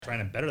trying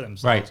to better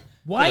themselves. Right.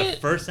 Why? The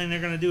first thing they're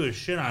going to do is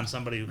shit on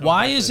somebody. Who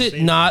Why is it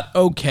not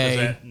okay?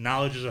 That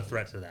knowledge is a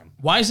threat to them.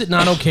 Why is it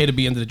not okay to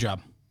be into the job?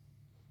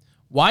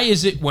 Why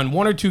is it when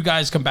one or two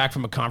guys come back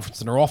from a conference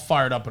and they're all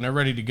fired up and they're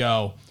ready to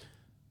go,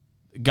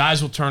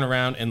 guys will turn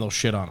around and they'll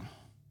shit on them?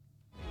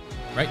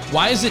 Right?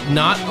 Why is it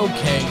not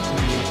okay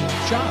to be into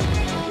the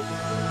job?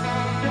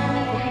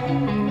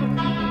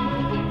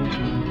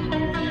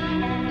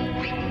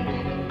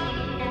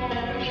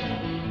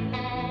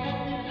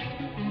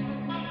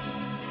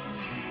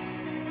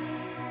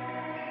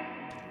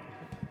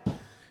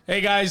 Hey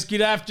guys,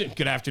 good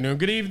afternoon,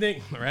 good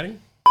evening. Ready?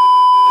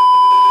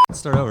 Let's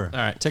start over. All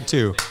right. Take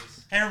two.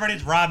 Hey everybody,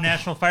 it's Rob,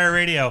 National Fire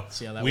Radio.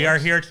 See how that we works?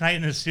 are here tonight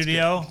in the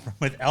studio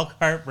with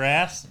Elkhart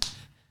Brass.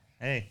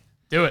 Hey.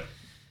 Do it.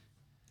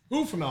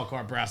 Who from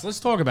Elkhart Brass? Let's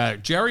talk about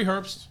it. Jerry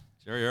Herbst,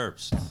 Jerry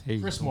Herbst.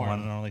 Hey. Chris One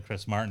Martin. and only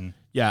Chris Martin.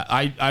 Yeah,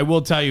 I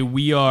will tell you,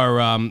 we are,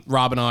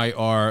 Rob and I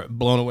are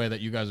blown away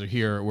that you guys are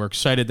here. We're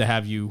excited to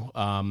have you.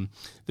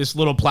 This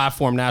little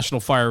platform, National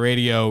Fire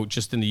Radio,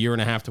 just in the year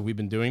and a half that we've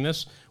been doing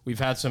this, we've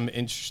had some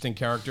interesting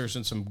characters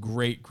and some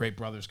great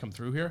brothers come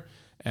through here.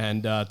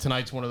 And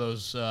tonight's one of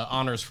those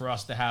honors for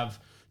us to have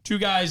two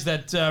guys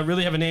that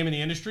really have a name in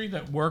the industry,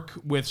 that work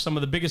with some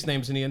of the biggest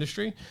names in the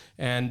industry.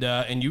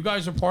 And you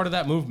guys are part of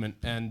that movement.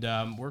 And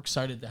we're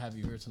excited to have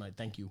you here tonight.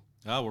 Thank you.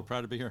 Oh, we're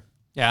proud to be here.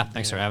 Yeah,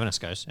 thanks for having us,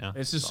 guys. Yeah,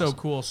 This is so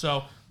cool.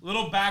 So,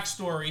 little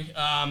backstory.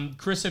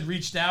 Chris had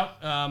reached out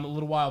a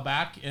little while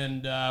back,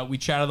 and we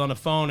chatted on the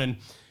phone. And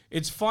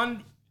it's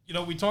fun. You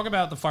know, we talk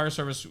about the fire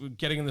service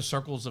getting in the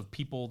circles of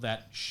people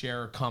that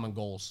share common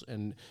goals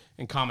and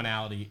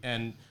commonality.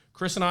 And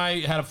Chris and I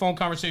had a phone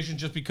conversation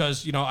just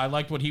because, you know, I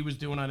liked what he was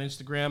doing on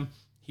Instagram.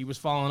 He was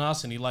following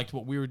us, and he liked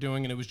what we were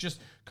doing. And it was just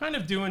kind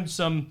of doing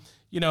some,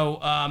 you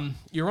know,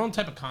 your own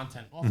type of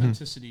content,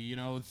 authenticity, you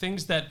know,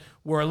 things that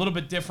were a little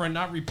bit different,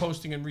 not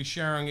reposting and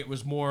resharing. It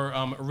was more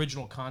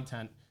original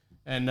content.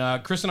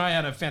 And Chris and I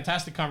had a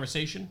fantastic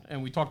conversation,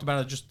 and we talked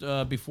about it just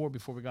before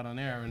we got on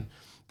air. And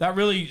that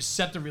really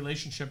set the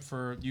relationship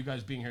for you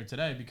guys being here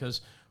today,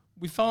 because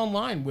we fell in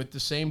line with the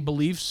same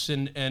beliefs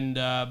and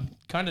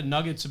kind of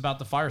nuggets about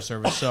the fire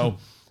service. So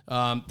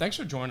thanks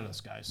for joining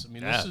us, guys. I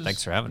mean,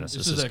 thanks for having us.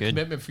 This This is is a good.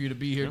 commitment for you to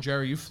be here.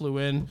 Jerry, you flew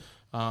in,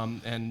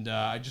 and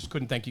I just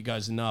couldn't thank you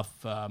guys enough.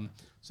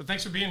 So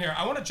thanks for being here.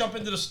 I want to jump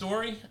into the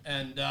story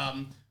and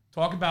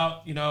talk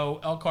about, you know,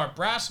 Elkhart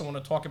Brass. I want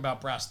to talk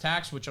about Brass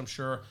Tax, which I'm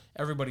sure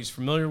everybody's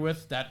familiar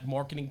with, that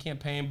marketing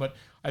campaign. But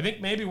I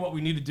think maybe what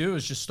we need to do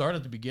is just start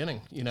at the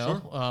beginning, you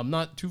know,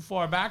 not too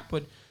far back,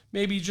 but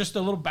maybe just a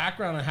little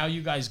background on how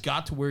you guys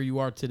got to where you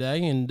are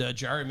today. And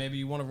Jerry, maybe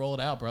you want to roll it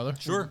out, brother.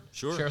 Sure.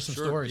 Share some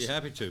stories. Be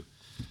happy to.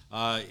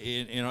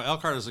 You know,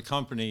 Elkhart is a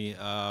company,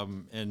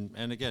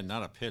 and again,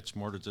 not a pitch,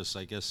 more to just,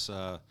 I guess,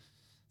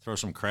 throw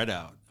some cred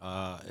out.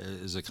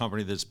 Is a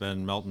company that's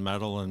been melting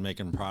metal and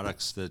making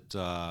products that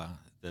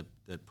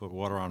put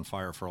water on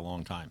fire for a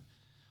long time,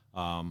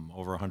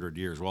 over 100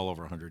 years, well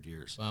over 100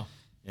 years. Wow.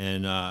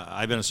 And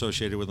I've been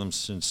associated with them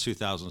since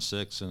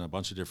 2006 in a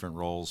bunch of different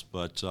roles,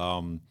 but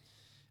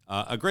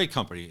a great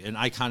company, an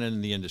icon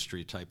in the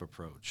industry type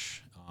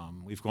approach.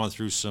 We've gone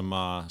through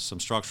some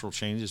structural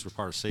changes. We're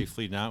part of Safe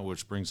Fleet now,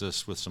 which brings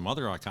us with some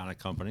other iconic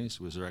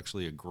companies, which are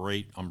actually a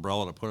great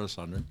umbrella to put us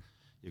under.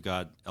 You've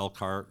got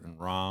Elkhart and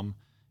ROM,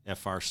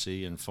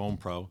 FRC, and Foam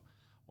Pro,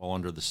 all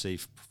under the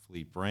Safe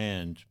Fleet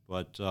brand.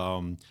 But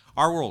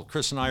our world,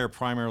 Chris and I are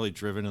primarily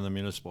driven in the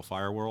municipal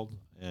fire world,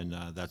 and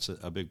that's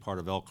a big part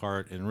of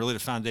Elkhart. And really the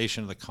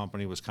foundation of the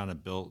company was kind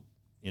of built,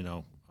 you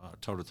know,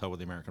 toe-to-toe with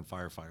the American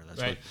firefighter.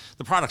 That's right. what,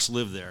 the products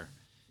live there.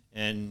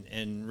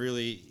 And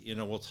really, you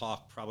know, we'll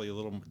talk probably a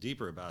little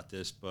deeper about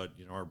this, but,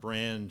 you know, our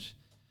brand,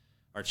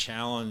 our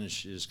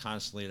challenge is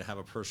constantly to have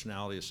a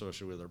personality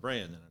associated with our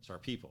brand, and it's our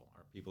people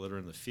that are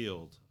in the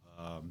field.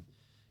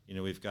 You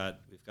know, we've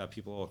got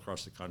people all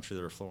across the country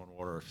that are flowing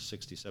water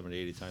 60, 70,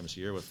 80 times a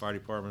year with fire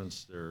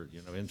departments. They're,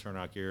 you know, in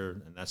turnout gear,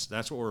 and that's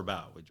what we're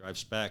about. We drive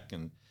spec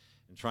and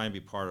try and be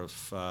part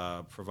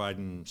of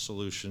providing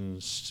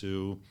solutions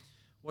to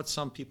what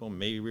some people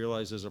may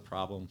realize is a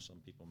problem, some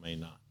people may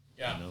not.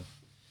 Yeah. You know?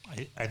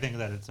 I think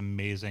that it's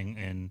amazing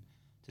in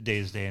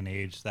today's day and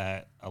age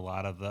that a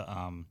lot of the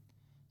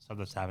stuff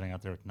that's happening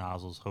out there with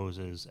nozzles,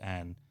 hoses,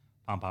 and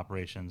pump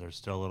operations are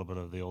still a little bit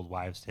of the old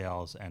wives'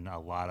 tales and a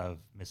lot of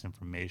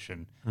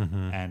misinformation.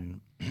 And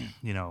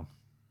you know,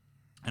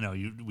 I know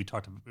you were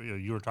talking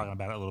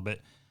about it a little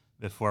bit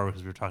before,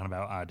 because we were talking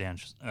about Dan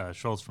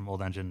Schultz from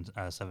Old Engine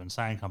 7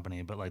 Sign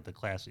Company, but like the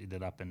class that you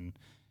did up in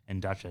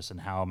Dutchess, and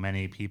how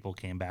many people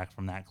came back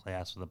from that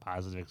class with a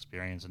positive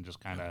experience and just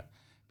kind of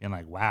being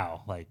like,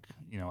 wow, like,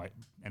 you know,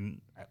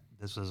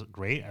 this was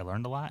great. I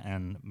learned a lot,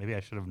 and maybe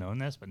I should have known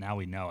this, but now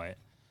we know it.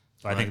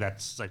 So I think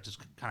that's like just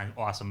kind of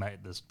awesome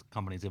that this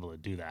company is able to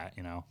do that,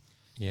 you know?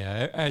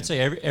 Yeah, I'd say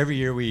every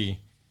year we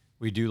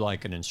do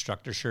like an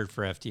instructor shirt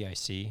for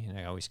FDIC, and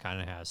it always kind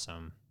of has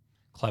some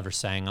clever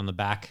saying on the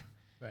back.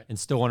 Right. And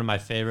still one of my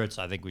favorites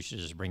I think we should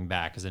just bring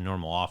back as a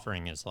normal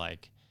offering is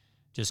like,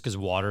 just because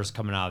water's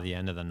coming out of the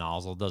end of the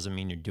nozzle doesn't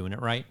mean you're doing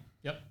it right.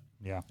 Yep.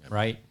 Yeah.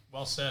 right?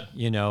 Well said.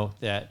 You know,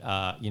 that,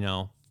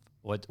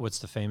 what's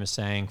the famous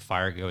saying?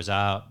 Fire goes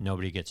out,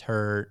 nobody gets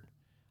hurt.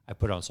 I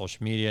put it on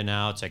social media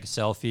now, take a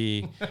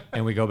selfie,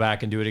 and we go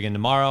back and do it again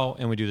tomorrow,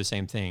 and we do the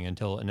same thing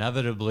until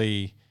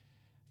inevitably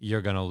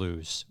you're going to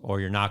lose, or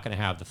you're not going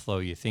to have the flow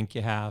you think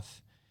you have,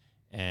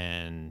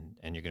 and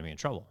you're going to be in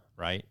trouble,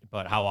 right?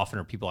 But how often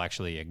are people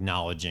actually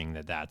acknowledging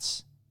that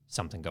that's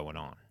something going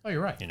on? Oh,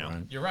 you're right. You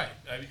know, You're right.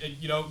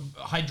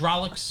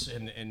 Hydraulics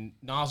and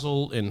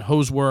nozzle and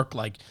hose work,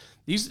 like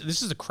this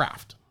is a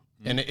craft,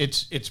 and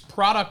it's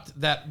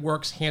product that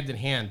works hand in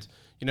hand.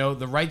 You know,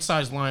 the right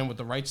size line with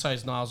the right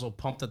size nozzle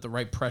pumped at the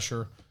right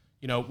pressure,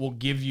 will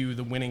give you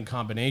the winning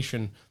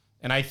combination.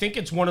 And I think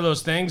it's one of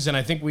those things, and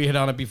I think we hit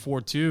on it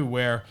before too,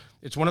 where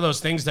it's one of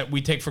those things that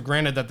we take for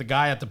granted that the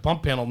guy at the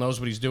pump panel knows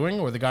what he's doing,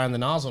 or the guy on the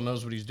nozzle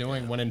knows what he's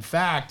doing, when in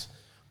fact,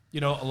 a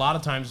lot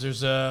of times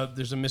there's a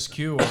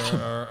miscue,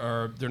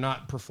 or they're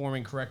not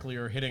performing correctly,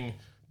 or hitting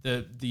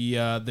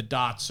the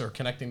dots, or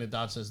connecting the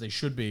dots as they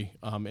should be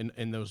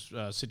in those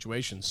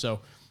situations. So,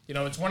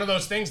 it's one of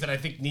those things that I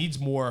think needs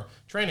more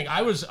training.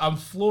 I'm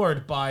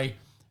floored by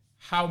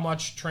how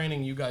much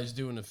training you guys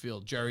do in the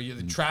field, Jerry.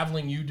 The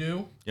traveling you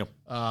do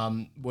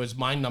was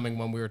mind-numbing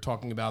when we were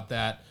talking about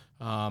that,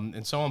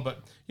 and so on.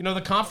 But,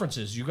 the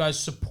conferences, you guys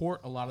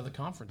support a lot of the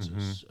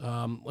conferences.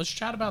 Let's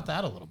chat about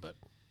that a little bit.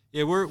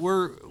 Yeah,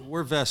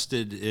 we're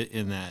vested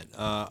in that.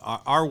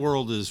 Our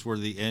world is where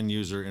the end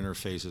user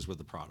interfaces with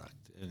the product,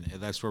 and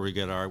that's where we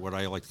get our what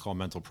I like to call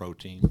mental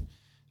protein.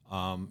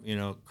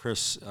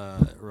 Chris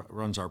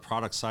runs our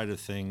product side of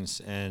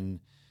things, and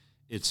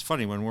it's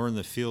funny when we're in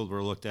the field,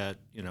 we're looked at,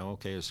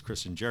 okay, as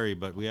Chris and Jerry,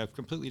 but we have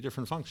completely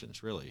different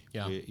functions, really.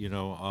 Yeah.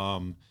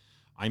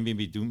 I may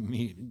be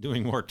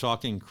doing more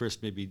talking,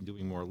 Chris may be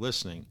doing more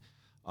listening.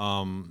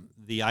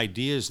 The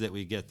ideas that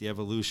we get, the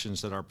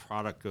evolutions that our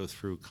product go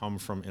through, come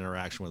from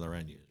interaction with our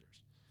end users.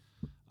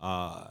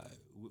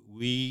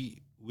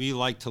 We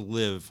like to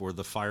live where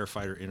the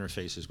firefighter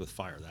interfaces with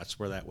fire. That's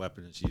where that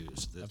weapon is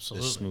used.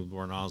 Absolutely. This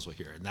smoothbore nozzle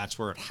here, and that's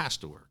where it has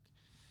to work.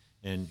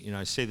 And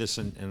I say this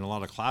in a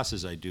lot of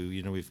classes I do.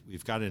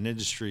 We've got an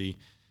industry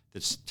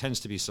that tends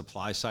to be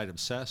supply side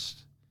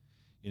obsessed.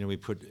 We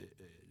put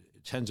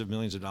tens of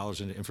millions of dollars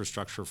into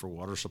infrastructure for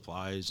water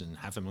supplies, and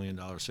 $500,000,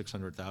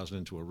 $600,000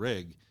 into a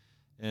rig.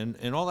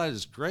 And all that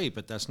is great,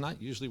 but that's not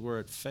usually where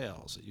it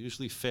fails. It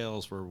usually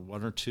fails where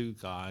one or two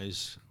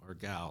guys or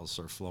gals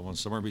are flowing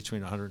somewhere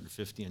between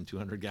 150 and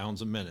 200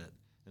 gallons a minute,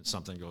 and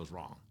something goes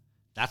wrong.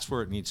 That's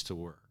where it needs to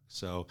work.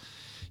 So,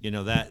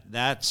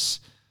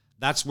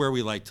 that's where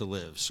we like to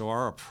live. So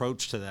our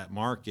approach to that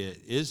market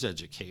is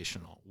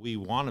educational. We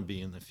want to be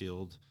in the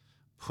field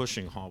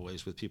pushing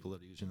hallways with people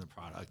that are using the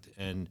product,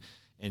 and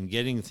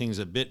getting things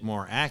a bit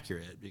more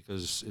accurate,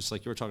 because it's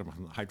like you were talking about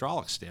from the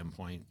hydraulic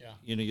standpoint.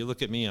 Yeah. You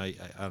look at me,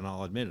 and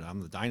I'll admit it,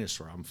 I'm the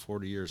dinosaur. I'm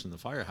 40 years in the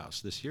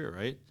firehouse this year,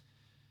 right?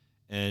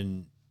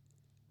 And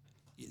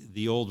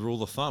the old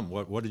rule of thumb,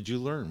 what did you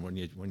learn when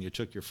you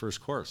took your first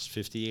course?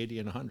 50, 80,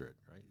 and 100,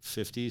 right?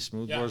 50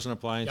 smoothbores and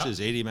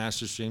appliances, 80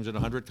 master streams, and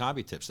 100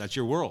 combi tips. That's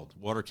your world.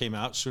 Water came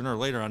out. Sooner or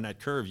later on that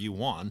curve, you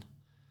won.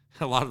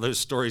 A lot of those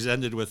stories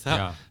ended with that.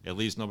 Yeah. At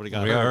least nobody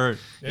got hurt.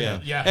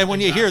 Yeah. And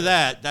when you hear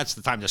that, that's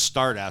the time to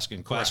start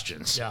asking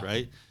questions,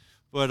 right?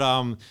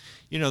 But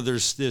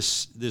there's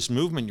this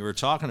movement you were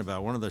talking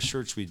about. One of the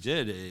shirts we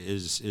did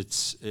is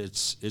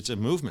it's a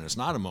movement. It's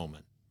not a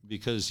moment,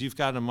 because you've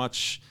got a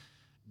much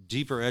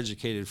deeper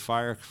educated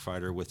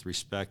firefighter with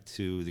respect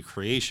to the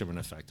creation of an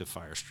effective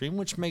fire stream,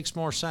 which makes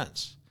more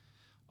sense.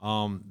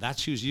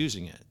 That's who's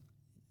using it.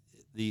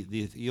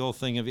 The old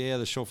thing of,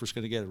 the chauffeur's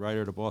going to get it right,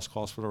 or the boss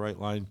calls for the right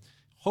line.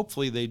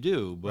 Hopefully they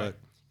do, but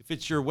if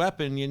it's your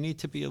weapon, you need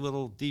to be a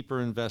little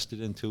deeper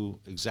invested into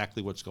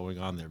exactly what's going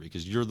on there,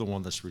 because you're the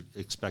one that's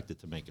expected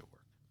to make it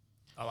work.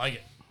 I like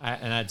it.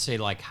 And I'd say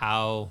like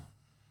how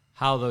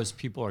those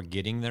people are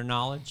getting their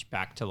knowledge,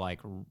 back to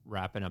like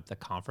wrapping up the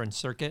conference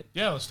circuit.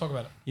 Yeah, let's talk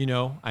about it.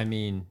 I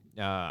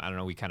don't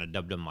know, we kind of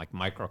dubbed them like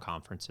micro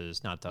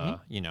conferences, not to,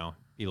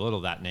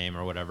 belittle that name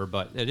or whatever,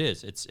 but it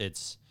is.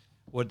 It's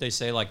what they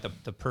say, like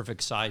the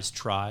perfect size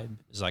tribe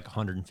is like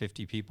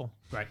 150 people.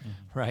 Right.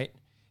 Right.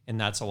 And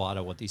that's a lot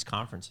of what these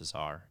conferences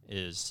are,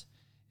 is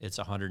it's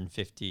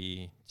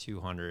 150,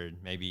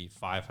 200, maybe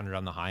 500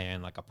 on the high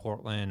end, like a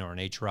Portland or an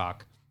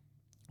H-Rock,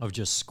 of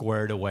just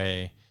squared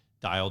away,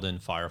 dialed in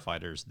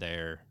firefighters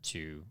there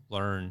to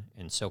learn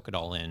and soak it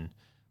all in,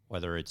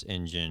 whether it's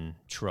engine,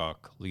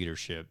 truck,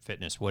 leadership,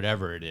 fitness,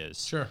 whatever it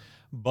is. Sure.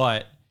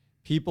 But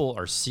people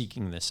are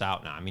seeking this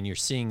out now. I mean, you're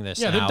seeing this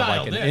they're now,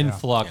 like an in.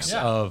 influx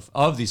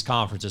of these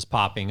conferences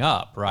popping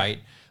up, right?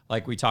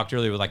 Like we talked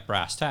earlier with like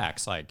brass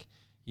tacks, like,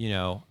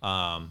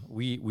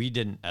 we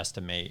didn't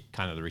estimate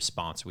kind of the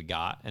response we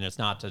got. And it's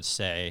not to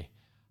say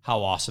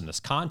how awesome this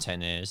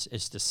content is,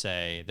 it's to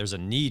say there's a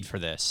need for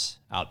this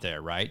out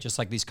there, right? Just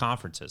like these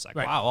conferences, like,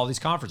 wow, all these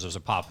conferences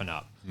are popping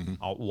up.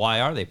 Why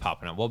are they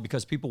popping up? Well,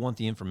 because people want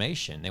the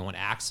information. They want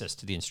access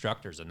to the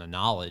instructors and the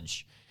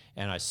knowledge.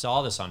 And I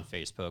saw this on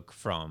Facebook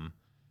from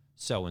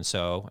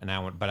so-and-so,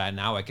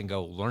 now I can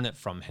go learn it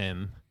from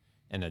him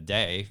in a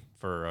day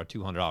for a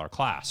 $200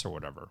 class or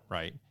whatever,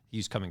 right?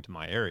 He's coming to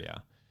my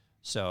area.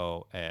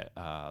 So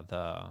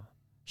the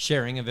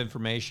sharing of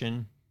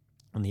information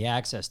and the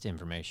access to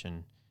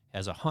information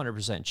has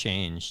 100%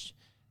 changed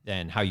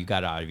than how you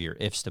got out of your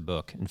IFSTA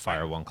book and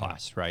Fire One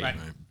class, right? Right.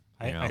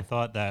 I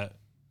thought that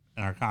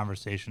in our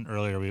conversation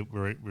earlier,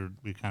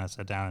 we kind of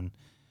sat down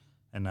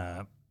and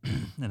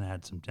and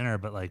had some dinner.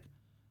 But like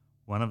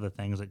one of the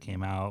things that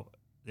came out,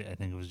 I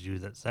think it was you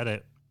that said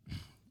it,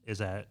 is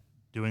that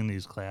doing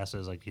these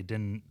classes, like you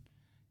didn't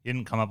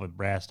come up with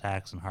brass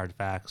tacks and hard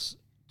facts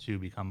to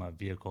become a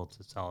vehicle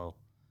to sell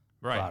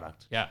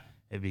product. Yeah.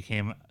 It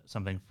became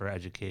something for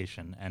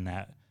education, and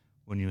that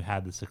when you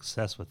had the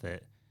success with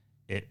it,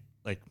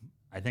 like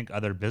I think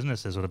other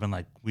businesses would have been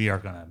like, we are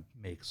going to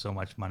make so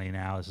much money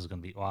now. This is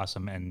going to be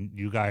awesome. And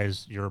you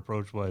guys, your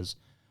approach was,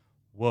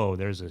 whoa,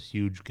 there's a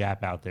huge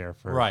gap out there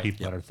for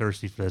people that are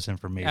thirsty for this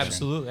information.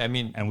 Absolutely. I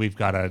mean, and we've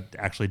got to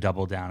actually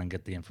double down and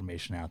get the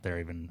information out there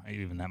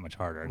even that much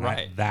harder.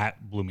 And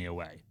that blew me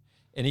away.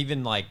 And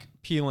even like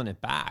peeling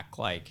it back,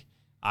 like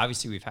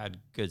obviously we've had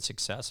good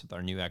success with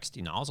our new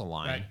XD nozzle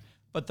line, Right.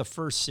 but the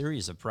first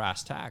series of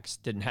brass tacks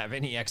didn't have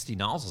any XD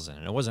nozzles in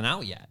it. It wasn't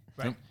out yet.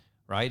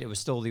 Right. It was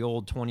still the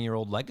old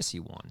 20-year-old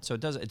legacy one. So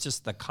it's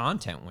just the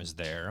content was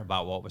there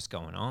about what was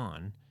going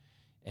on.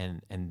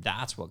 And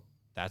that's what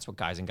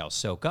guys and gals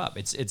soak up.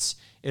 It's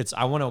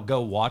I want to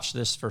go watch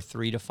this for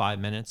 3 to 5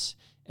 minutes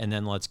and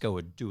then let's go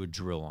do a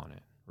drill on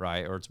it.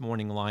 Right. Or it's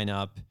morning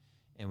lineup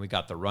and we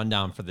got the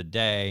rundown for the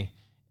day.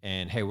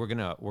 And hey, we're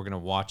gonna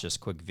watch this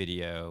quick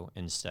video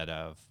instead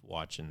of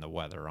watching the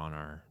weather on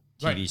our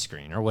TV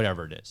screen or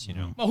whatever it is, you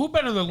know. Well, who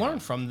better to learn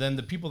from than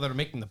the people that are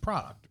making the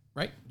product,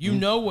 right? You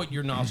know what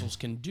your nozzles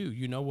can do.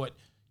 You know what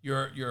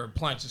your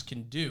appliances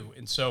can do.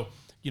 And so,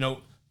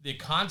 the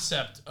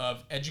concept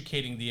of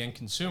educating the end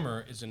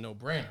consumer is a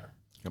no-brainer.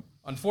 Yep.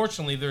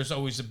 Unfortunately, there's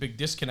always a big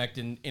disconnect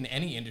in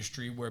any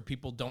industry where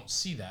people don't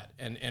see that.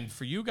 And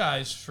for you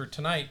guys, for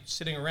tonight,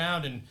 sitting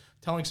around and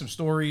telling some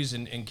stories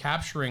and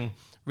capturing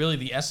really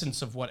the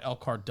essence of what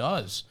Elkhart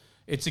does,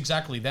 it's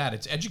exactly that.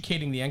 It's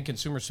educating the end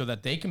consumer so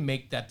that they can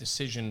make that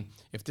decision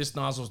if this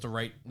nozzle is the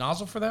right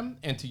nozzle for them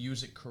and to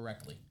use it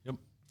correctly. Yep.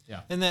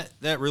 Yeah. And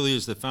that really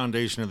is the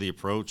foundation of the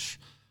approach.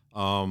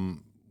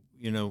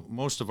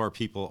 Most of our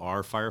people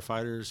are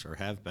firefighters or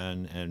have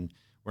been, and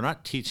we're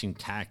not teaching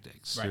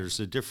tactics. Right. There's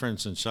a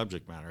difference in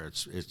subject matter.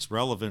 It's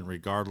relevant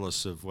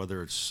regardless of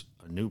whether it's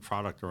a new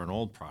product or an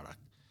old product.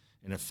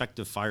 An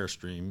effective fire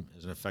stream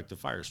is an effective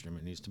fire stream.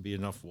 It needs to be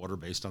enough water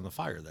based on the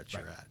fire that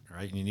you're at,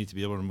 right? And you need to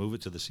be able to move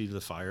it to the seat of the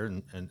fire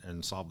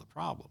and solve the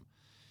problem.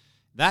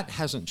 That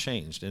hasn't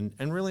changed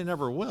and really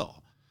never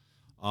will.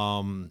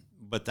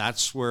 But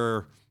that's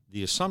where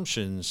the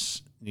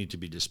assumptions need to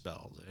be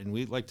dispelled. And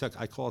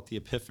I call it the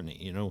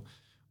epiphany.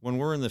 When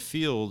we're in the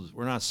field,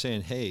 we're not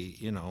saying, hey,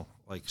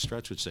 like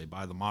Stretch would say,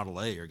 buy the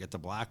Model A or get the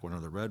black one or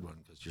the red one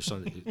because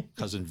your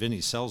cousin Vinny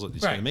sells it.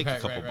 He's going to make a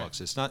couple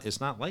bucks. It's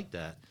not like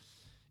that.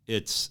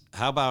 It's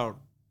how about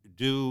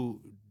do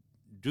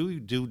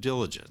due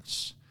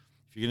diligence.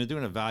 If you're going to do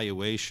an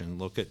evaluation,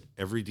 look at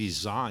every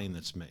design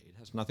that's made. It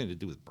has nothing to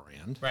do with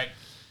brand. Right.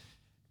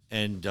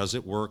 And does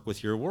it work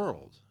with your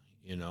world?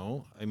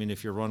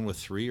 If you run with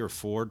 3 or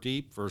 4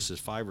 deep versus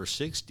 5 or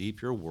 6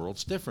 deep, your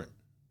world's different.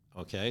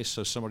 Okay,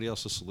 so somebody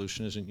else's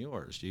solution isn't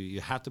yours.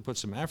 You have to put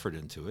some effort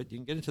into it. You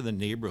can get into the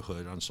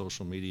neighborhood on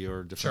social media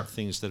or different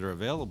things that are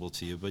available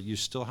to you, but you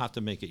still have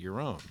to make it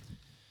your own.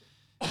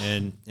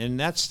 And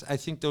that's, I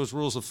think, those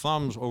rules of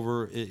thumbs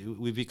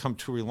we've become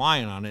too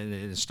reliant on it, and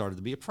it started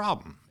to be a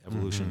problem.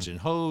 Evolutions in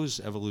hose,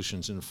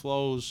 evolutions in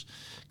flows,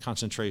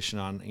 concentration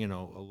on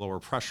a lower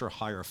pressure,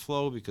 higher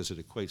flow because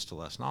it equates to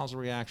less nozzle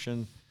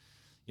reaction.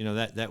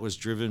 That was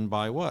driven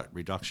by what?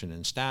 Reduction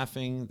in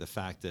staffing, the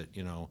fact that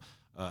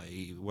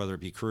whether it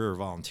be career or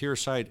volunteer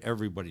site,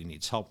 everybody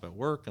needs help at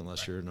work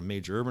unless you're in a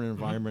major urban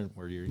environment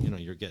where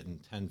you're getting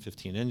 10,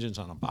 15 engines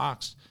on a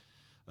box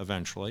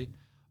eventually.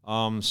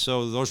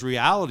 So those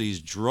realities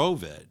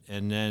drove it.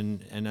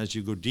 And as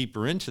you go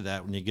deeper into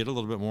that, when you get a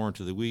little bit more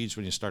into the weeds,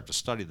 when you start to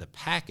study the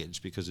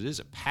package, because it is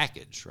a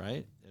package,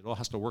 right? It all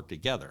has to work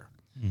together.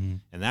 Mm-hmm.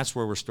 And that's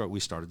where we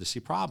started to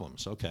see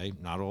problems. Okay,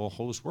 not all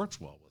hose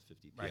works well with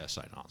 50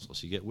 PSI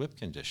nozzles. You get whip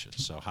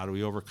conditions. So how do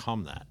we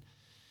overcome that?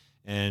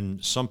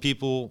 And some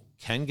people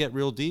can get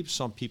real deep,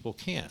 some people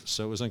can't.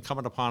 So it was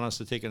incumbent upon us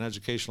to take an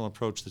educational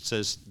approach that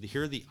says,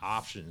 here are the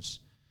options,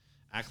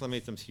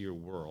 acclimate them to your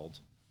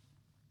world.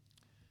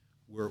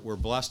 We're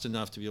blessed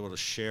enough to be able to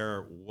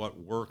share what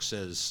works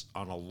as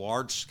on a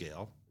large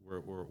scale.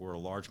 We're a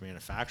large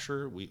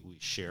manufacturer. We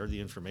share the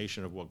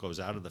information of what goes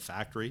out of the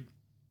factory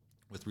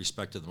with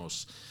respect to the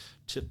most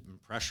tip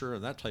and pressure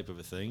and that type of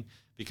a thing,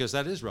 because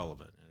that is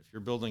relevant. And if you're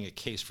building a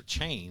case for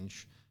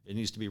change, it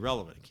needs to be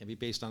relevant. It can't be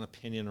based on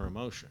opinion or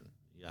emotion.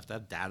 You have to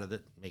have data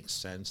that makes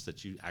sense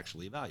that you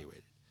actually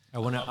evaluated. I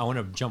want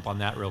to jump on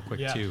that real quick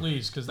too. Yeah,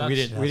 please, because we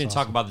didn't awesome.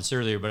 talk about this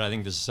earlier, but I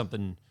think this is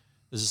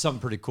something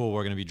pretty cool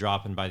we're going to be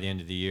dropping by the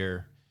end of the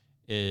year.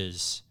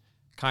 Is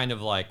kind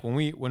of like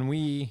when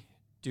we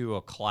do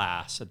a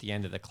class, at the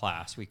end of the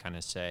class we kind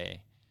of say,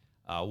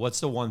 what's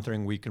the one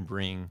thing we can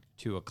bring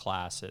to a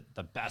class that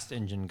the best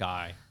engine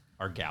guy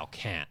or gal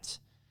can't?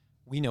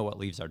 We know what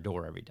leaves our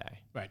door every day,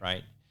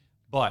 right?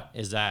 But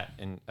is that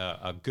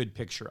a good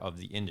picture of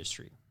the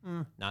industry?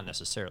 Not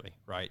necessarily,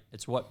 right?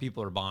 It's what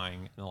people are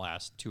buying in the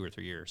last 2 or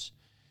 3 years.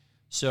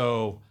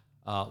 So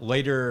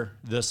later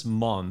this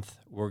month,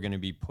 we're going to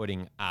be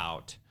putting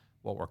out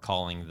what we're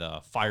calling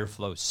the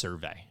Fireflow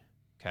Survey,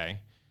 okay?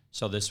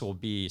 So this will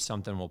be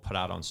something we'll put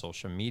out on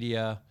social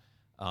media.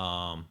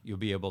 You'll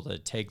be able to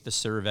take the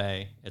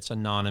survey. It's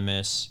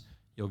anonymous.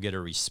 You'll get a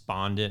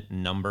respondent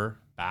number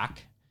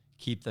back.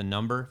 Keep the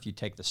number. If you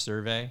take the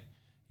survey,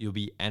 you'll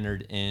be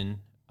entered in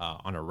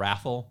on a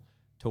raffle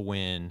to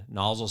win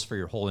nozzles for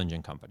your whole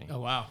engine company. Oh,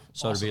 wow.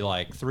 So it'll be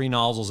like 3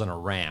 nozzles and a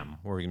ram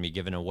we're going to be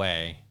giving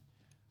away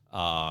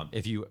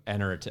if you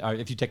enter it,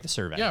 if you take the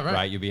survey,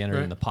 right? You'll be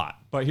entered in the pot.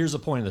 But here's the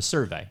point of the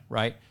survey,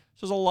 right?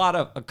 So there's a lot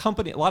of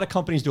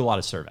companies do a lot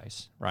of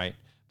surveys, right?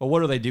 But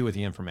what do they do with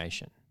the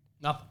information?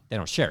 Nothing. They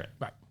don't share it,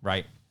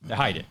 right? They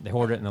hide it. They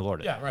hoard it and they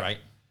lord it, Yeah, right. right?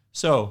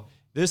 So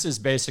this is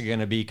basically going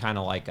to be kind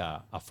of like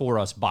a for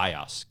us, by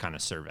us kind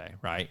of survey,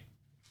 right?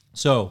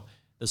 So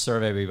the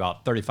survey will be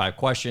about 35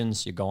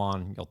 questions. You go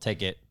on, you'll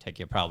take it, take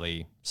you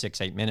probably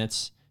 6-8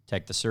 minutes,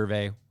 take the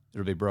survey.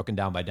 It'll be broken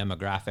down by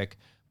demographic.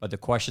 But the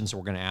questions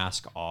we're going to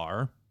ask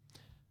are,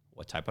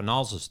 what type of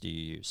nozzles do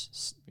you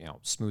use? You know,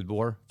 smooth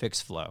bore,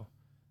 fixed flow,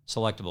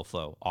 selectable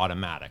flow,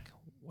 automatic.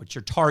 What's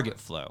your target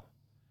flow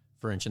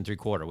for 1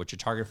 3/4? What's your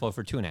target flow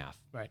for 2.5?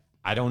 Right.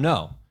 I don't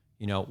know.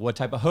 You know, what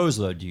type of hose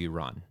load do you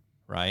run,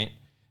 right?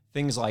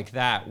 Things like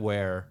that,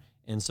 where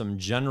in some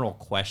general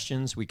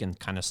questions, we can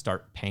kind of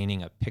start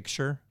painting a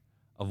picture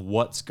of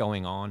what's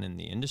going on in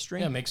the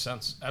industry. Yeah, makes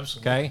sense.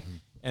 Absolutely. Okay.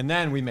 And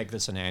then we make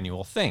this an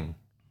annual thing.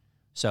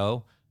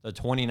 So the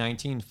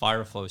 2019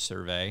 Fireflow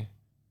survey,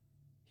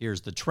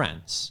 here's the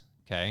trends.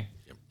 Okay.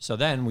 So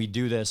then we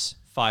do this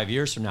 5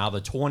 years from now.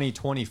 The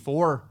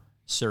 2024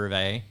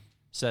 survey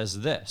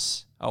says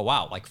this. Oh,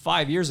 wow. Like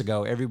 5 years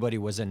ago, everybody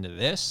was into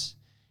this.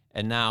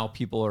 And now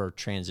people are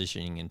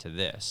transitioning into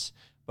this.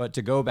 But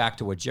to go back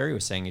to what Jerry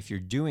was saying, if you're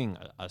doing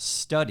a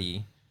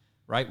study,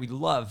 right, we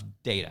love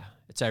data.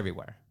 It's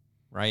everywhere,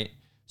 right?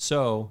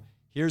 So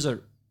here's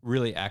a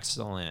really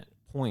excellent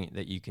point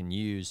that you can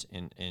use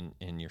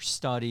in your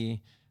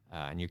study,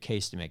 in your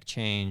case to make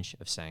change,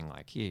 of saying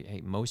like,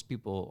 hey, most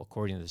people,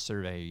 according to the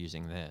survey, are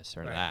using this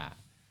or that,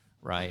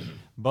 right?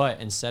 But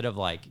instead of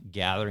like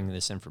gathering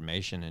this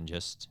information and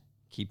just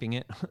keeping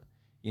it,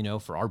 you know,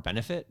 for our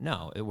benefit,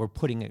 no, we're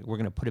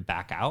going to put it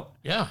back out.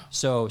 Yeah.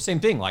 So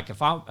same thing. Like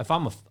if I'm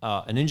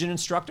an engine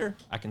instructor,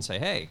 I can say,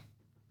 hey,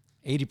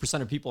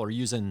 80% of people are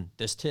using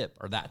this tip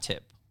or that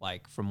tip,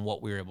 like from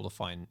what we were able to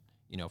find,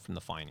 you know, from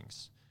the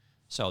findings.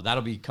 So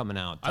that'll be coming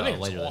out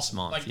later this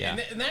month. Like, yeah.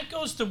 And that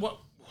goes to what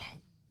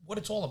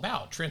it's all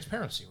about,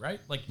 transparency,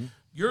 right? Like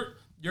you're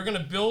going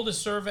to build a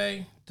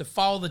survey to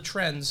follow the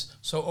trends.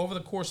 So over the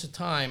course of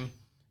time,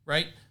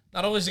 right,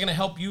 not only is it going to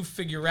help you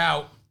figure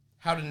out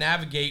how to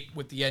navigate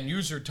with the end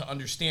user to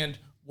understand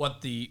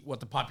what the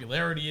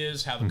popularity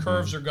is, how the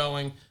curves are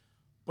going,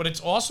 but it's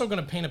also going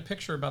to paint a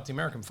picture about the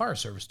American Fire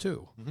Service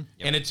too.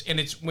 Yep. And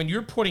it's when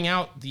you're putting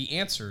out the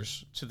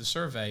answers to the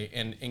survey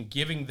and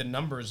giving the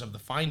numbers of the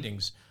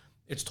findings,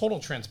 it's total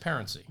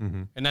transparency.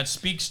 And that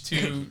speaks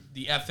to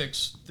the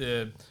ethics,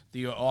 the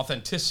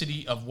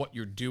authenticity of what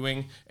you're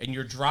doing and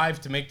your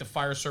drive to make the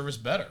fire service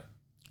better.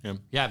 Yeah,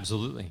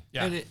 absolutely.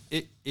 Yeah. And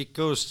it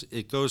goes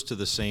to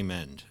the same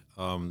end.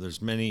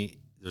 There's many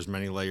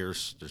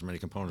layers. There's many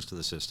components to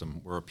the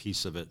system. We're a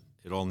piece of it.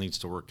 It all needs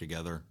to work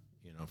together,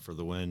 you know, for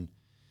the win.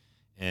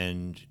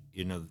 And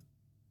you know,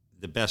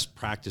 the best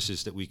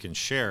practices that we can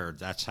share.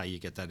 That's how you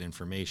get that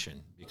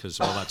information, because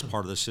that's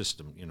part of the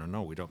system. You know,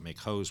 no, we don't make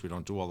hose. We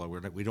don't do all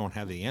that. We don't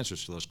have the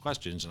answers to those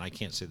questions, and I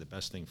can't say the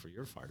best thing for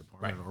your fire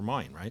department or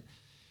mine, right?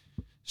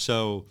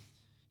 So,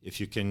 if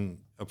you can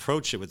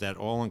approach it with that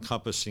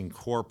all-encompassing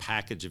core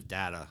package of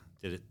data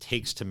that it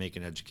takes to make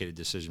an educated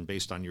decision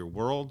based on your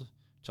world,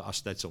 to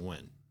us, that's a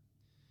win.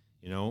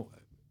 You know,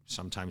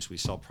 sometimes we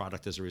sell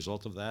product as a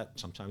result of that.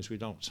 Sometimes we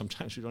don't.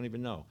 Sometimes we don't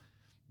even know.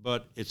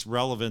 But it's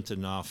relevant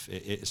enough.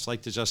 It's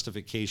like the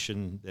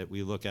justification that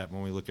we look at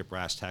when we look at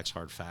brass tacks,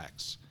 hard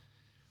facts.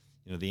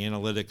 You know, the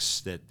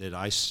analytics that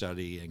I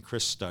study and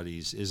Chris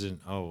studies isn't,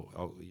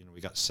 you know,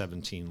 we got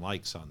 17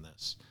 likes on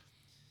this.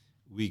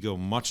 We go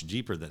much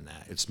deeper than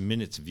that. It's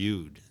minutes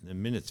viewed. The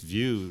minutes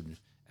viewed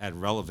add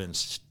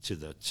relevance to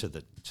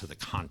the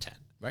content.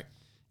 Right.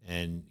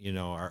 And you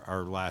know,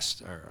 our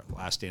last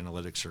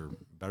analytics are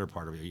better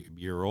part of a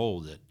year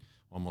old at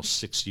almost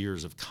 6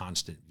 years of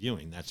constant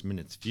viewing. That's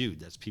minutes viewed.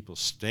 That's people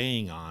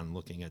staying on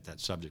looking at that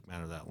subject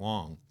matter that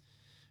long,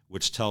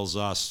 which tells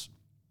us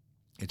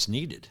it's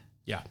needed.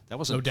 Yeah. That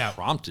wasn't no doubt.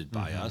 prompted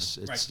by us.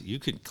 It's you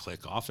can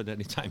click off at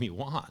any time you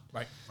want.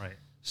 Right. Right.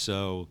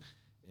 So,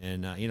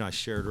 and you know, I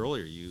shared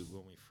earlier,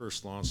 when we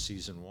first launched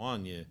season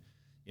 1, you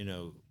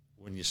know,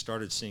 when you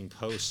started seeing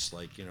posts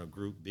like,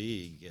 Group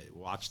B,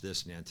 watch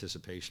this in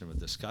anticipation of a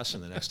discussion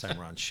the next time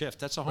we're on shift,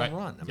 that's a home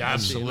run. I mean, Yeah,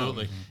 that's,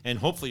 absolutely. and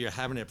hopefully you're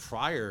having it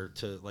prior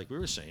to, like we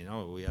were saying,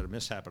 we had a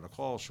mishap in a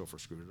call, chauffeur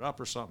screwed it up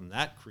or something,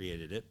 that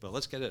created it, but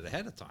let's get it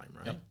ahead of time,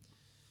 right? Yep.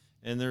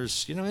 And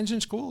there's,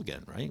 engine's cool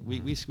again, right?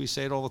 We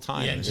say it all the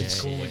time. Yeah,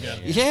 engine's cool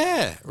again.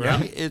 Yeah, right.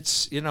 Yeah.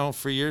 It's,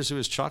 for years it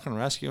was Chuck and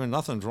Rescue, and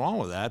nothing's wrong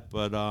with that.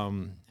 But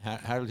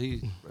how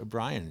did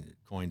Brian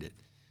coined it?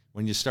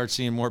 When you start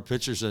seeing more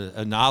pictures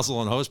of nozzle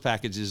and hose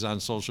packages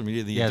on social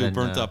media than you do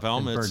burnt up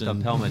helmets. Burnt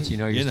up helmets,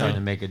 you're starting to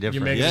make a difference.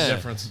 You're making a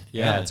difference.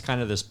 Yeah, it's kind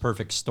of this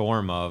perfect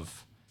storm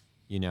of,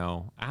 I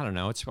don't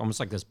know, it's almost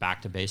like this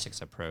back to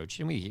basics approach.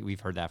 And we've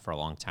heard that for a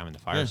long time in the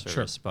fire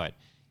service, but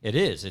it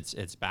is.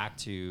 It's back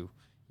to,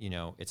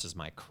 it's just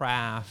my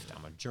craft.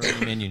 I'm a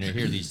journeyman. You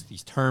hear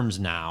these terms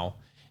now,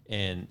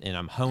 and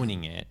I'm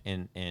honing it.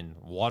 And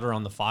water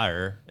on the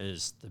fire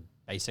is the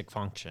basic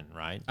function,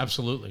 right?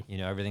 Absolutely.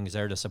 Everything's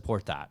there to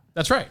support that.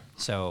 That's right.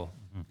 So,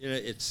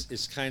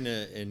 it's kind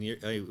of, and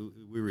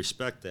we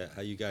respect that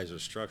how you guys are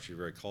structured,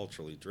 very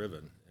culturally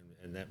driven,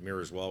 and that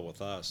mirrors well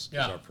with us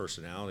because our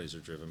personalities are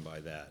driven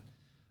by that.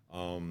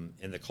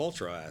 And the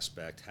cultural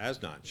aspect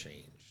has not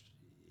changed.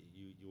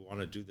 You want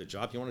to do the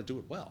job, you want to do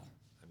it well.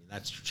 I mean,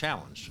 that's your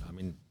challenge. I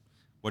mean,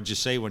 what did you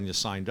say when you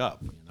signed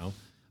up?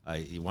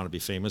 You want to be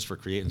famous for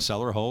creating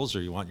cellar holes,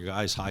 or you want your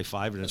guys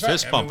high-fiving and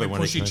fist pumping we when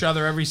push they each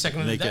other every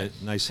second of the make day.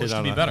 a nice Push hit to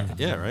on be a, better.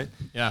 Yeah, right.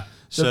 Yeah.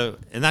 So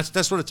and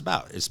that's what it's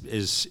about.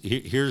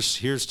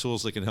 Here's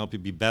tools that can help you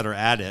be better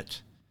at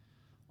it,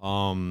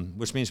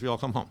 which means we all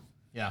come home.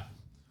 Yeah.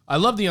 I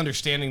love the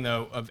understanding,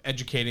 though, of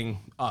educating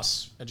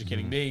us,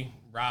 educating me,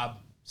 Rob,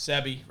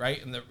 Sebi,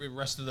 right, and the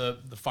rest of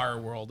the fire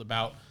world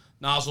about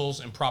nozzles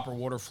and proper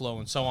water flow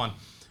and so on.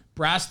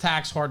 Brass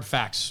tacks, hard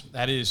facts.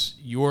 That is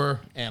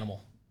your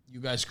animal. You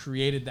guys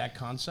created that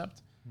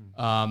concept.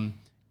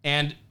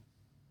 And,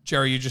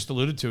 Jerry, you just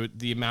alluded to it,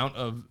 the amount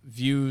of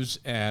views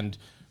and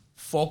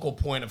focal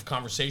point of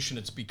conversation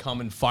it's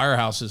become in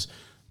firehouses.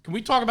 Can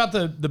we talk about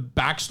the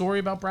backstory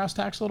about brass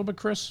tacks a little bit,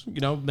 Chris?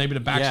 Maybe the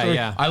backstory.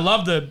 Yeah. I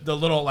love the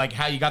little, like,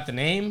 how you got the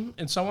name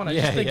and so on. I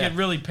just think it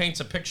really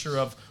paints a picture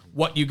of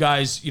what you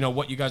guys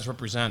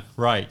represent.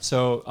 right.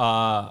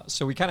 So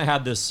we kind of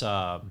had this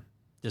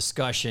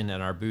discussion in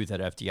our booth at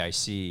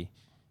FDIC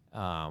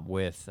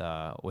with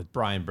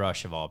Brian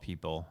Brush of all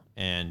people,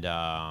 and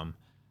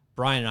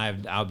Brian and I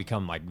have now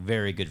become like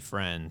very good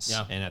friends.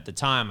 Yeah. And at the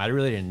time, I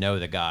really didn't know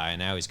the guy,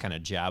 and I always kind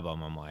of jab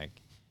him. I'm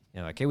like,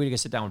 hey, we need to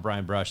sit down with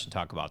Brian Brush and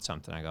talk about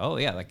something. I go, oh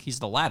yeah, like he's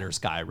the ladders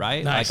guy,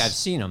 right? Nice. Like I've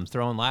seen him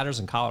throwing ladders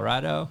in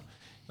Colorado.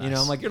 Nice.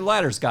 I'm like, you're the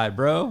ladders guy,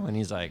 bro. And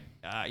he's like,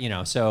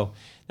 so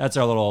that's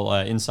our little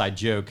inside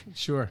joke.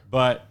 Sure.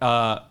 But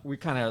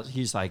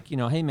he's like,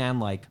 hey man,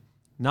 like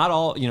not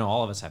all,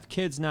 all of us have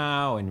kids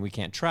now and we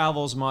can't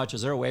travel as much.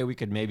 Is there a way we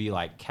could maybe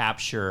like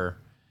capture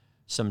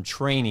some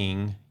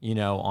training,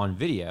 on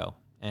video?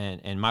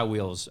 And my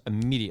wheels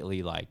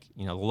immediately like,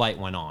 the light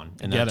went on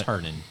and they're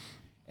turning.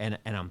 And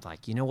I'm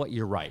like, you know what?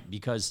 You're right.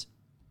 Because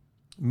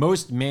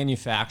most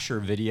manufacturer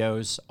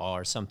videos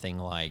are something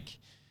like,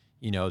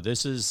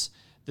 this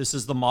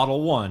is the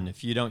Model 1.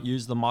 If you don't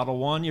use the Model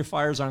 1, your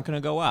fires aren't going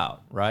to go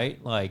out,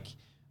 right? Like,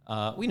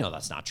 we know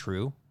that's not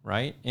true,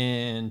 right?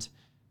 And,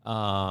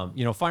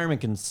 firemen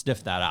can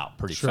sniff that out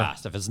pretty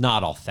fast if it's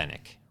not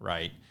authentic,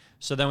 right?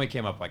 So then we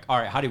came up like, all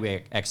right, how do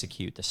we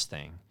execute this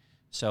thing?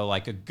 So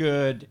like a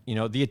good,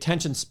 the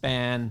attention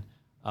span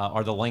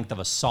or the length of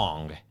a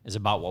song is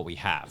about what we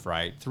have,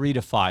 right? 3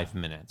 to 5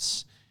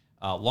 minutes.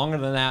 Longer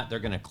than that, they're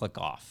going to click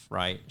off,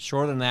 right?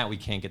 Shorter than that, we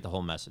can't get the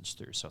whole message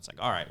through. So it's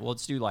like, all right, well,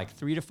 let's do like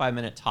 3 to 5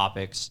 minute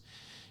topics,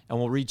 and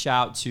we'll reach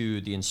out to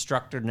the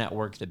instructor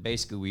network that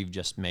basically we've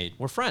just made.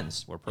 We're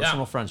friends. We're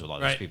personal friends with all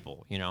these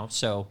people,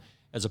 So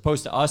as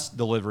opposed to us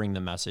delivering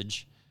the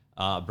message,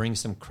 bring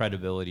some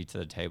credibility to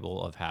the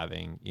table of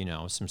having,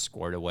 some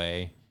squared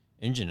away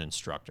engine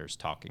instructors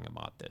talking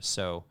about this.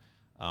 So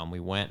we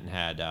went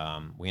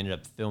and we ended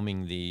up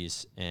filming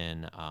these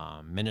in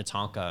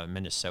Minnetonka,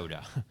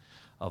 Minnesota,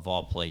 of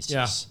all places.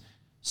 Yeah.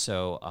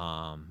 So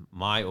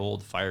my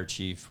old fire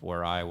chief,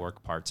 where I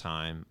work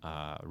part-time,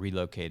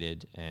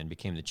 relocated and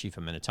became the chief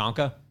of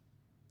Minnetonka.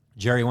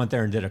 Jerry went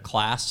there and did a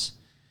class,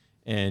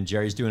 and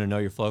Jerry's doing a Know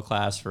Your Flow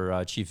class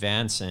for Chief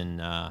Vance, and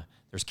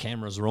there's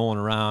cameras rolling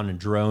around and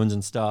drones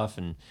and stuff,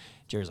 and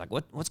Jerry's like,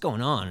 what's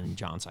going on? And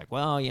John's like,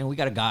 well, we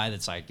got a guy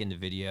that's like into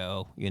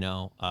video,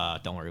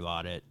 don't worry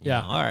about it. You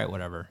know, all right,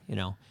 whatever,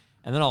 And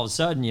then all of a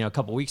sudden, a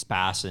couple weeks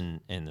pass, and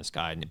this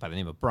guy by the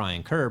name of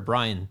Brian Kerr,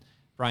 Brian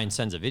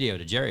sends a video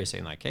to Jerry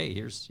saying like, hey,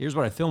 here's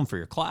what I filmed for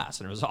your class.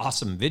 And it was an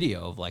awesome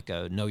video of like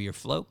a Know Your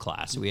Flow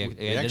class. We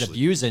ended up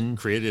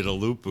created a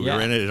loop. We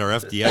were in it at our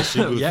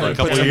FDIC booth for a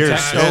couple of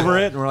years. years. Over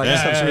it, and we're like, this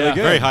stuff's really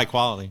good. Very high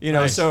quality.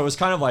 Nice. So it was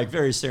kind of like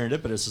very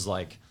serendipitous. Is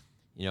like,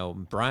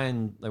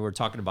 Brian, we were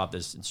talking about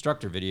this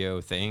instructor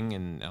video thing,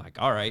 and like,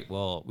 all right,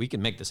 well, we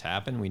can make this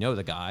happen. We know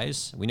the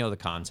guys, we know the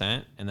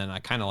content, and then I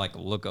kind of like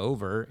look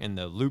over, and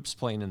the loop's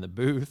playing in the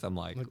booth. I'm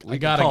like, we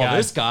got to call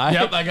this guy.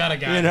 Yep, I got a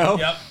guy.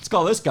 Let's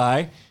call this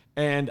guy.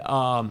 And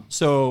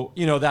so,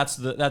 you know, that's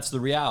the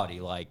reality.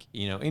 Like,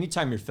 you know,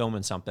 anytime you're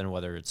filming something,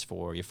 whether it's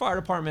for your fire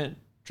department,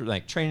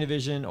 like training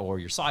division, or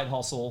your side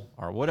hustle,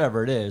 or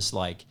whatever it is,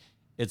 like,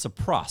 it's a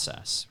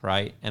process,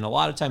 right? And a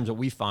lot of times what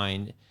we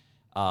find,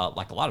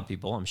 like a lot of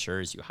people, I'm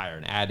sure, is you hire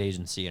an ad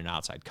agency, an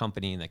outside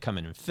company, and they come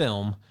in and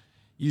film.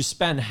 You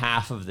spend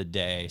half of the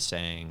day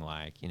saying,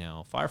 like, you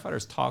know,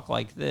 firefighters talk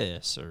like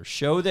this, or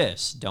show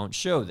this, don't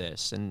show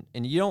this. And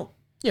you don't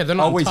they're not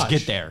always in touch.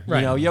 get there. Right.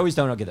 You know, you always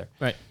don't get there.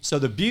 Right. So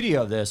the beauty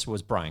of this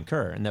was Brian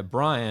Kerr, and that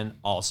Brian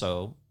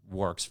also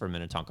works for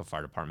Minnetonka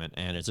Fire Department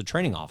and is a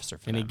training officer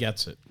for And them. he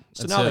gets it.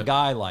 So That's now the it.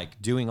 guy,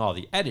 like, doing all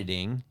the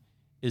editing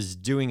is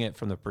doing it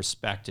from the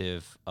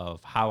perspective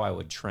of how I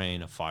would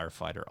train a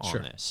firefighter on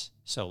Sure. this.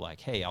 So,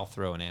 like, hey, I'll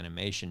throw an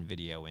animation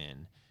video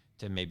in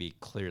to maybe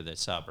clear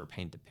this up or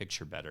paint the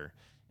picture better.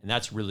 And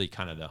that's really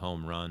kind of the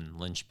home run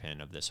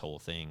linchpin of this whole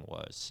thing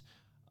was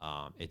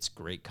it's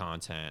great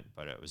content,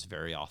 but it was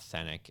very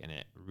authentic, and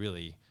it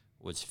really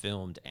was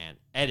filmed and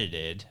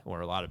edited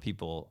where a lot of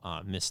people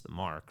missed the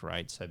mark,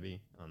 right, Sebi,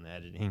 on the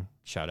editing?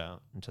 Shout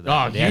out to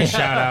that. Oh, huge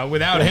shout out.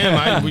 Without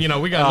him,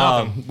 we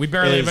got nothing. We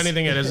barely have is-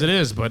 anything as it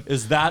is, but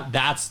Is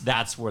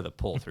that's where the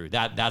pull through.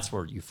 That's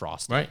where you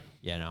frost it, Right.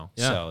 you know.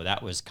 Yeah. So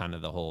that was kind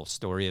of the whole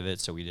story of it.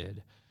 So we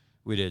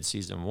did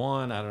season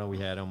 1. I don't know, we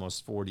had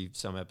almost 40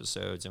 some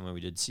episodes, and when we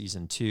did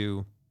season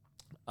 2,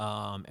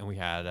 and we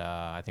had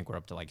I think we're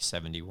up to like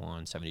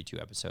 71, 72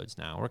 episodes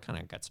now. We're kind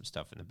of got some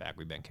stuff in the back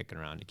we've been kicking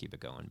around to keep it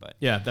going, but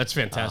yeah, that's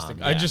fantastic.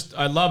 Yeah.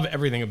 I love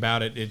everything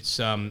about it.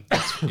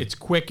 It's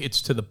quick,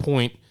 it's to the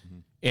point,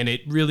 and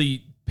it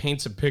really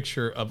paints a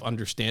picture of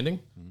understanding.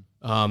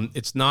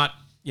 It's not,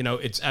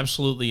 it's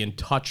absolutely in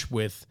touch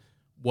with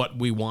what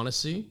we want to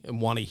see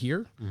and want to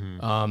hear.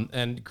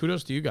 And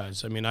kudos to you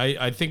guys. I mean,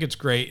 I think it's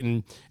great.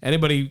 And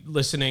anybody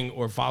listening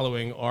or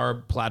following our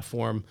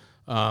platform,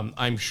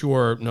 I'm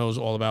sure knows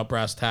all about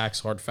Brass Tacks,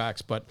 Hard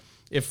Facts. But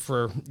if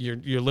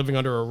you're living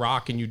under a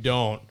rock and you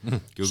don't,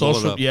 Google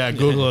it up. Yeah,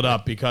 Google it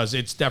up, because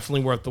it's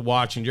definitely worth the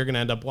watch, and you're going to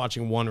end up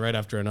watching one right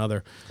after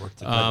another.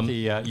 But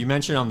you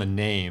mentioned on the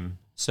name.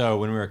 So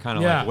when we were kind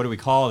of Yeah. like, what do we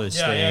call this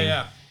thing?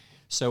 Yeah.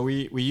 So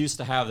we used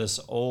to have this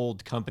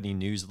old company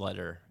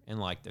newsletter in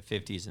like the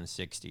 50s and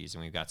 60s,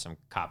 and we've got some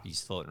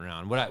copies floating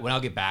around. When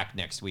I'll get back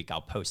next week,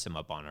 I'll post them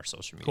up on our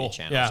social media Cool.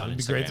 channels. Yeah, on it'd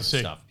be Instagram great to and see.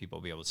 stuff. People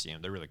will be able to see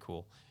them. They're really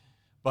cool.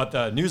 But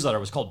the newsletter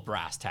was called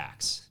Brass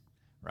Tacks,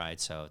 right?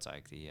 So it's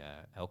like the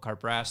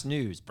Elkhart Brass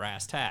News,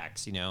 Brass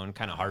Tacks, and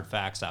kind of Hard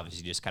Facts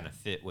obviously just kind of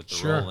fit with the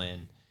Sure. roll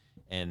in.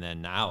 And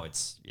then now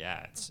it's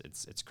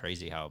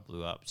crazy how it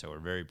blew up. So we're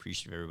very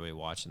appreciative of everybody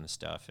watching the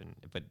stuff.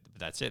 But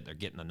that's it. They're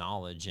getting the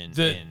knowledge and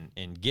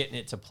getting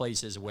it to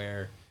places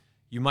where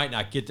you might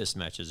not get this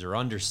message or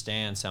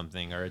understand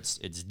something, or it's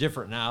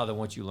different now than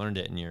what you learned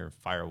it in your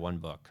Fire One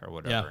book or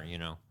whatever,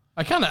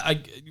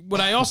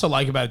 What I also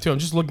like about it too, I'm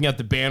just looking at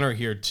the banner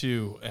here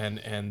too,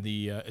 and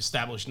the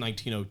established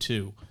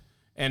 1902.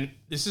 And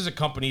this is a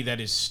company that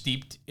is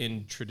steeped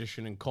in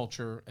tradition and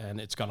culture, and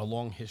it's got a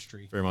long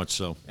history. Very much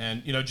so.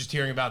 And just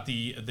hearing about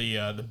the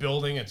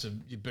building, it's a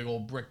big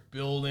old brick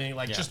building,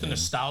 just the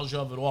nostalgia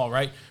of it all,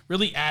 right?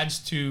 Really adds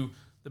to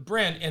the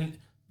brand and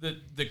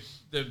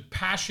the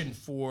passion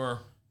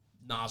for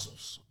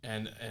nozzles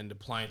and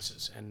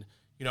appliances. And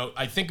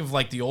I think of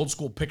like the old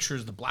school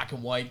pictures, the black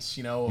and whites,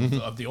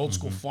 of the old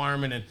school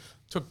firemen, and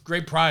took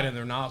great pride in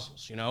their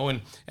nozzles,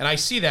 and I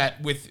see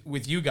that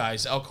with you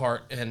guys,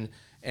 Elkhart,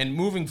 and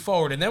moving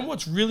forward. And then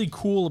what's really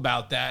cool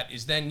about that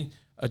is then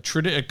a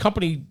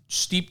company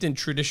steeped in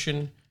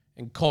tradition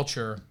and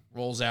culture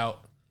rolls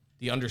out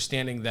the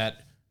understanding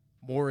that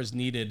more is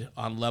needed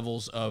on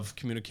levels of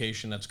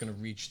communication that's going to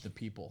reach the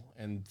people,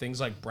 and things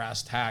like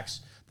Brass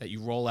Tacks that you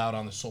roll out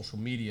on the social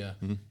media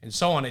and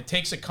so on. It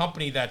takes a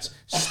company that's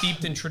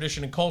steeped in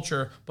tradition and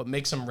culture, but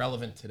makes them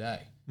relevant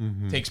today.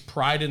 Takes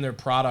pride in their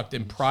product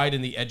and pride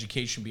in the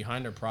education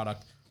behind their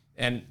product.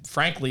 And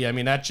frankly, I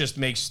mean, that just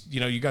makes,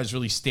 you guys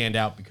really stand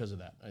out because of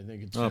that. I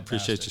think it's I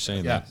appreciate fantastic. you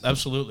saying Yeah, that.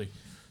 absolutely.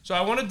 So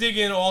I want to dig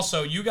in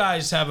also. You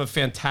guys have a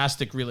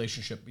fantastic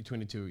relationship between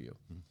the two of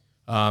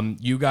you.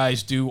 You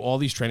guys do all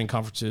these training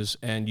conferences,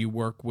 and you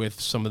work with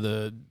some of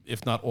the,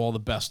 if not all, the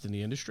best in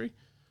the industry.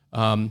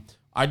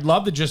 I'd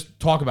love to just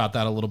talk about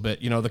that a little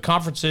bit. The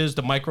conferences,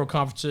 the micro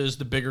conferences,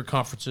 the bigger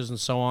conferences, and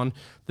so on,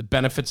 the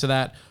benefits of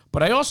that.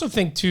 But I also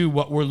think, too,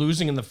 what we're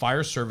losing in the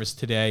fire service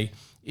today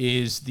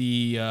is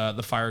the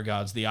fire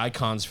gods, the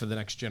icons for the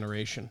next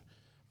generation.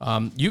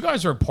 You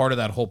guys are a part of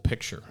that whole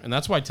picture, and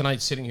that's why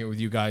tonight, sitting here with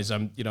you guys,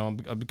 I'm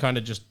kind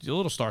of just a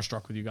little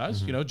starstruck with you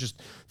guys.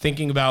 Just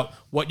thinking about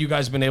what you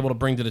guys have been able to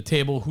bring to the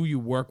table, who you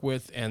work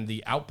with, and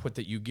the output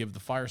that you give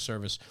the fire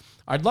service.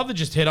 I'd love to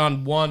just hit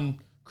on one,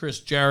 Chris,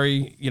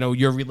 Jerry,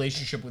 your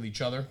relationship with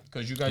each other,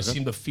 because you guys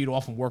seem to feed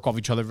off and work off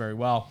each other very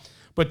well.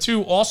 But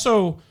two,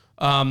 also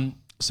some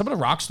of the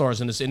rock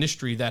stars in this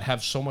industry that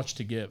have so much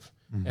to give.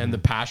 And the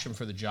passion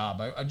for the job.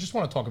 I just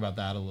want to talk about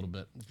that a little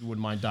bit, if you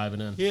wouldn't mind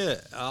diving in.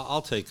 Yeah,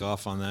 I'll take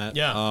off on that.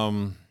 Yeah.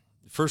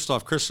 First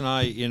off, Chris and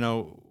I,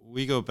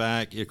 we go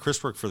back.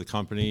 Chris worked for the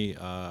company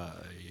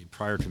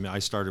prior to me. I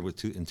started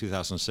in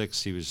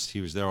 2006. He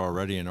was there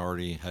already and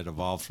already had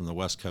evolved from the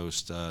West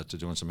Coast to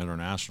doing some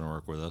international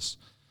work with us.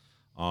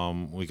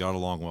 We got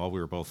along well. We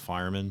were both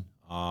firemen.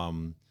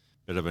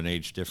 Bit of an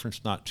age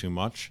difference, not too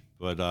much,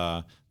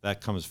 but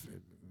that comes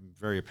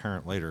very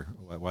apparent later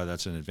why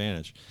that's an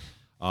advantage.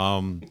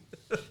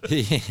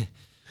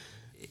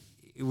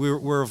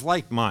 We're of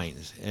like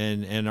minds,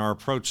 and our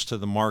approach to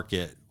the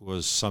market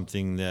was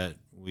something that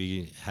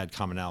we had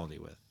commonality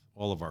with.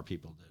 All of our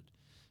people did.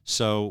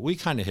 So we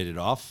kind of hit it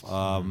off.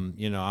 I'm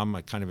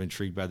kind of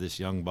intrigued by this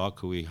young buck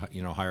who we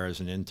hire as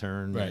an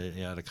intern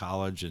out of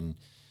college, and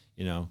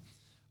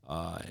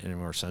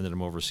and we're sending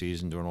him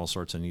overseas and doing all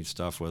sorts of neat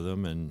stuff with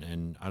him.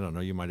 And I don't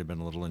know, you might have been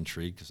a little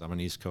intrigued because I'm an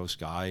East Coast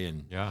guy,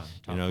 and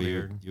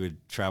you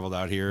had traveled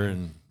out here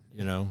and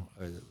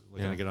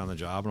looking to get on the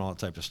job and all that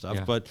type of stuff.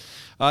 Yeah. But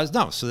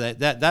no, so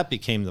that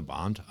became the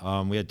bond.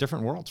 We had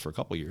different worlds for a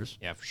couple of years.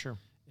 Yeah, for sure.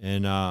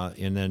 And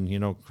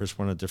then Chris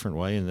went a different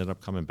way and ended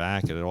up coming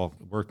back, and it all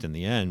worked in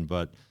the end.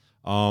 But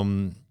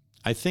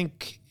I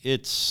think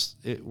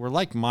we're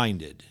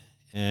like-minded,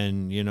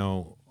 and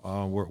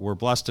we're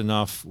blessed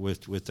enough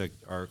with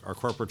our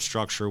corporate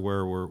structure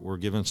where we're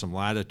given some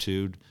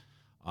latitude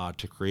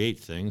to create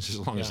things as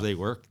long as they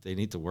work. They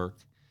need to work,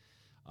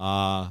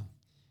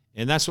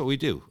 and that's what we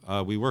do.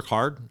 We work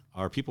hard.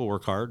 Our people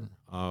work hard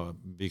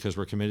because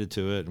we're committed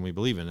to it and we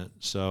believe in it.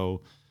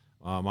 So.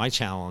 My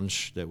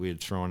challenge that we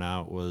had thrown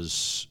out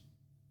was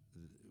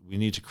we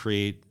need to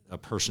create a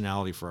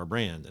personality for our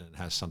brand, and it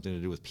has something to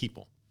do with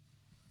people.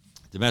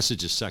 The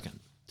message is second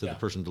to the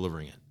person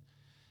delivering it.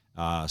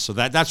 So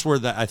that's where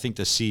I think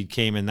the seed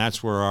came, and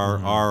that's where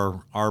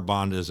our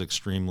bond is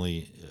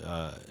extremely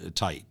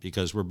tight,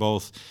 because we're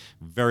both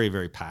very,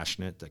 very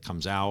passionate. That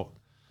comes out.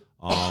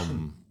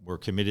 We're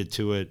committed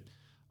to it.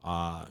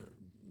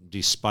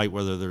 Despite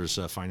whether there's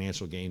a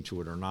financial gain to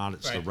it or not,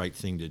 it's the right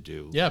thing to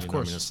do. Yeah, of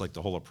course. I mean, it's like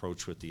the whole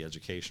approach with the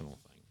educational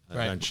thing.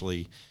 Right.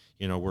 Eventually,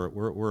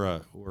 we're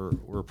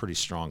a pretty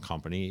strong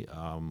company.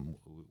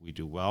 We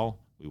do well.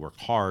 We work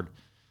hard.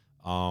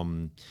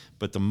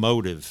 But the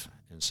motive,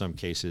 in some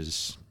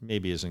cases,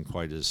 maybe isn't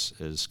quite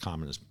as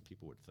common as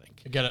people would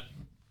think. I get it.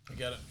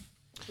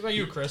 What about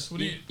you, Chris? What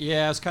do you?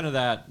 Yeah, it's kind of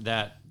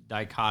that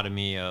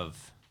dichotomy of,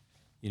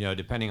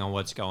 depending on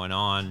what's going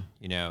on,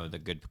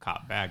 the good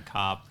cop, bad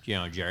cop,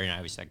 Jerry and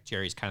I was like,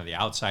 Jerry's kind of the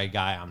outside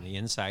guy. I'm the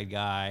inside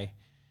guy.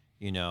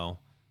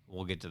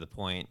 We'll get to the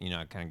point,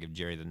 I kind of give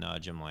Jerry the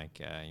nudge. I'm like,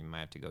 you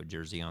might have to go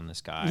Jersey on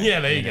this guy. Yeah,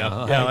 there you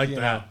go. Yeah, I like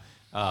that.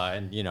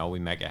 And, we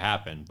make it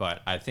happen.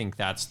 But I think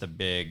that's the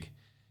big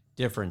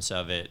difference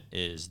of it,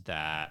 is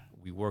that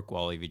we work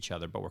well with each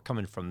other, but we're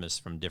coming from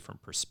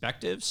different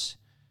perspectives.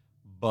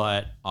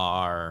 But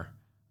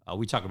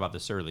we talked about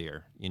this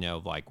earlier,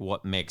 like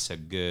what makes a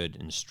good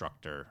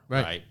instructor,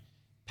 right?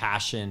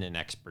 Passion and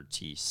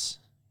expertise.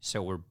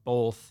 So we're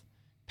both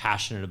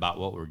passionate about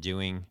what we're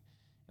doing,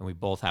 and we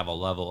both have a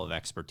level of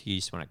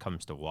expertise when it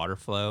comes to water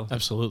flow.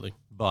 Absolutely.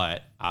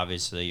 But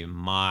obviously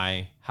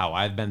how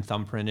I've been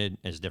thumbprinted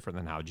is different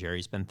than how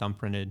Jerry's been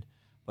thumbprinted,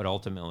 but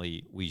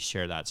ultimately we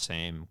share that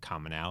same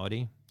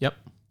commonality. Yep.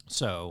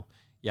 So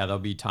there'll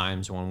be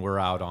times when we're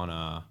out on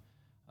a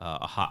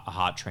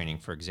hot training,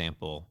 for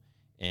example,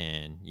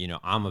 and,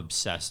 I'm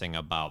obsessing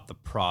about the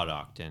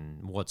product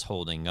and what's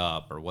holding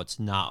up or what's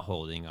not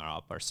holding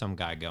up, or some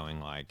guy going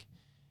like,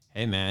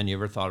 hey, man, you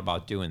ever thought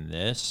about doing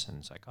this? And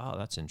it's like, oh,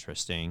 that's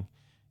interesting.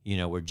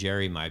 Where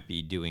Jerry might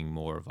be doing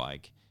more of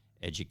like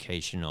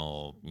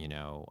educational,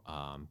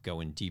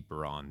 going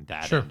deeper on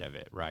that end of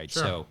it, right?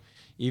 Sure. So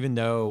even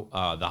though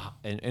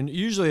and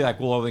usually like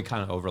we'll only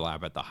kind of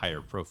overlap at the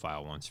higher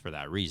profile ones for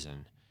that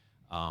reason.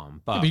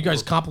 But you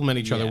guys complement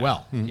each other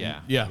well. Mm-hmm.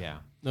 Yeah.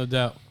 No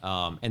doubt.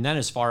 And then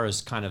as far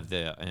as kind of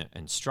the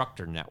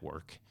instructor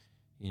network,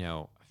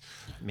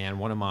 man,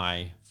 one of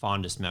my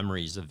fondest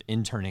memories of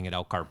interning at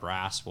Elkhart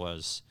Brass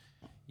was,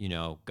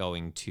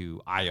 going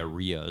to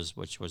Iaria's,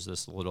 which was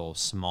this little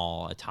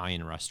small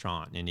Italian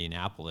restaurant in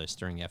Indianapolis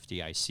during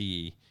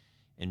FDIC,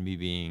 and me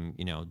being,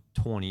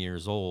 20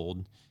 years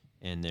old,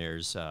 and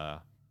there's,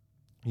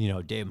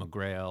 Dave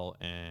McGrail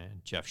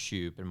and Jeff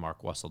Shoup and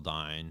Mark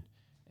Wesseldine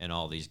and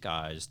all these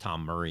guys,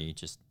 Tom Murray,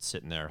 just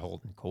sitting there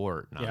holding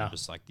court. And I'm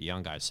just like the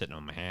young guy sitting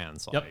on my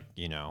hands, like,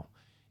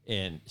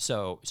 And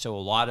so a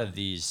lot of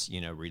these,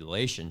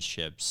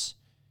 relationships,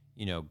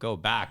 go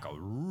back a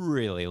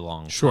really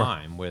long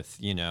time with,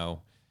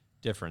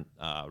 different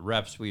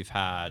reps we've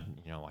had.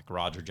 Like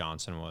Roger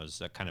Johnson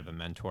was a kind of a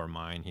mentor of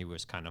mine. He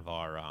was kind of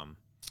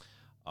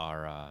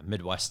our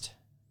Midwest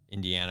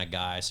Indiana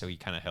guy. So he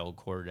kind of held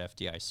court at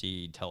FDIC.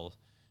 He'd tell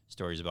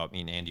stories about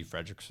me and Andy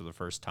Fredericks for the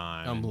first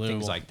time, and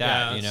things like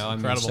that.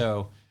 Incredible.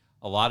 So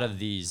a lot of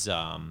these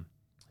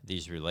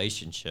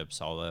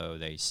relationships, although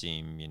they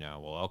seem,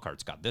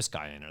 Elkhart's got this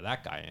guy in or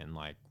that guy in,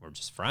 like we're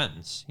just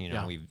friends.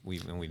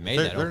 We've made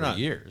that over the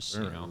years.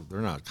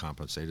 They're not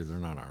compensated. They're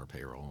not on our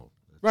payroll.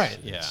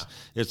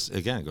 It's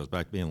again, it goes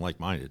back to being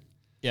like-minded.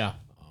 Yeah.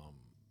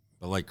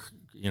 But like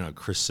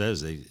Chris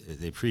says, they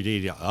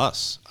predated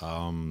us.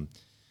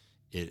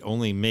 It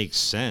only makes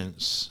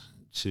sense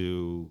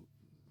to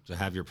to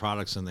have your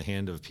products in the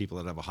hand of people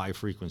that have a high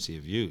frequency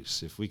of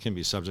use. If we can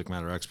be subject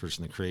matter experts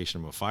in the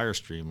creation of a fire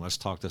stream, let's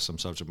talk to some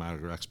subject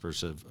matter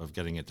experts of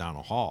getting it down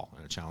a hall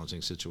in a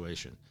challenging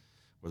situation,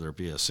 whether it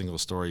be a single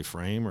story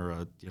frame or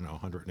a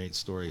 108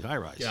 story high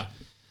rise. Yeah.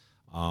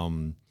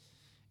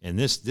 And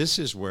this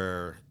is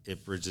where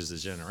it bridges the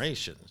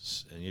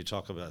generations. And you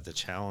talk about the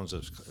challenge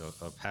of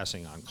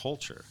passing on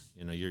culture.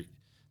 The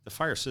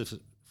fire service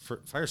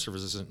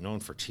isn't known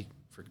for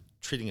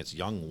treating its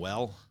young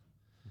well,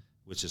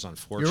 which is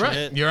unfortunate. You're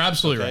right. You're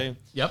absolutely right.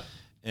 Yep.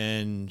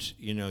 And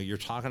you're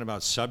talking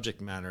about subject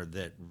matter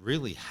that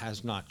really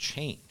has not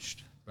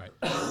changed. Right.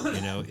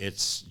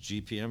 It's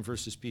GPM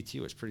versus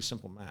BTU. It's pretty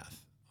simple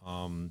math.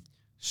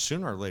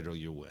 Sooner or later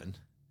you win,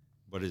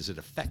 but is it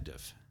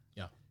effective?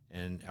 Yeah.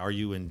 And are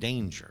you in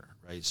danger?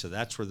 Right. So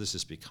that's where this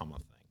has become a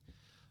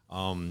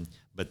thing.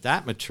 But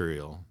that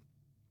material,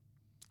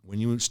 when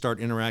you start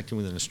interacting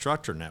with an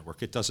instructor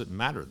network, it doesn't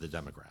matter the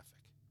demographic.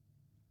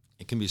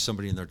 It can be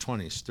somebody in their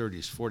 20s,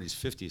 30s, 40s,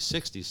 50s,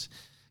 60s,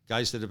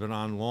 guys that have been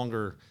on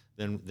longer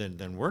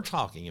than we're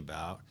talking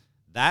about.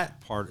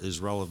 That part is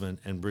relevant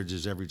and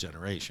bridges every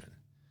generation.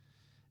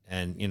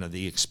 And,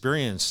 the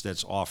experience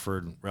that's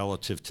offered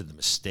relative to the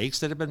mistakes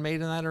that have been made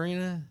in that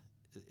arena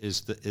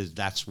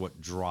that's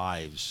what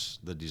drives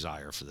the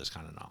desire for this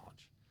kind of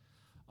knowledge.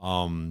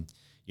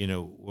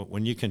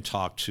 When you can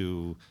talk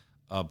to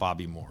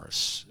Bobby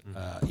Morris,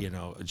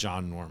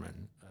 John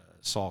Norman,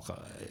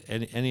 Salka,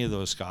 any of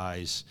those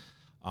guys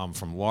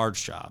from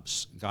large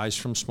jobs, guys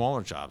from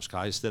smaller jobs,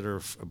 guys that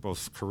are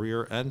both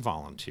career and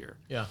volunteer.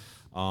 Yeah.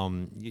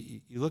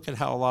 You look at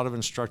how a lot of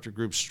instructor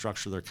groups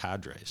structure their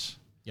cadres.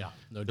 Yeah,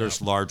 no doubt.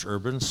 There's large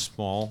urban,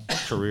 small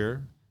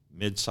career,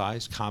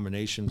 mid-size,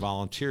 combination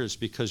volunteers,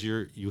 because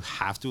you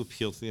have to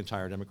appeal to the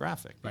entire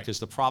demographic. Right. Because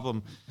the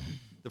problem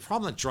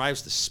that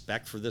drives the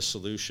spec for this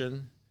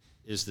solution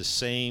is the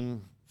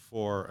same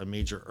for a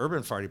major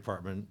urban fire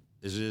department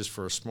as it is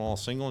for a small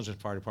single engine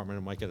fire department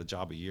that might get a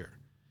job a year.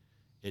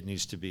 It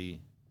needs to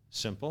be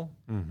simple,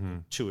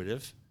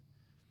 intuitive,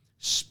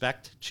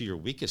 spec'd to your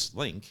weakest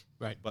link,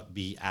 right, but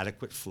be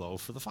adequate flow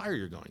for the fire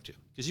you're going to.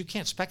 Because you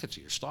can't spec it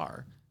to your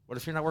star. What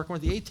if you're not working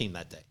with the A team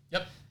that day?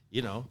 Yep.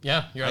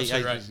 Yeah, you're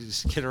absolutely right. I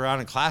just kid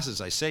around in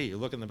classes. I say, you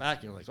look in the back,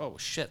 and you're like, oh,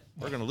 shit,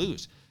 we're going to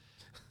lose.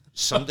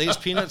 Some days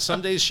peanuts,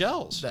 some days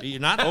shells. You're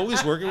not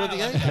always working with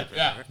the A team.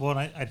 Yeah. Well,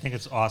 and I think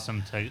it's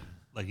awesome to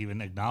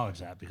even acknowledge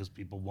that, because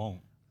people won't.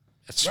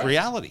 That's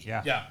reality.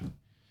 Yeah. Yeah.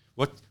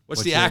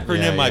 What's the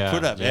acronym I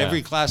put up? Yeah.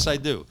 Every class I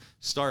do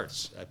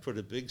starts. I put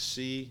a big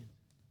CPR.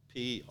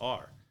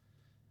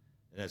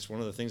 And that's one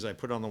of the things I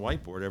put on the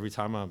whiteboard every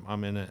time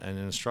I'm in an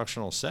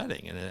instructional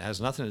setting. And it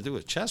has nothing to do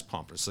with chest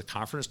pump. It's the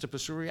confidence to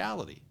pursue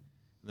reality.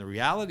 And the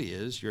reality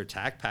is your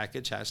attack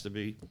package has to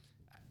be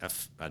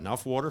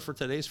enough water for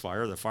today's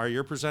fire, the fire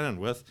you're presented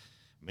with,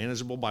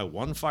 manageable by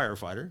one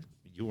firefighter.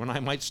 You and I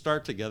might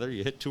start together.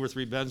 You hit 2 or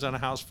 3 bends on a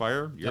house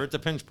fire. You're at the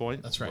pinch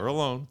point. That's right. We're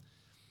alone.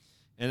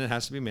 And it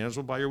has to be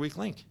manageable by your weak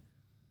link,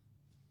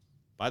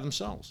 by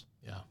themselves.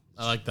 Yeah.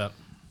 I like that.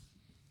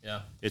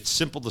 Yeah. It's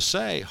simple to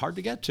say, hard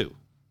to get to.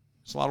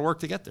 It's a lot of work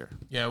to get there.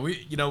 Yeah,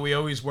 we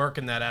always work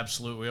in that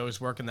absolute. We always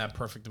work in that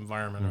perfect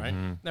environment, right?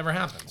 Never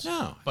happens.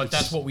 No, but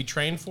that's what we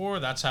train for.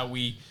 That's how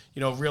we,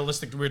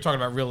 realistic. We were talking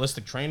about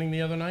realistic training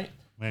the other night,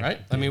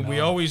 right? I mean, we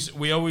always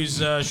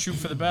shoot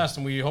for the best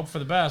and we hope for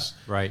the best,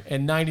 right?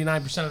 And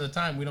 99% of the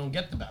time, we don't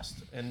get the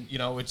best, and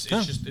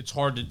it's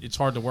hard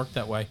to work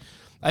that way.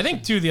 I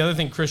think too. The other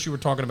thing, Chris, you were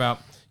talking about,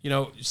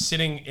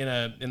 sitting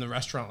in the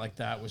restaurant like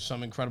that with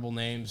some incredible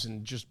names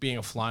and just being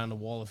a fly on the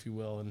wall, if you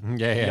will,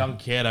 and a young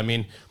kid. I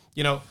mean.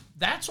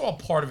 That's all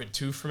part of it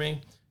too for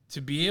me, to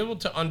be able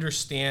to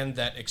understand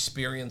that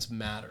experience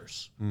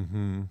matters.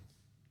 Mm-hmm.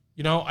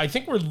 I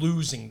think we're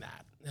losing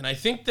that. And I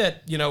think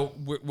that,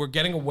 we're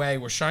getting away,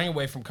 we're shying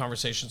away from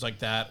conversations like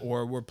that,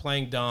 or we're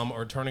playing dumb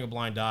or turning a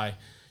blind eye.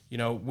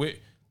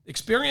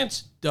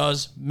 Experience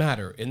does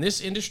matter. In this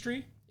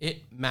industry,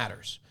 it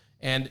matters.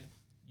 And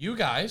you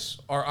guys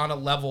are on a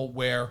level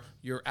where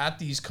you're at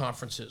these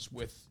conferences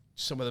with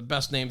some of the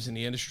best names in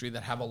the industry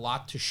that have a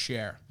lot to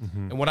share.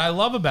 Mm-hmm. And what I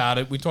love about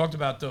it, we talked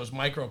about those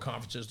micro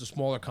conferences, the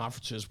smaller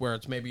conferences where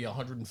it's maybe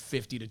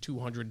 150 to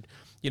 200,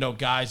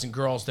 guys and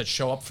girls that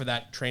show up for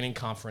that training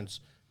conference.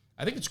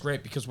 I think it's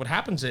great because what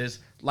happens is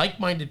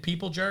like-minded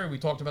people, Jerry, we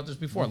talked about this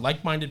before,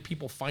 like-minded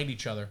people find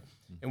each other.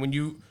 And when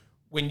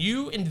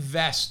you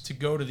invest to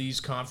go to these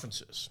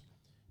conferences,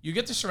 you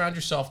get to surround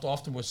yourself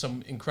often with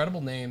some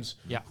incredible names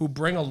who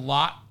bring a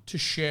lot to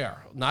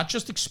share, not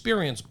just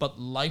experience, but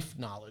life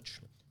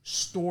knowledge.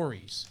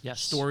 Stories.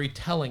 Yes.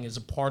 Storytelling is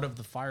a part of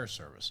the fire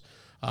service.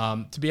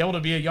 To be able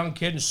to be a young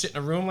kid and sit in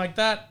a room like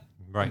that,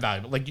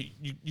 invaluable. Like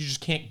you just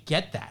can't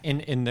get that.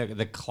 In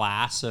the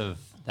class of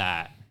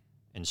that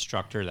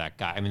instructor, that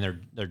guy, I mean,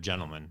 they're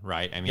gentlemen,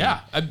 right? I mean,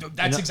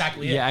 that's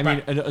exactly it. Yeah, I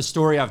mean, a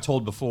story I've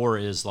told before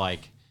is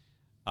like,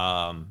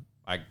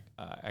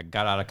 I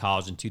got out of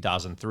college in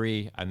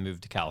 2003. I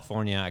moved to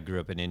California. I grew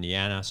up in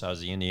Indiana, so I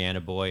was the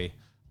Indiana boy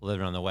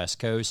living on the West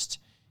Coast,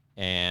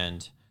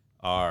 and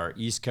our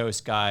East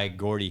Coast guy,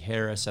 Gordy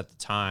Harris, at the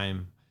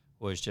time,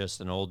 was just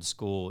an old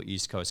school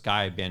East Coast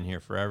guy. I'd been here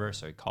forever.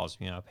 So he calls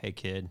me up. Hey,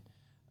 kid,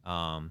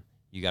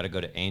 you got to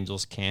go to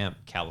Angels Camp,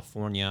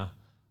 California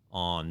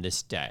on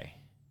this day.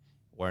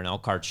 Wear an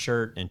Elkhart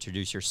shirt,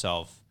 introduce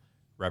yourself,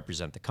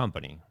 represent the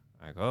company.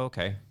 I go,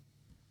 okay,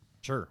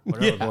 sure,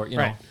 whatever. Yeah, you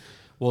know.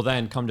 Well,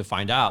 then come to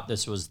find out,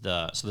 this was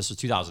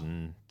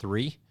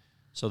 2003.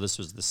 So this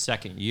was the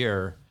second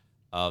year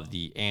of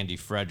the Andy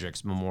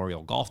Fredericks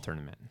Memorial Golf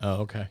Tournament. Oh,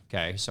 okay.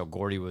 Okay, so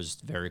Gordy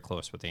was very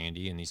close with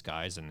Andy and these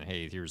guys, and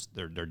hey,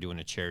 they're doing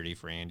a charity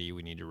for Andy.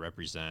 We need to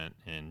represent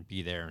and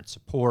be there and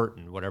support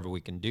and whatever we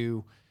can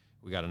do.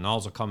 We got a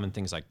nozzle coming,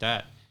 things like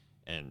that.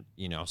 And,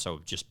 you know, so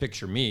just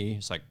picture me,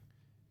 it's like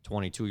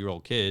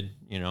 22-year-old kid,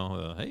 you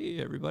know, hey,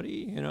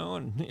 everybody, you know,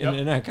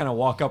 and I kind of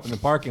walk up in the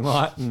parking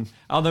lot, and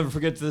I'll never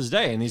forget to this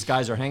day. And these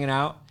guys are hanging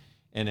out,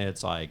 and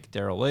it's like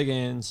Daryl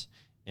Liggins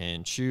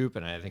and Shoop,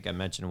 and I think I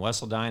mentioned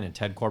Wesseldine and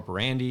Ted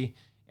Corporandi,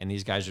 and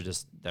these guys are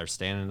they're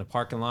standing in the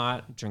parking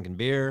lot drinking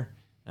beer,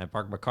 and I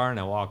park my car and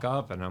I walk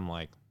up and I'm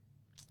like,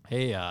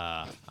 hey,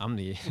 I'm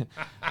the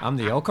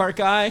Elkhart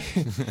guy,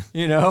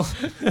 you know,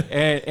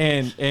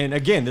 and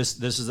again, this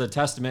is a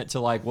testament to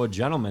like what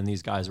gentlemen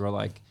these guys were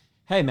like.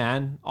 Hey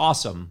man,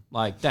 awesome,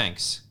 like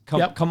thanks,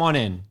 come on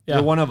in,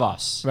 you're one of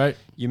us, Right?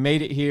 You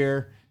made it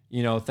here.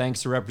 You know,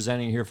 thanks for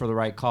representing here for the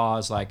right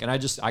cause. Like, and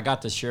I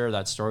got to share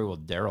that story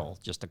with Daryl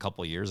just a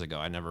couple of years ago.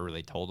 I never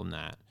really told him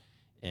that.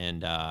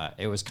 And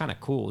it was kind of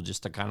cool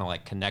just to kind of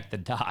like connect the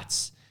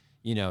dots,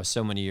 you know,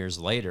 so many years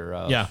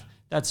later.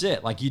 That's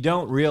it. Like, you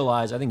don't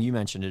realize, I think you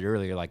mentioned it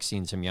earlier, like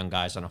seeing some young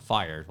guys on a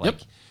fire. Like,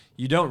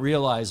 you don't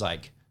realize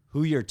like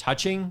who you're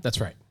touching. That's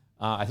right.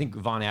 I think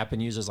Von Appen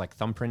uses like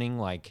thumbprinting,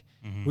 like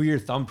who you're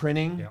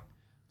thumbprinting,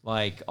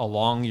 like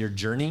along your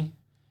journey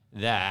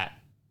that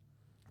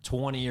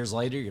 20 years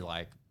later, you're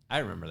like, I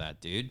remember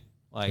that dude.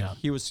 Like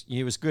he was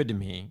good to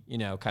me, you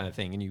know, kind of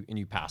thing, and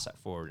you pass that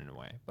forward in a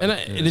way. But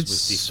And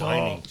it's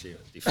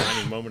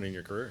defining moment in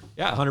your career.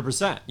 yeah,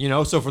 100%. You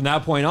know, so from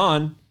that point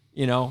on,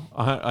 you know,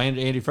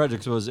 Andy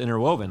Fredericks was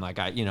interwoven. Like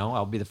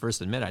I'll be the first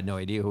to admit I had no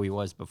idea who he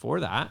was before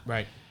that.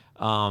 right.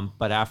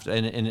 But after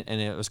and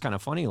it was kind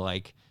of funny.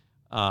 Like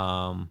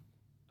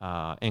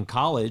in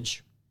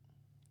college,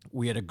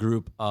 we had a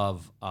group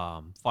of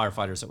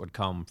firefighters that would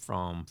come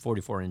from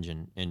 44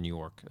 Engine in New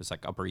York. It was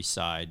like Upper East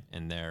Side,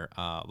 and their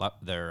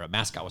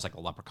mascot was like a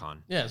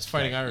leprechaun. Yeah, it's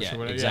Fighting Irish or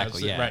whatever.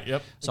 Exactly. Yeah, right.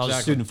 Yep. So I was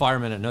a student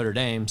fireman at Notre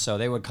Dame, so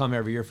they would come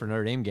every year for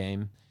Notre Dame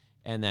game,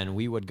 and then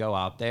we would go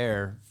out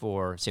there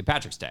for St.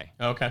 Patrick's Day.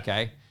 Okay.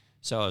 Okay.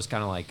 So it was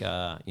kind of like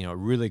a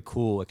really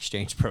cool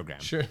exchange program.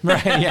 Sure.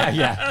 Right.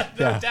 Yeah.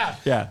 No doubt.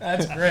 Yeah.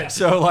 That's great.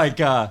 So like,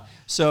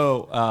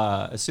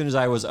 as soon as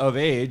I was of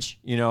age,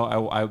 you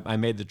know, I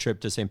made the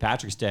trip to St.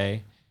 Patrick's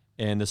Day,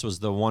 and this was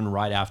the one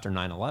right after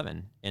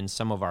 9/11. And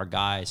some of our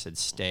guys had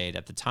stayed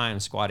at the time.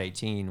 Squad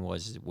 18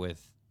 was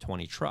with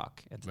 20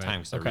 Truck at the time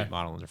because they're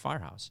remodeling their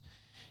firehouse.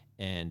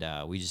 And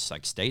we just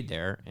like stayed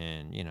there,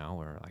 and you know,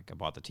 we're like, I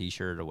bought the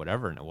T-shirt or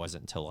whatever, and it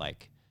wasn't until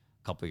like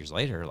a couple years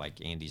later, like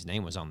Andy's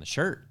name was on the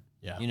shirt.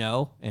 Yeah. You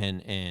know,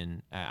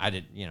 and I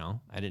didn't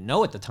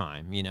know at the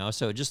time, you know,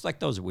 so just like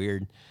those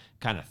weird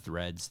kind of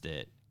threads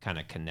that kind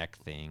of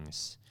connect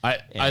things.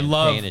 I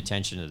love paying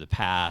attention to the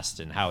past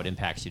and how it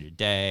impacts you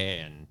today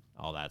and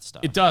all that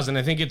stuff. It does, and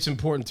I think it's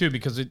important too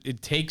because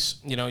it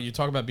takes, you know, you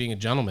talk about being a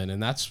gentleman,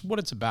 and that's what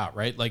it's about,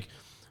 right? Like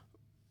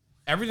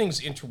everything's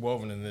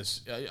interwoven in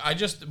this. I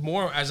just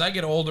more as I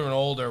get older and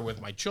older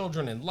with my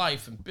children and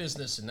life and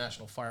business and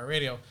National Fire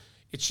Radio.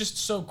 It's just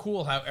so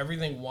cool how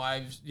everything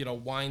winds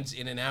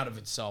in and out of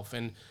itself.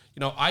 And, you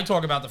know, I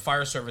talk about the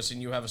fire service,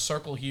 and you have a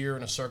circle here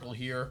and a circle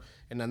here,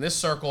 and then this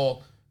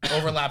circle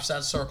overlaps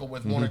that circle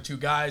with one or two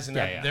guys, and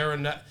they're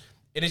in that.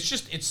 And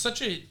it's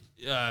such a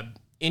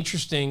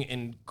interesting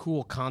and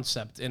cool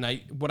concept. And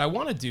what I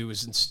want to do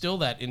is instill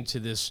that into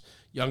this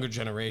younger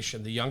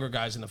generation, the younger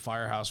guys in the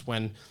firehouse.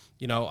 When,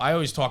 you know, I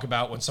always talk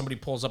about when somebody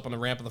pulls up on the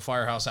ramp of the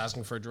firehouse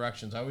asking for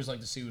directions, I always like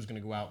to see who's going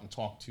to go out and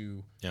talk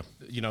to,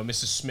 you know,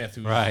 Mrs. Smith,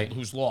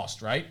 who's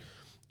lost, right?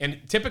 And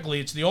typically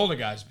it's the older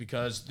guys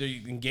because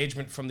the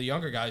engagement from the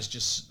younger guys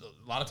just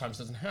a lot of times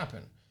doesn't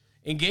happen.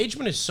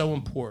 Engagement is so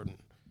important.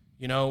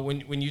 You know,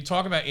 when you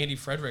talk about Andy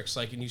Fredericks,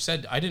 like, and you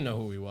said, I didn't know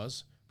who he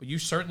was, but you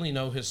certainly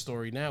know his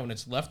story now, and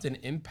it's left an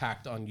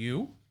impact on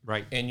you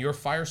and your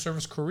fire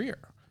service career.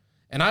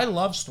 And I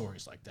love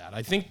stories like that.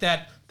 I think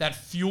that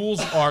fuels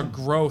our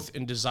growth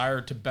and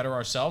desire to better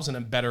ourselves and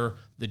then better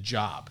the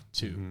job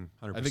too.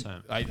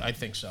 100%. I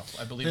think so.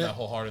 I believe that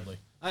wholeheartedly.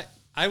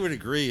 I would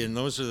agree, and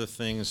those are the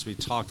things we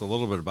talked a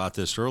little bit about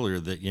this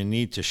earlier that you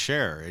need to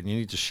share, and you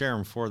need to share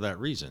them for that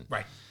reason.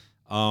 Right.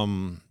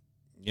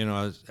 You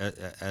know,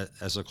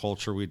 as a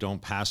culture, we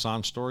don't pass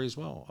on stories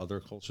well. Other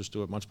cultures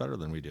do it much better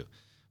than we do.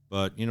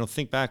 But, you know,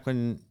 think back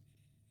when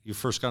you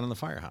first got in the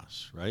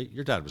firehouse, right?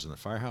 Your dad was in the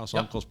firehouse,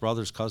 uncles,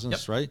 brothers,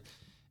 cousins, right?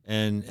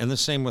 And the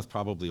same with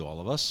probably all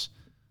of us.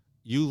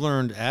 You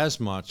learned as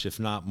much,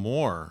 if not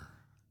more,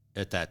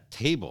 at that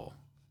table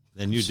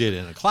than you did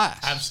in a class.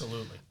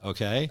 Absolutely.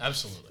 Okay.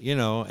 Absolutely. You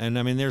know, and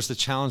I mean, there's the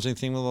challenging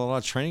thing with a lot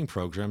of training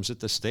programs at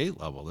the state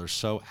level. They're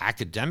so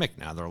academic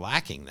now. They're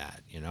lacking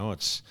that. You know,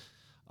 it's.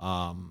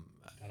 Gotta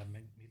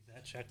meet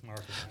that check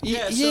mark.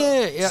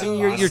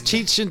 You're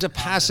teaching to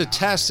pass a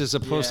test as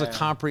opposed to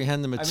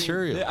comprehend the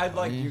material. I mean, I'd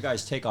like you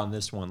guys' take on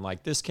this one.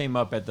 Like, this came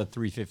up at the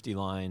 350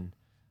 line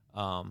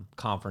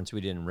conference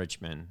we did in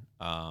Richmond,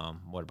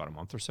 about a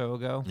month or so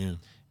ago? Yeah.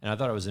 And I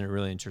thought it was a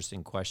really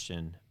interesting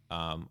question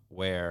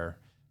where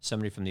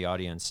somebody from the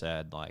audience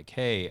said, like,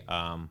 hey,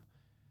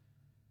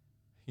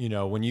 you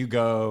know, when you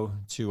go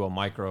to a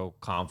micro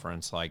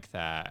conference like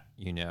that,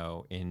 you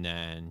know, and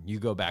then you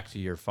go back to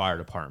your fire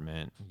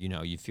department, you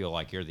know, you feel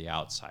like you're the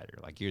outsider,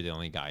 like you're the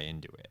only guy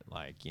into it.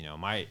 Like, you know,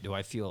 do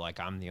I feel like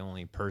I'm the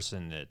only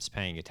person that's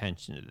paying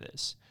attention to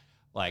this?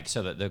 Like,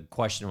 so that the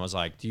question was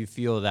like, do you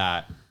feel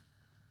that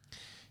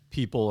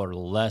people are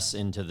less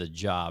into the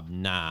job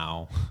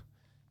now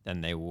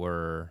than they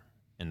were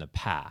in the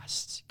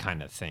past,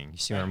 kind of thing? You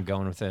see where I'm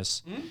going with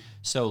this? Mm-hmm.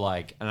 So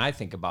like, and I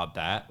think about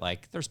that,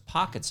 like there's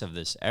pockets of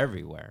this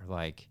everywhere.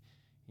 Like,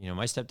 you know,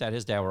 my stepdad,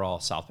 his dad were all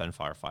South Bend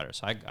firefighters.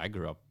 So I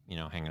grew up, you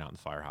know, hanging out in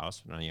the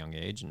firehouse at a young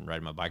age and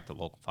riding my bike to the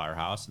local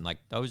firehouse. And like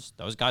those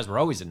guys were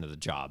always into the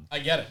job. I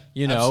get it.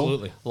 You know,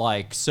 absolutely.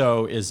 Like,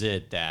 so is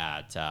it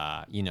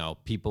that, you know,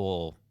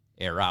 people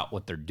air out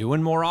what they're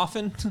doing more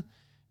often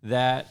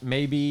that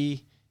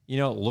maybe, you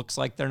know, it looks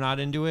like they're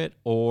not into it?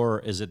 Or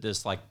is it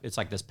this, like, it's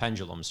like this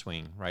pendulum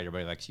swing, right?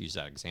 Everybody likes to use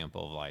that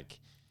example of like,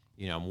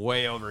 you know, I'm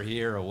way over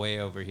here or way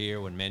over here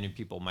when many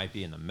people might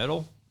be in the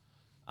middle.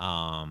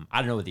 I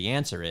don't know what the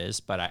answer is,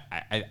 but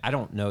I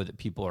don't know that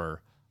people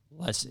are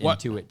less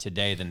into it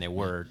today than they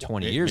were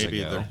 20 years ago.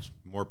 Maybe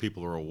more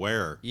people are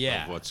aware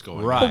of what's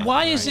going on. But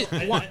why is it?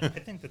 I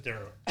think that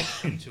they're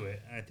into it,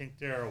 and I think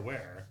they're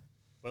aware.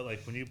 But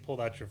like when you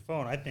pulled out your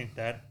phone, I think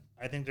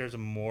there's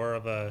more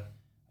of a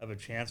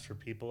chance for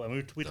people. And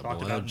we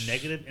talked about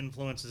negative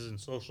influences in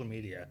social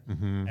media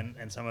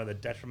and some of the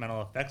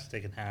detrimental effects they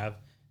can have.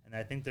 And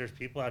I think there's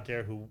people out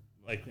there who,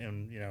 like,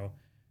 you know,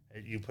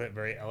 you put it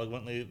very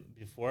eloquently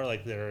before,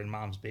 like they're in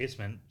mom's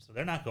basement, so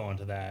they're not going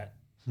to that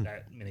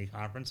mini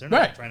conference. They're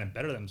not trying to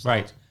better themselves.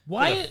 Right.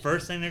 Why? The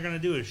first thing they're going to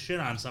do is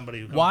shit on somebody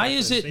who comes Why back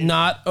is to the it station,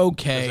 not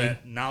okay?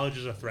 that knowledge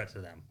is a threat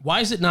to them.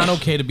 Why is it not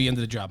okay to be into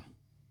the job?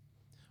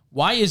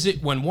 Why is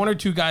it when one or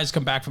two guys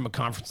come back from a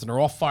conference and they're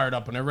all fired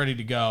up and they're ready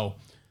to go,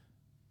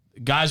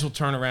 guys will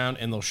turn around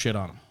and they'll shit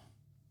on them?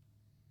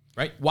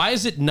 Right? Why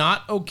is it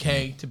not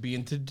okay to be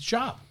into the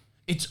job?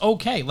 It's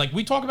okay. Like,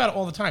 we talk about it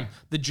all the time.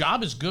 The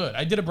job is good.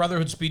 I did a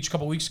brotherhood speech a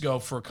couple weeks ago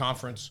for a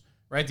conference,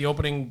 right? The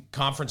opening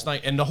conference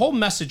night. And the whole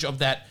message of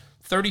that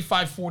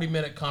 35,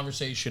 40-minute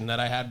conversation that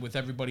I had with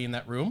everybody in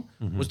that room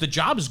was the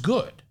job is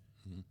good.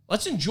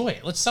 Let's enjoy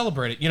it. Let's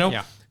celebrate it. You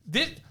know,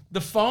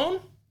 the phone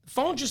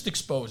just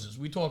exposes.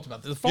 We talked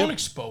about this. The phone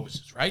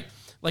exposes, right?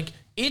 Like,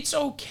 it's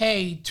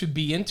okay to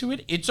be into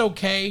it. It's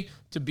okay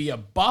to be a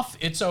buff.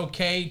 It's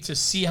okay to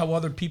see how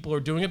other people are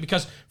doing it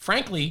because,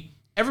 frankly,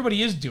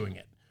 everybody is doing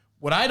it.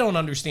 What I don't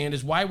understand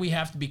is why we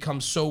have to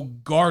become so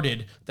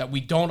guarded that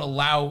we don't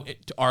allow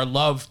our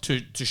love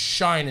to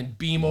shine and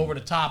beam over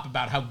the top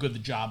about how good the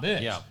job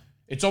is. Yeah.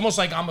 It's almost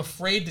like I'm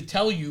afraid to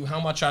tell you how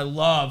much I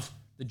love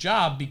the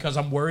job because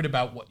I'm worried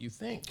about what you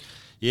think.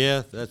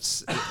 Yeah,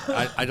 that's.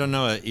 I don't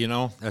know. You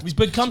know, We've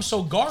become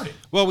so guarded.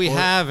 Well, we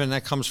have, and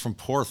that comes from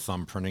poor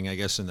thumbprinting, I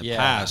guess, in the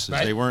past. Is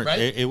they weren't.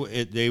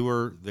 They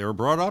were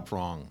brought up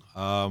wrong.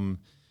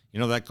 You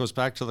know, that goes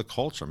back to the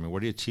culture. I mean, what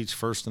do you teach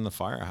first in the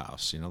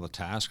firehouse? You know, the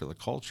task or the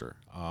culture.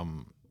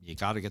 You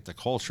got to get the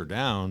culture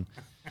down.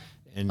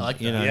 And I like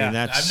that. you know, and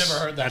that's, I've never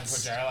heard that before,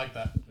 Jerry. I like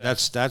that.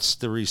 That's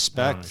the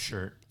respect.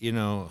 Shirt. You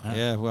know,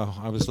 well,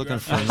 I was looking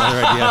for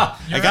another idea.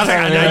 I got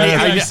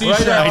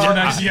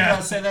Yeah.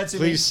 Send that to me.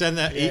 Please send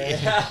that.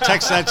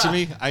 Text that to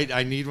me.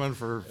 I need one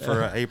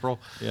for April.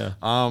 Yeah.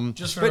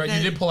 Just for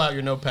you did pull out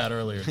your notepad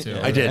earlier too.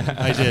 I did.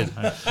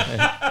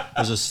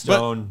 There's a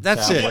stone. But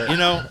that's tablet. it. You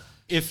know,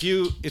 if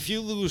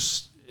you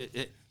lose,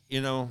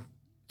 you know,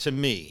 to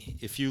me,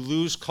 if you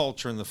lose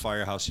culture in the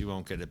firehouse, you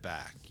won't get it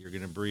back. You're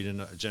going to breed in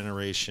a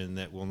generation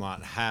that will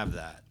not have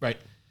that. Right.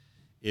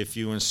 If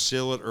you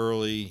instill it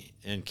early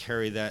and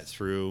carry that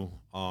through,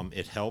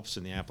 it helps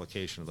in the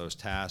application of those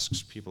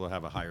tasks. People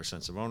have a higher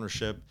sense of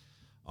ownership.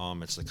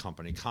 It's the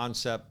company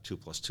concept, 2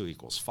 + 2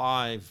 =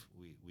 5.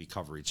 We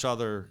cover each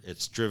other.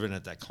 It's driven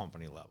at that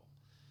company level.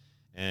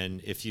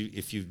 And if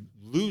you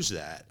lose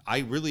that,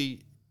 I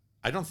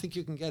don't think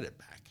you can get it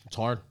back. It's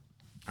hard.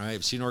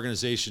 I've seen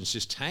organizations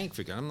just tank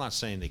for. I'm not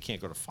saying they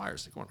can't go to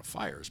fires. They go to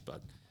fires,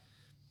 but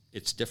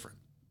it's different.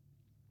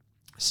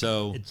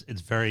 So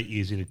it's very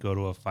easy to go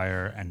to a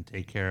fire and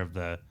take care of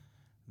the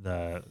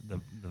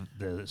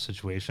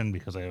situation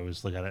because I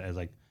always look at it as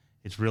like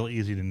it's real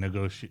easy to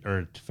negotiate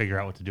or to figure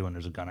out what to do when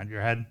there's a gun at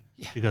your head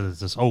because it's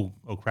this oh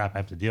crap I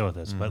have to deal with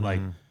this. But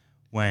like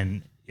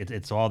when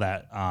it's all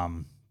that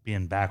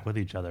being back with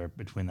each other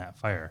between that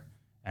fire,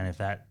 and if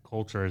that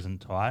culture isn't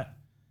taught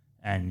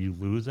and you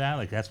lose that,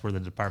 like that's where the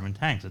department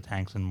tanks. It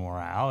tanks in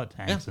morale. It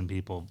tanks in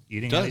people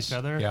eating at each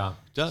other. Yeah.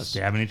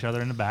 Stabbing each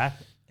other in the back.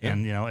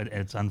 And,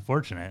 it's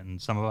unfortunate.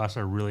 And some of us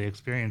are really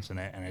experiencing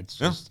it. And it's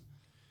just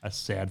a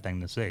sad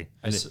thing to see.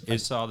 I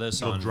saw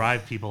this It'll on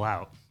drive people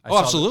out.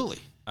 Absolutely.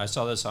 I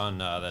saw this on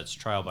that's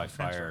Trial by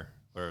Fire,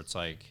 where it's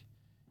like,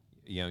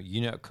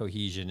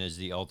 cohesion is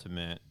the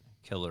ultimate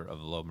killer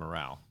of low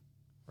morale,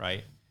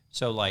 right?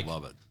 So like,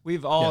 Love it.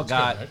 we've all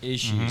got good, right?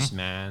 issues,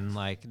 man.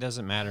 Like, it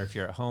doesn't matter if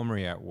you're at home or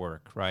you're at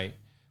work, right?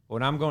 But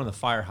when I'm going to the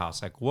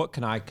firehouse, like, what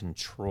can I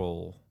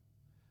control?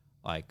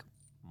 Like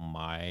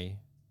my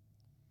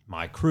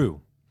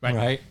crew,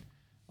 right?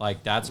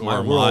 Like, that's my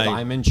Or world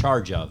my- I'm in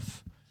charge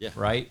of, Yeah.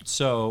 right?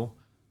 So,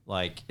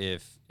 like,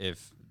 if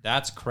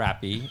that's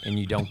crappy and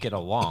you don't get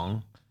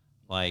along,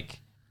 like,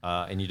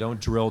 and you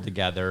don't drill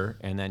together,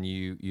 and then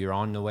you're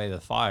on the way to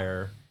the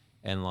fire,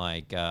 and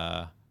like,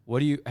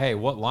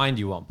 what line do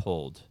you want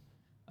pulled?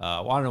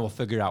 Well, I don't know. We'll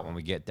figure it out when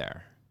we get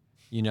there.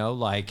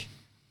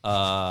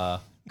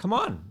 Come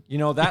on. It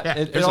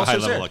There's a also high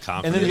says- level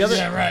of And then the other,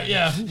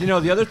 Yeah.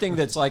 the other thing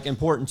that's like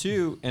important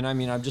too, and I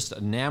mean, I'm just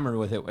enamored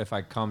with it. If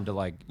I come to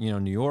like,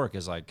 New York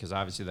is like, because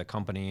obviously the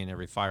company and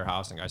every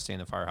firehouse and guys stay in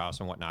the firehouse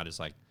and whatnot is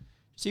like,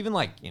 it's even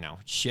like,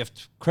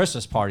 shift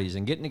Christmas parties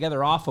and getting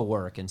together off of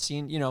work and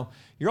seeing,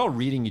 you're all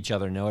reading each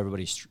other, know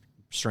everybody's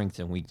strengths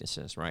and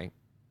weaknesses, right?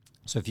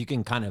 So if you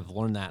can kind of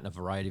learn that in a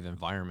variety of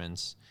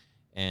environments,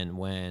 and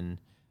when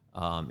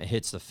it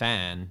hits the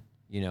fan,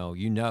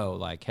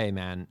 like, hey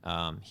man,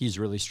 he's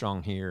really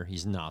strong here.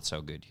 He's not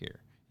so good here.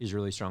 He's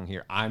really strong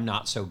here. I'm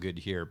not so good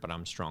here, but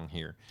I'm strong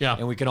here. Yeah.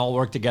 And we can all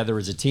work together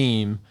as a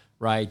team,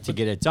 right, to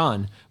get it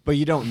done. But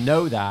you don't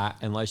know that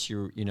unless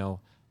you're,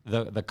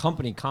 the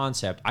company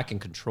concept. I can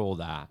control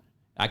that.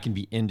 I can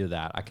be into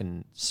that. I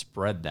can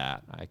spread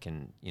that. I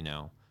can,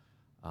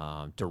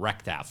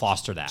 direct that,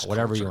 foster that,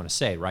 whatever you want to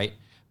say, right?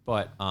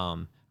 But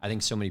I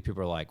think so many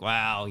people are like,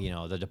 wow,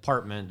 the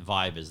department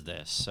vibe is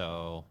this,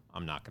 so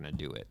I'm not going to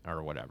do it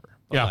or whatever.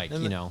 But Yeah. like,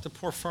 And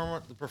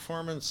the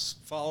performance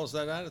follows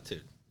that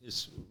attitude.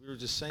 We were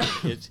just saying,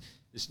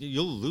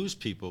 you'll lose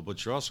people,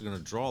 but you're also going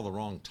to draw the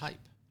wrong type.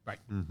 Right.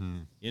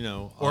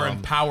 Or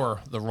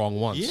Empower the wrong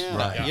ones. Yeah,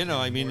 Right.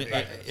 I mean,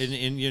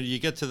 and you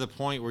get to the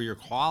point where your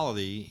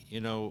quality,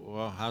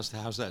 well, how's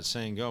that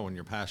saying go? When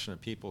your passionate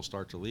people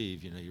start to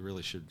leave, you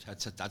really should.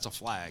 That's a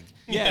flag.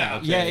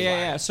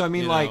 Yeah. So I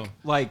mean, You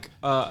like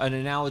an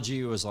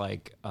analogy was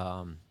like,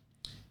 I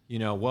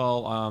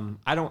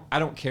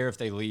don't care if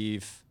they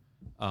leave.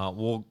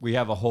 We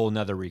have a whole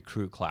nother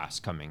recruit class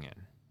coming in.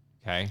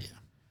 Okay. Yeah.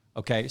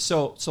 Okay.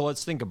 So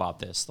let's think about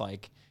this.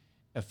 Like,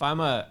 if I'm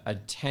a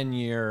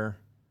 10-year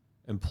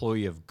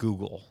employee of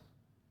Google,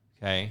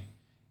 okay,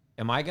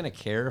 am I going to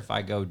care if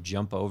I go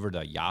jump over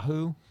to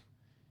Yahoo?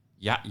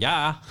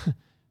 Yeah.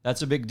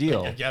 That's a big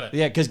deal. I get it.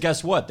 Yeah, because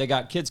guess what? They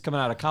got kids coming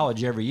out of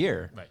college every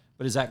year. Right.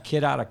 But is that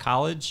kid out of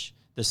college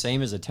the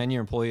same as a 10-year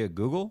employee at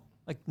Google?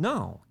 Like,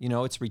 no.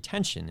 It's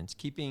retention. It's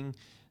keeping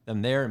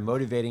them there and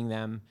motivating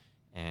them.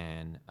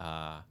 And,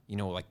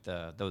 like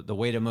the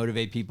way to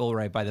motivate people,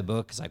 right, by the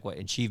book is like what,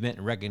 achievement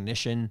and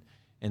recognition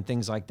and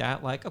things like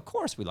that. Like, of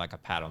course, we like a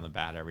pat on the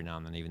back every now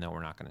and then, even though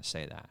we're not going to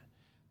say that.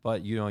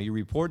 But, you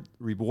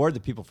reward the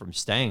people from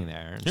staying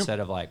there instead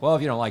of like, well,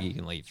 if you don't like it, you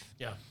can leave.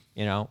 Yeah.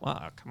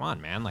 Well, come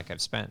on, man. Like,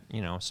 I've spent,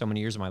 so many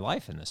years of my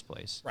life in this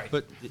place. Right.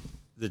 But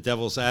the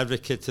devil's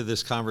advocate to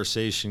this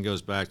conversation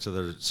goes back to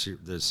the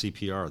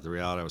CPR, the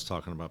reality I was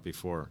talking about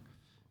before.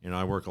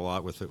 I work a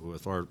lot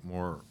with our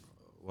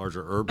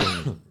larger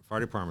urban fire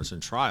departments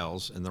and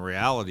trials, and the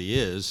reality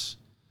is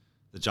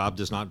the job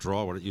does not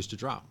draw what it used to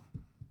draw.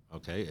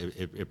 Okay,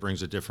 it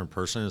brings a different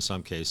person in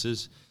some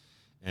cases,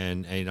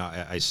 and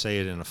I say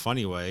it in a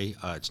funny way.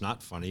 It's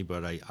not funny,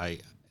 but I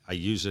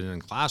use it in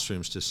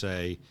classrooms to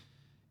say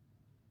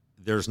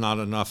there's not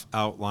enough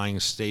outlying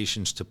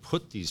stations to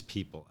put these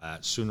people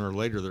at. Sooner or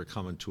later, they're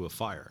coming to a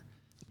fire.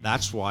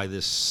 That's why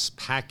this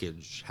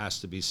package has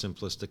to be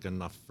simplistic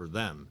enough for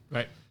them,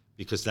 Right.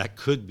 because that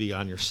could be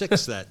on your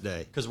six that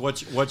day. Because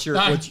what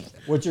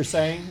you're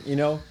saying,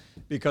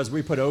 because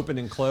we put open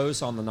and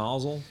close on the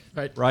nozzle,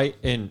 Right.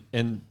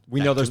 and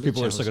we know there's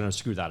people that are still going to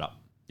screw that up,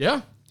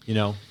 Yeah.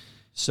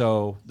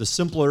 So the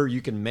simpler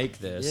you can make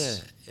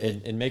this,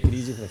 and make it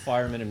easy for the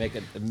firemen, and make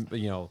it,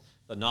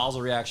 the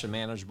nozzle reaction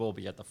manageable,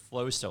 but yet the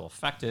flow still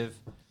effective.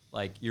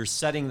 Like, you're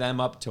setting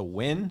them up to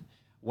win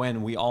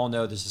when we all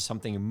know this is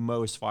something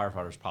most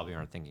firefighters probably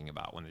aren't thinking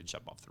about when they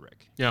jump off the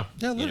rig. Yeah.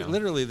 Yeah,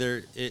 literally,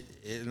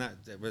 and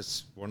that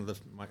was one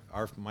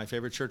of my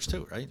favorite church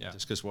too, right? Yeah.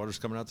 Just because water's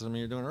coming out doesn't mean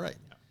you're doing it right.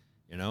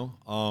 I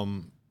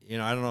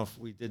don't know if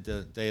we did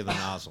the Day of the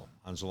Nozzle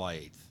on July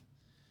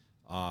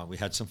 8th. We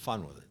had some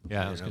fun with it.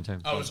 Yeah, it was a good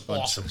time. Oh, it was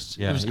awesome.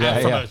 Yeah, It was yeah,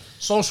 from yeah. a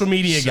social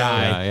media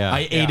guy. yeah,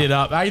 I ate it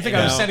up. I think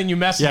I was sending you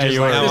messages. Yeah, you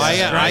like, were. this Now,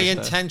 is I great.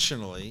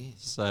 intentionally.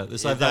 So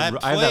this If I have that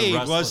that played,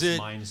 restless was it-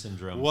 mind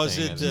syndrome. Was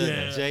thing. it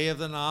the Day of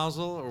the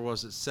Nozzle or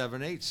was it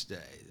 7/8 Day?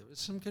 There was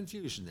some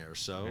confusion there,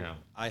 so Yeah.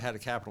 I had to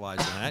capitalize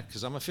on that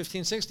because I'm a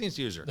 15/16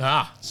 user.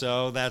 Ah.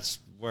 So that's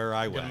where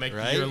I Gonna went, make the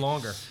right? year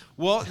longer.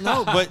 Well,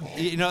 no, but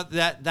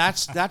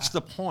that's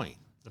the point.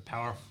 The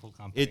powerful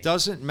company. It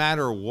doesn't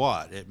matter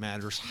what; it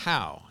matters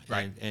how,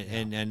 Right.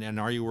 and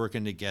are you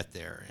working to get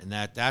there? And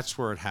that's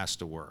where it has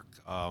to work,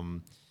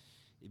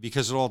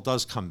 because it all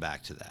does come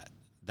back to that.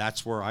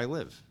 That's where I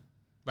live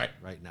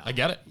right now. I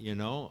get it. You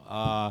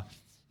know,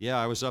 yeah,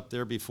 I was up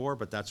there before,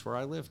 but that's where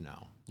I live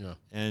now. Yeah.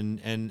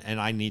 And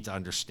I need to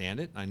understand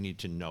it. I need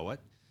to know it,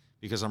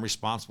 because I'm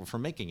responsible for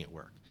making it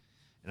work,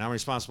 and I'm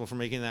responsible for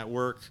making that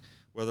work,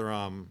 whether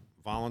I'm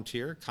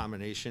volunteer,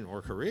 combination,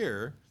 or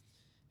career.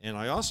 And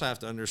I also have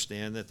to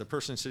understand that the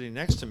person sitting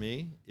next to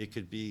me, it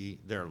could be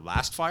their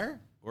last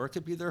fire or it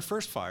could be their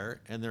first fire,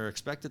 and they're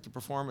expected to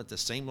perform at the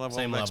same level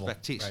of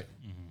expertise. Right.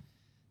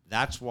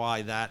 That's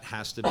why that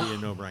has to be a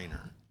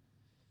no-brainer.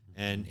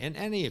 And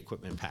any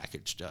equipment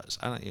package does.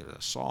 I don't know,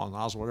 a saw, a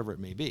nozzle, whatever it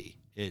may be.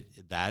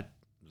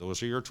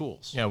 Those are your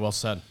tools. Yeah, well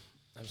said.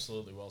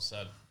 Absolutely well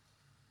said.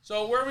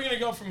 So where are we going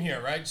to go from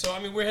here, right? So,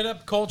 I mean, we hit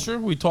up culture.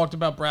 We talked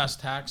about brass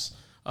tacks.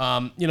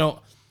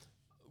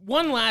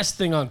 One last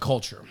thing on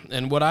culture,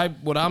 and what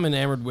I'm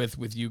enamored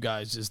with you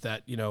guys is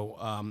that,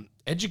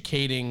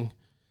 educating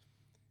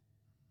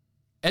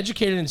and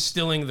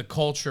instilling the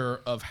culture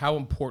of how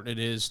important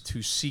it is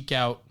to seek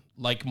out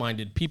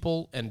like-minded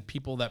people and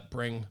people that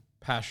bring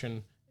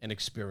passion and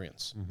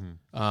experience.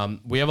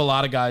 We have a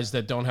lot of guys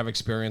that don't have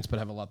experience but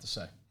have a lot to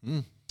say.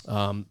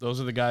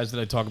 Those are the guys that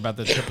I talk about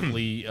that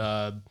typically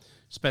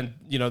spend,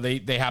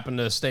 they happen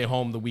to stay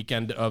home the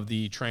weekend of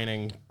the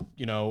training,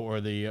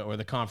 or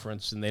the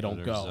conference, and they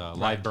don't go.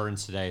 Live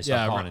burns today, so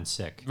I'm calling in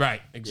sick.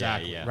 Right,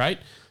 exactly. Yeah. Right.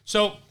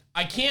 So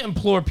I can't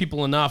implore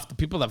people enough, the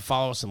people that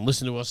follow us and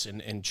listen to us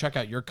and check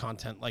out your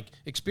content, like,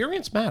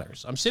 experience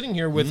matters. I'm sitting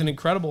here with an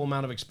incredible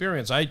amount of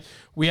experience.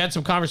 We had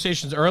some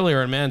conversations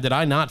earlier, and man, did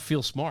I not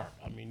feel smart.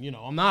 I mean,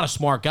 I'm not a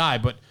smart guy,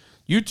 but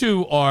you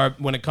two are,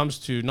 when it comes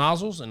to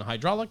nozzles and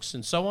hydraulics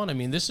and so on, I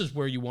mean, this is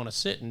where you want to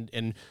sit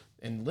and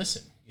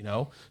listen,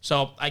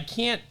 So I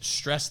can't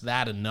stress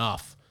that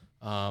enough,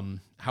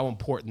 how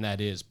important that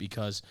is,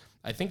 because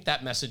I think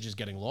that message is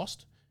getting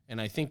lost. And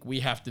I think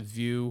we have to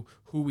view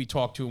who we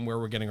talk to and where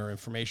we're getting our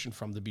information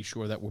from to be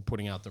sure that we're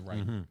putting out the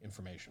right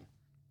information.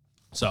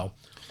 So,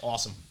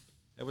 awesome.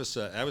 That was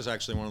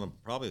actually one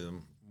of probably the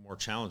more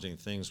challenging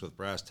things with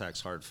Brass Tacks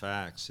Hard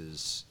Facts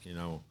is,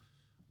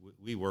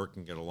 we work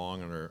and get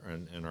along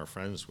and are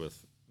friends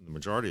with the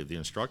majority of the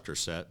instructor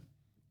set.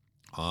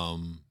 But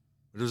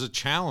it was a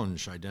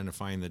challenge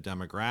identifying the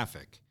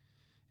demographic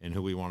and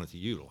who we wanted to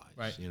utilize.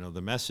 Right.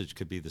 The message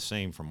could be the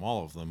same from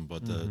all of them,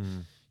 but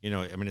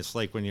it's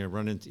like when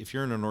if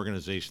you're in an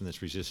organization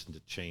that's resistant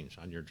to change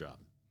on your job,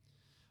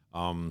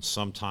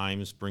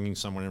 sometimes bringing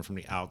someone in from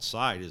the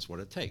outside is what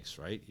it takes,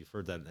 right? You've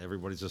heard that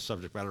everybody's a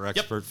subject matter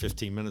expert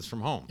 15 minutes from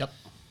home. Yep.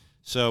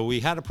 So we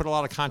had to put a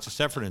lot of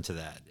conscious effort into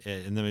that.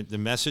 And the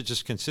message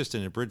is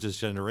consistent. It bridges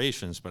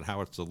generations, but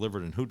how it's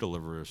delivered and who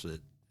delivers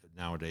it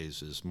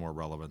nowadays is more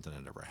relevant than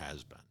it ever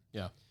has been.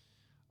 Yeah.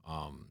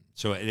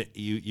 So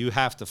you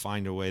have to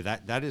find a way.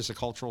 That is a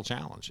cultural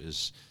challenge.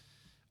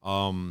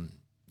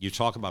 You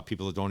talk about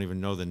people that don't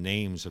even know the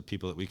names of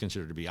people that we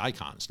consider to be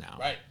icons now.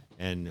 Right.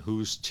 And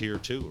who's tier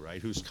 2,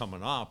 right? Who's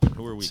coming up and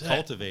who are we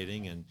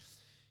cultivating? And,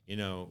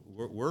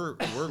 we're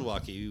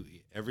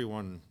lucky.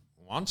 Everyone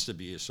wants to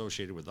be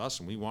associated with us,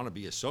 and we want to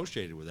be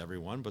associated with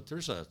everyone, but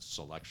there's a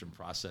selection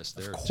process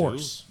there, of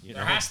course. too.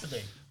 There has to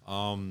be.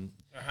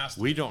 There has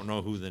to we don't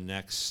know who the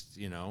next,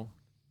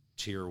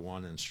 tier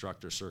 1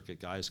 instructor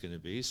circuit guy is going to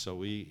be. So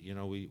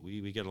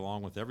we get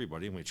along with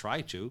everybody, and we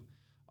try to,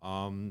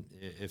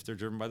 if they're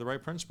driven by the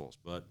right principles.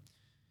 But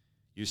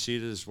you see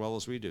it as well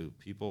as we do.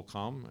 People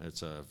come.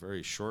 It's a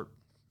very short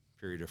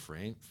period of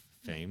fame.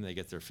 They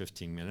get their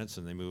 15 minutes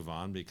and they move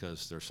on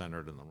because they're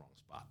centered in the wrong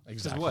spot.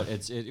 Exactly. What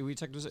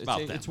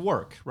it's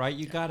work, right?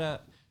 You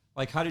gotta,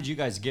 like, how did you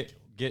guys get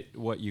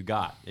what you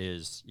got?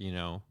 Is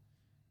you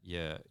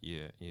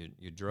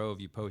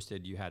drove, you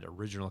posted, you had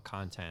original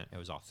content, it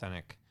was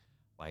authentic.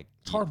 Like,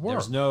 it's hard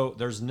work.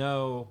 There's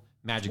no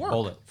magic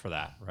bullet for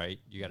that, right?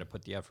 You got to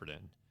put the effort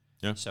in.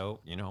 Yeah. So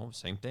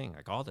same thing.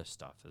 Like, all this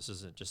stuff. This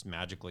isn't just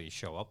magically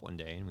show up one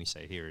day and we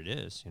say, here it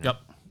is. Yep.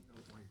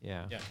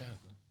 Yeah. Yeah.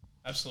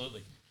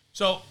 Absolutely.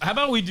 So how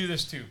about we do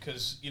this too?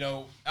 Because,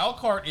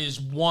 Elkhart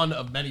is one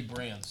of many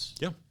brands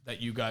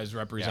that you guys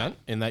represent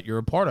and that you're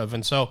a part of.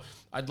 And so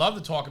I'd love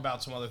to talk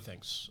about some other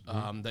things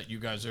that you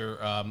guys are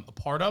a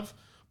part of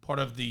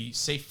the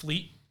Safe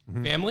Fleet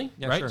family,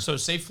 right? Sure. So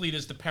Safe Fleet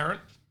is the parent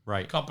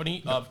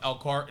company of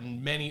Elkhart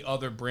and many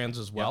other brands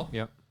as well.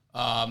 Yep.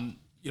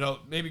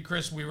 Maybe,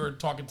 Chris, we were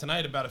talking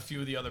tonight about a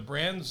few of the other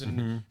brands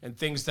and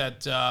things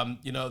that,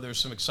 there's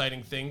some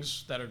exciting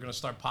things that are going to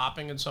start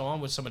popping and so on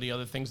with some of the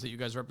other things that you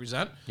guys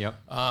represent. Yep.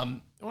 Why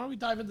don't we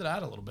dive into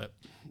that a little bit?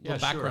 Yeah,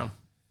 background. Sure.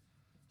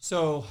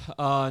 So,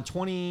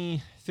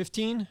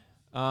 2015,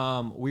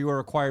 we were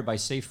acquired by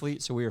Safe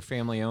Fleet, so we were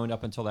family owned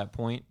up until that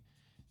point.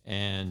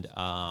 And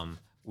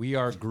we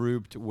are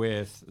grouped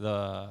with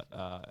the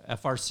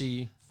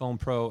FRC, Foam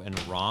Pro, and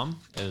ROM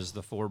as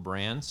the 4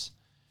 brands.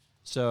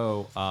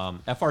 So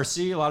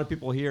FRC, a lot of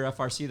people hear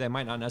FRC, they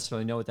might not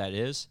necessarily know what that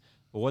is.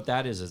 But what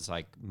that is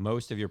like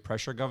most of your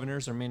pressure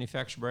governors are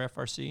manufactured by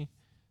FRC.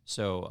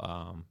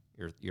 So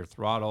your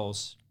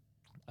throttles,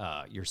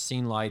 your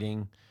scene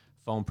lighting,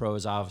 Foam Pro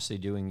is obviously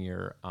doing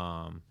your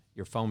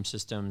foam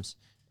systems,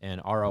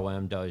 and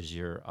ROM does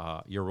your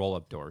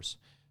roll-up doors.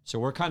 So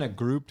we're kind of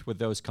grouped with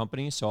those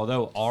companies. So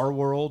although our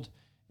world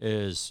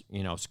is,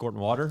 squirting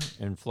water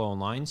and flowing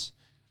lines,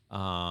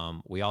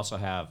 we also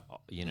have,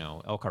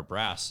 Elkhart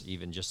Brass,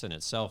 even just in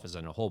itself, is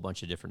in a whole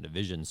bunch of different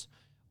divisions.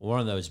 One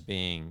of those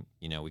being,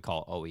 we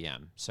call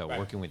OEM. So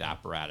working with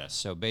apparatus.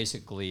 So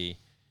basically,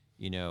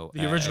 the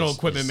original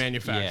equipment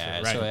manufacturer.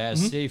 Yeah. Right. So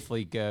as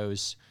Safely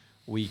goes,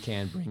 we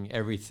can bring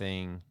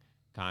everything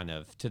kind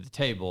of to the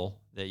table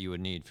that you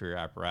would need for your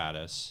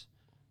apparatus,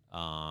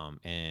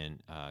 and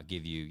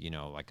give you,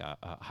 like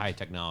a high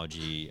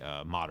technology,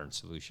 modern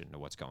solution to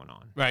what's going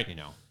on. Right.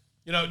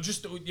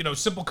 Just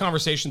simple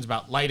conversations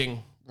about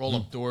lighting,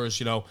 roll-up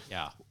doors.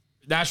 Yeah.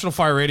 National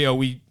Fire Radio,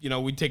 we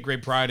take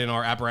great pride in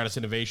our apparatus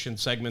innovation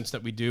segments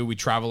that we do. We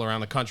travel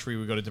around the country.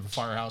 We go to different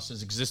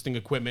firehouses, existing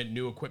equipment,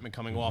 new equipment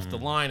coming off the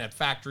line at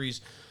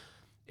factories.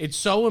 It's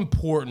so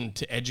important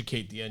to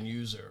educate the end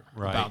user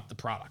about the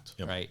product.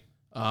 Yep. Right.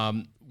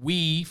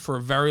 We, for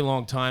a very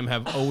long time,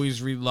 have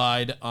always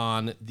relied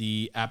on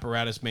the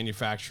apparatus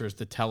manufacturers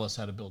to tell us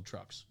how to build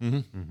trucks.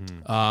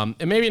 And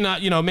maybe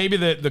not, maybe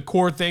the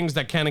core things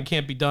that can and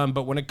can't be done,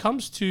 but when it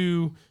comes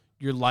to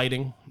your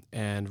lighting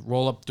and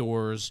roll-up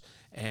doors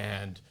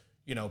and,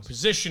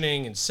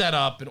 positioning and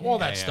setup and all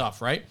that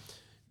stuff, right?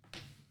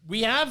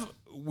 We have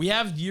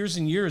years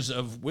and years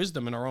of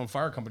wisdom in our own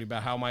fire company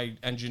about how my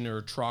engine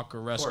or truck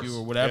or rescue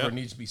or whatever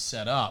needs to be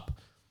set up.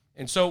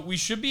 And so we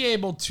should be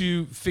able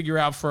to figure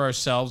out for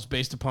ourselves,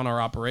 based upon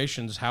our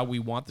operations, how we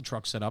want the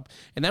truck set up.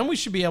 And then we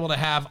should be able to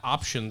have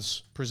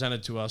options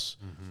presented to us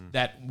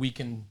that we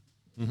can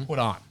put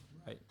on.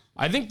 Right.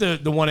 I think the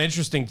one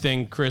interesting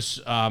thing, Chris,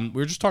 we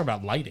were just talking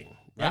about lighting,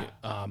 right?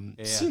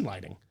 Scene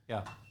lighting.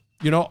 Yeah.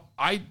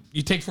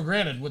 You take for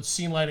granted what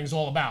scene lighting is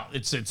all about.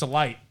 It's a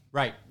light.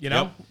 Right.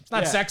 It's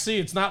not sexy.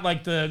 It's not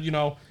like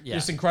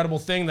this incredible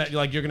thing that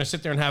you're going to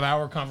sit there and have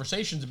hour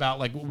conversations about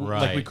like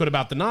we could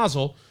about the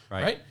nozzle.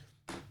 Right.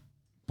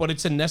 But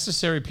it's a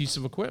necessary piece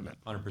of equipment.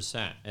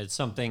 100%. It's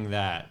something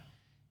that,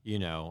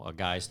 a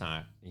guy's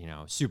not,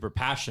 super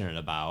passionate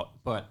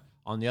about, but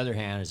on the other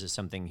hand, is it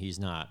something he's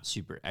not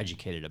super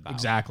educated about?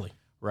 Exactly.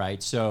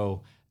 Right.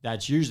 So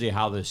that's usually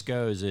how this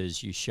goes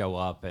is you show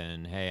up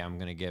and, hey, I'm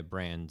going to get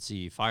brand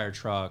Z fire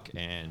truck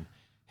and,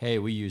 hey,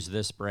 we use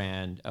this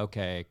brand.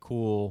 Okay,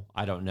 cool.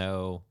 I don't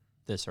know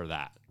this or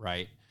that.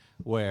 Right.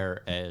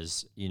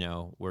 Whereas,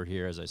 we're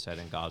here, as I said,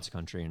 in God's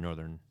country in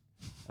northern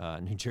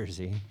New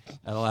Jersey.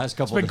 The last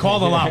couple. It's been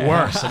called a lot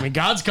worse. I mean,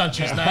 God's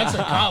country is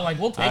not.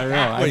 We'll take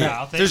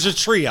that. There's a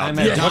tree out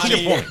there.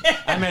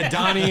 I met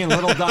Donnie and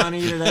Little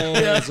Donnie today.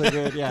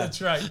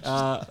 That's right.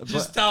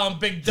 Just tell him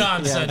Big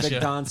Don sent you.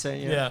 Big Don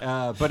sent you.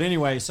 Yeah. But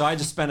anyway, so I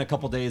just spent a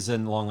couple days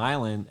in Long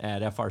Island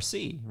at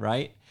FRC,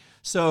 right?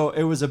 So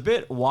it was a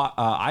bit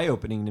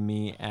eye-opening to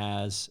me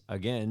as,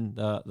 again,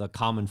 the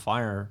common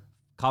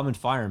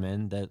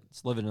fireman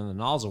that's living in the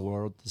nozzle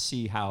world to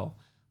see how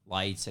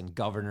lights and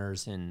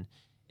governors and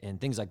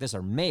things like this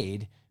are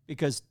made,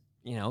 because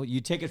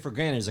you take it for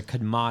granted as a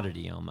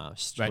commodity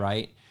almost,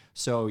 right?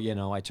 So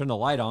I turn the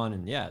light on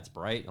and it's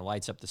bright and it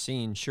lights up the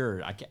scene.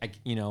 Sure, I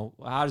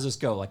how does this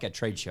go? Like at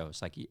trade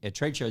shows, at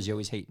trade shows, you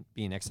always hate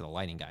being next to the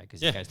lighting guy because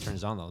the guy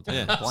turns on all the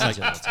time, blinds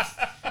you all the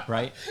time,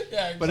 right? Yeah,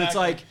 exactly. But it's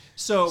like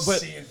seeing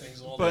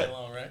things all day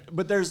long, right?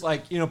 But there's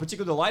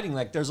particularly the lighting,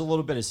 there's a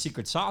little bit of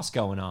secret sauce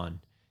going on.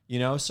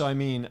 So I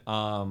mean,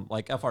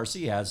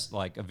 FRC has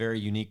a very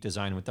unique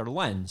design with their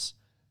lens.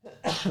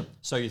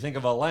 So you think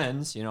of a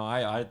lens,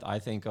 I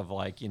think of a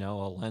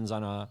lens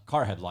on a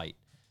car headlight.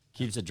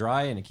 Keeps it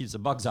dry and it keeps the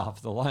bugs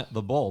off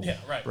the bulb. Yeah,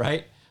 right.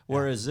 Right?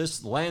 Whereas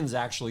this lens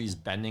actually is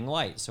bending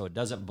light, so it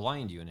doesn't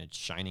blind you and it's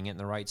shining it in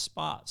the right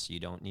spots. You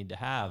don't need to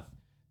have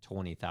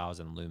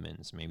 20,000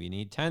 lumens. Maybe you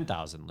need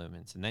 10,000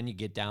 lumens. And then you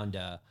get down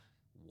to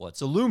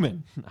what's a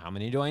lumen? How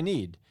many do I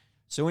need?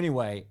 So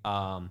anyway,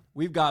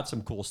 we've got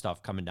some cool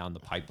stuff coming down the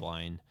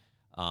pipeline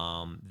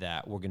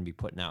that we're going to be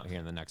putting out here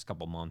in the next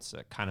couple months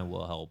that kind of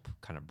will help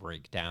kind of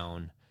break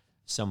down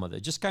some of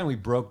we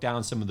broke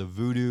down some of the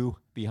voodoo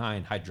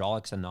behind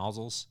hydraulics and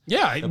nozzles.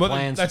 Yeah,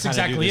 that's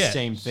exactly the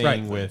same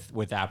thing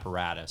with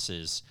apparatus.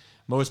 Is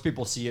most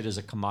people see it as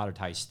a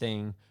commoditized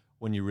thing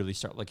when you really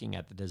start looking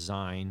at the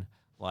design.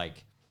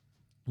 If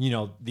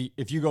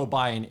you go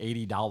buy an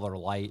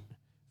 $80 light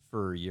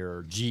for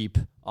your Jeep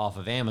off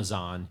of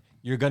Amazon,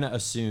 you're going to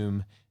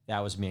assume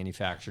that was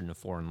manufactured in a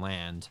foreign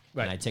land.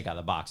 Right. And I take out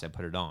the box, I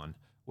put it on.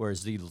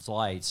 Whereas these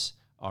lights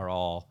are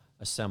all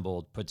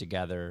assembled, put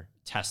together,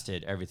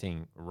 tested,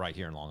 everything right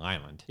here in Long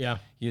Island. Yeah.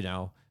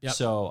 Yep.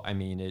 So, I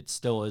mean, it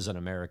still is an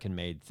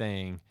American-made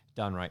thing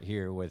done right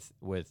here with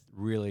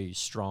really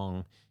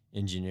strong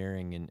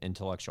engineering and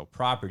intellectual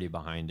property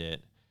behind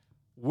it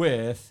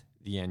with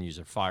the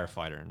end-user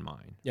firefighter in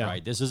mind. Yeah.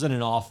 Right? This isn't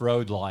an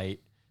off-road light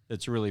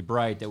that's really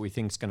bright that we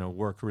think is going to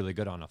work really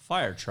good on a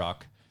fire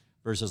truck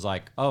versus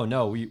like, oh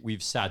no,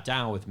 we've sat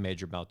down with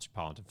major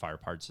metropolitan fire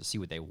departments to see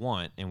what they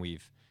want, and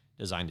we've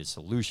designed a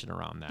solution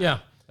around that. Yeah.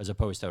 As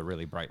opposed to a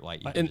really bright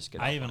light you can just get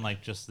I off even on.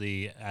 like just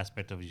the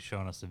aspect of you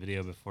showing us the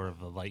video before of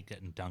the light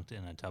getting dunked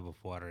in a tub of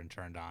water and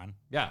turned on,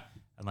 Yeah.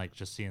 and like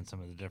just seeing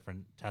some of the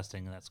different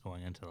testing that's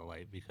going into the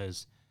light,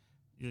 because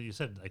you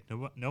said like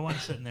no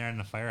one's sitting there in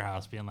the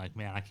firehouse being like,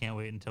 man, I can't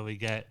wait until we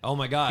get Oh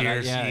my God.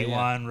 Pierce, yeah.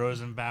 E1,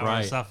 Rosenbauer,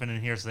 Right. stuff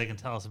in here so they can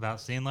tell us about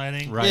scene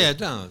lighting. Right. Yeah,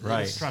 no,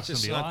 Right. it's Truck's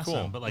just gonna be not awesome,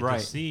 cool. but like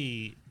Right.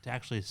 to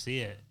actually see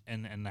it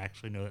and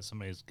actually know that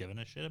somebody's giving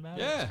a shit about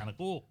it, Yeah. it's kind of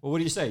cool. Well, what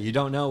do you say? You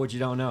don't know what you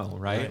don't know,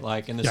 right? Right.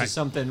 Like, and this Right. is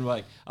something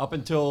like up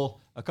until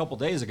a couple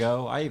days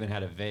ago, I even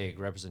had a vague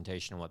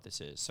representation of what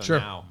this is. So Sure.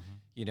 now,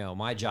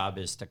 my job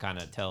is to kind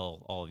of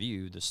tell all of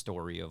you the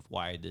story of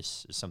why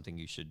this is something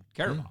you should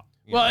care about.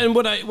 you Well,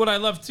 know? and what I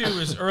love too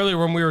is earlier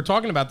when we were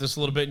talking about this a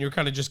little bit, and you were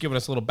kind of just giving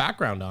us a little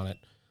background on it.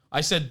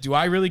 I said, "Do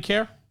I really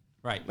care?"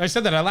 right. I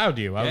said that out loud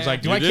to you. I was Yeah,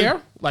 like, "Do you I did.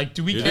 care? Like,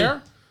 do we You care?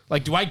 did.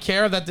 Like, do I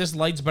care that this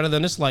light's better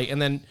than this light?"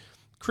 And then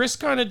Chris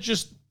kind of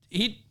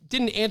he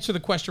didn't answer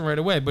the question right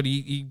away, but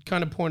he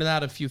kind of pointed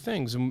out a few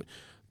things. And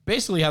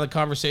basically, how the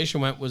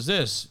conversation went was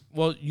this: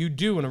 well, you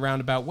do in a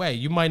roundabout way.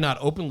 You might not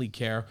openly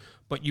care,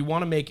 but you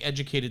want to make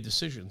educated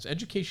decisions.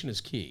 Education is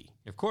key.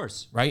 Of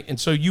course. Right. And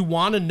so you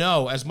want to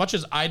know, as much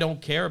as I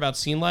don't care about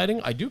scene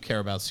lighting, I do care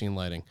about scene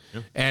lighting.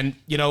 And,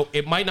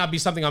 it might not be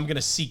something I'm going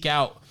to seek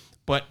out,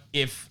 but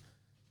if,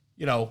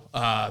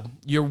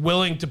 you're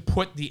willing to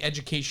put the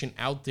education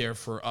out there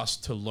for us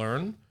to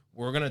learn,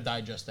 we're going to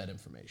digest that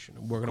information.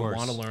 And we're going to course.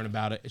 want to learn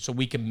about it so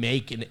we can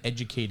make an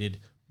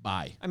educated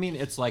buy. I mean,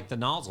 it's like the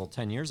nozzle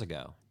 10 years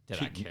ago.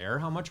 Did I care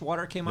how much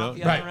water came out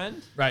the Right. other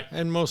end? Right.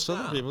 And most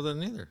other people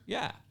didn't either.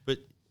 Yeah. But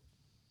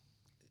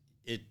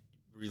it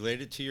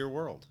related to your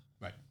world.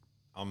 Right.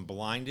 I'm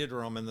blinded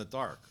or I'm in the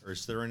dark, or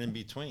is there an in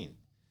between?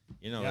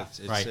 It's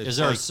Right. It's Is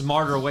there a like-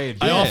 smarter way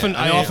of I doing it?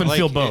 often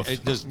feel both.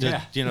 Does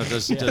Yeah.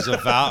 does a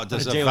valve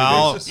does a daily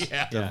valve basis.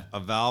 Yeah. a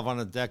valve on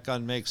a deck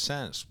gun make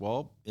sense?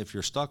 Well, if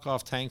you're stuck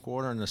off tank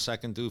water and the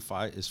second due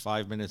is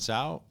 5 minutes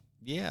out,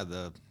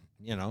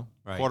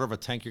 Right. quarter of a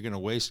tank you're going to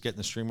waste getting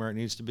the stream where it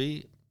needs to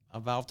be. A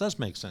valve does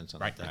make sense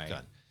on a deck Right.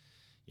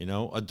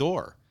 gun. A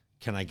door.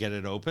 Can I get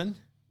it open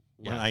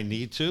when I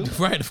need to?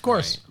 Right. Of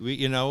course.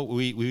 We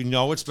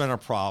know it's been a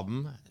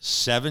problem.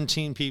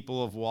 17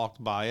 people have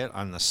walked by it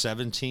on the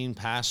 17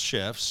 past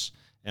shifts,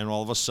 and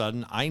all of a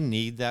sudden, I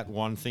need that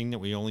one thing that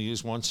we only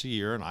use once a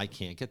year, and I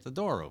can't get the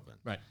door open.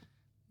 Right.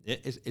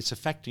 It's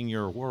affecting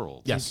your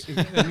world. Yes.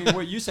 I mean,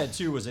 what you said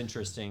too was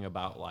interesting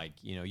about like,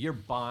 you're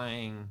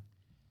buying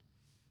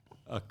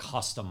a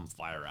custom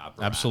fire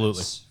apparatus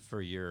Absolutely.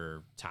 for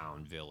your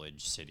town,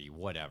 village, city,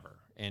 whatever.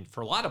 And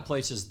for a lot of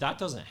places, that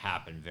doesn't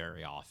happen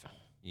very often.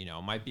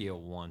 It might be a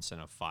once in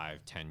a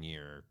 5, 10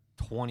 year,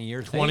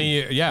 20-year thing. 20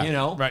 year,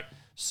 yeah. Right.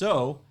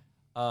 So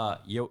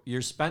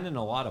you're spending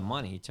a lot of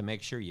money to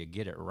make sure you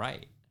get it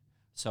right.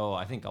 So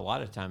I think a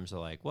lot of times they're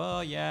like,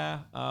 well, yeah,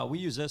 we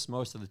use this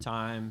most of the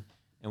time,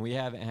 and we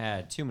haven't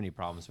had too many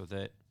problems with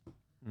it.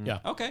 Yeah.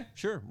 Okay,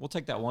 sure, we'll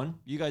take that one.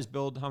 You guys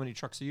build how many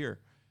trucks a year?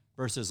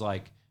 Versus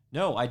like,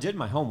 no, I did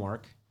my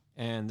homework,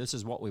 and this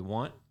is what we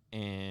want,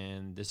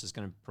 and this is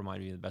going to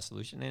provide you the best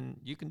solution, and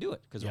you can do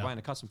it because we're buying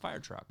a custom fire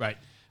truck. Right.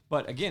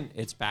 But again,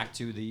 it's back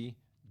to the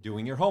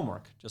doing your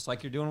homework, just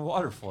like you're doing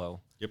water flow.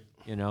 Yep.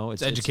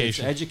 It's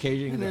education. It's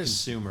educating the there's-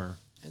 consumer.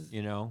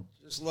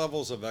 There's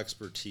levels of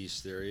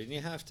expertise there, and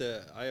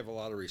I have a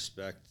lot of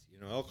respect.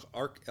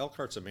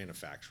 Elkhart's a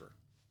manufacturer.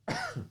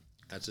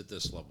 That's at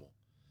this level.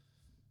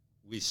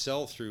 We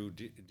sell through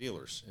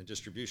dealers and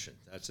distribution.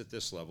 That's at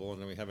this level, and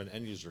then we have an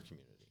end user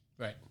community.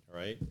 Right. All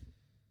right.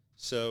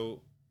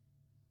 So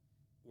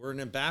we're an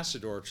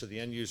ambassador to the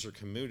end user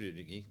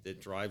community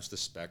that drives the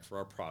spec for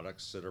our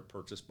products that are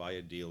purchased by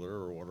a dealer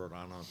or ordered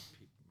on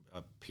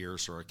a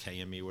Pierce or a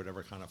KME,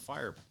 whatever kind of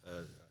fire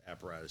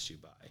apparatus you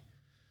buy.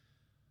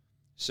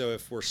 So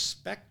if we're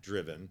spec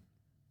driven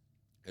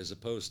as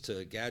opposed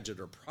to gadget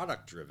or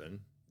product driven,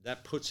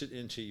 that puts it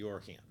into your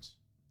hands.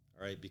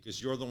 All right,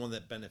 because you're the one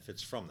that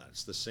benefits from that.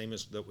 It's the same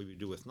as that we would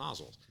do with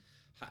nozzles.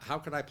 How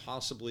could I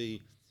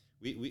possibly?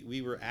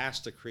 We were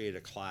asked to create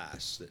a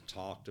class that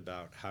talked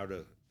about how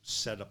to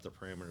set up the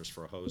parameters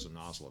for a hose and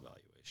nozzle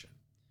evaluation,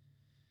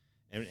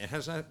 and it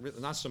has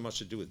not so much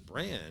to do with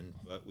brand,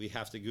 but we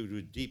have to go to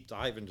a deep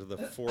dive into the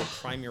 4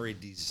 primary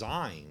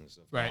designs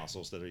of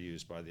nozzles that are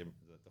used by the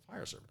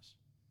fire service.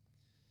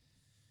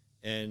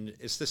 And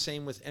it's the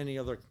same with any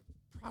other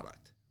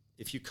product.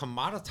 If you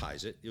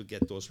commoditize it, you'll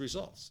get those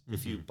results.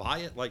 If you buy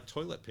it like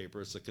toilet paper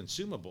as a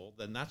consumable,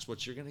 then that's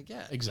what you're going to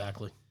get.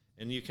 Exactly.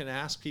 And you can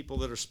ask people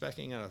that are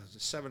speccing a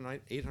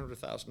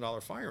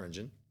 $800,000 fire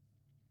engine,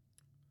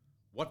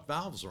 what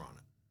valves are on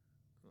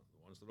it?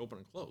 The ones that open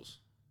and close.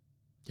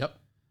 Yep.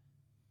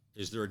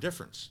 Is there a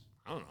difference?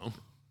 I don't know.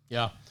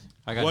 Yeah.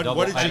 I got What, double.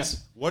 what did I you got-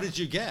 what did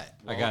you get?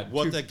 I got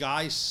what two- the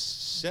guy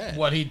said.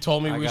 What he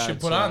told me I we got, should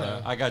put on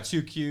there. I got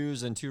 2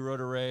 Qs and 2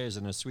 rotorays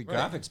and a sweet Right.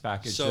 graphics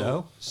package.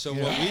 So So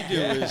what we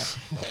do is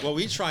what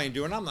we try and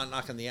do, and I'm not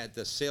knocking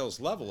the sales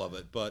level of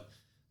it, but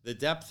the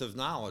depth of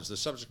knowledge, the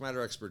subject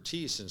matter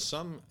expertise in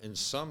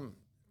some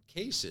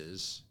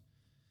cases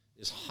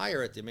is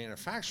higher at the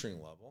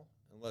manufacturing level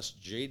and less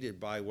jaded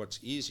by what's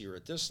easier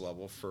at this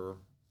level for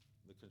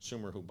the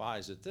consumer who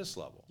buys at this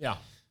level. Yeah.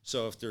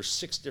 So if there's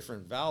 6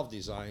 different valve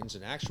designs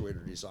and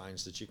actuator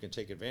designs that you can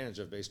take advantage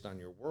of based on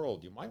your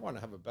world, you might want to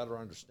have a better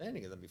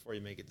understanding of them before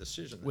you make a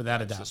decision. Without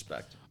a I doubt.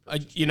 suspect.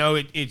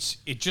 It's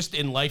just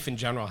in life in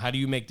general. How do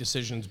you make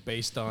decisions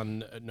based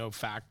on no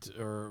fact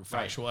or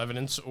factual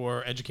evidence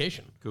or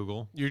education?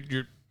 Google.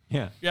 You're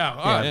Yeah. yeah.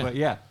 All right. But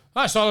yeah.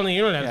 I saw it on the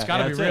internet. It's Yeah, got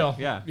to be that's it. real.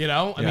 Yeah. You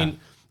know, I Yeah.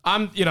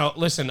 mean,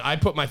 listen, I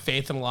put my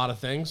faith in a lot of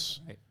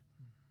things,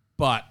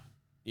 but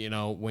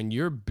when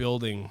you're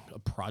building a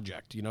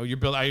project,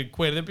 I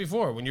equated it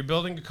before. When you're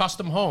building a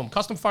custom home,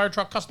 custom fire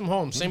truck, custom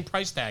home, same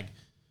price tag.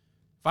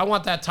 If I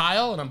want that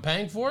tile and I'm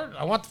paying for it,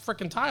 I want the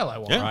freaking tile I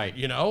want. Yeah.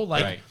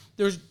 Right.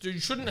 There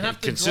shouldn't have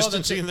to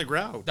Consistency draw in the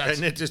ground. That's,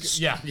 and it's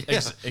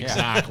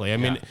exactly. I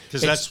mean,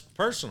 because that's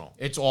personal.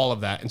 it's all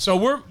of that. And so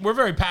we're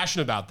very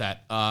passionate about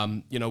that.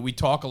 We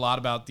talk a lot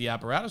about the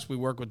apparatus. We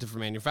work with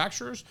different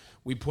manufacturers.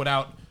 We put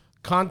out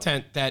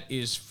content that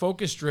is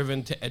focus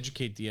driven to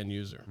educate the end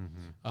user.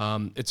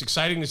 It's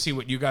exciting to see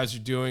what you guys are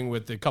doing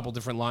with the couple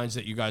different lines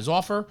that you guys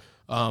offer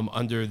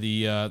under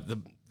the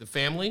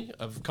family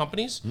of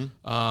companies.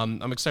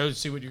 I'm excited to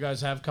see what you guys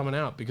have coming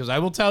out, because I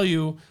will tell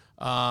you,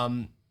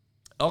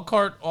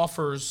 Elkhart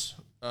offers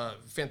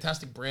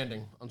fantastic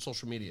branding on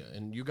social media,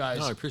 and you guys,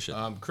 I appreciate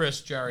that.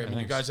 Chris, Jerry,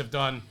 you guys have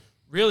done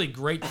really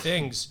great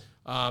things,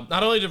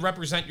 not only to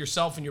represent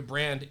yourself and your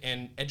brand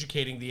and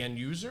educating the end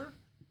user,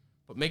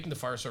 but making the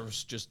fire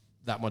service just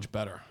that much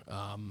better.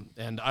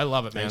 And I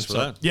love it, man. Thanks for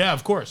that. Yeah,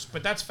 of course.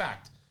 But that's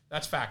fact.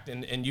 That's fact.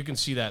 And you can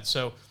see that.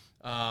 So,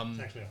 It's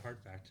actually a hard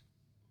fact.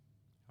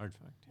 Hard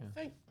fact. Yeah.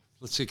 thank-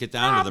 Let's get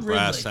down to the Rob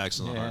brass Ridley. tacks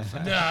and the hard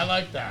facts. yeah, I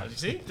like that. You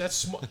see? That's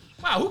smart.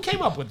 Wow, who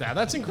came up with that?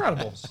 That's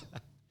incredible.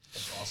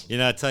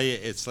 I tell you,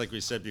 it's like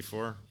we said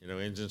before.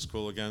 Engine's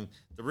cool again.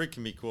 The rig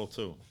can be cool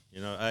too.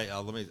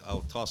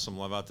 I'll toss some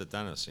love out to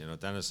Dennis.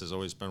 Dennis has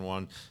always been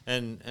one,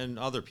 and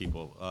other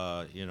people.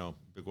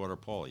 Big Water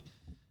Paulie.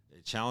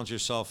 Challenge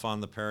yourself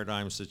on the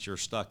paradigms that you're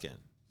stuck in.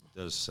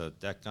 Does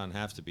deck gun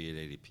have to be at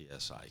 80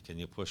 psi? Can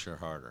you push it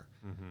harder?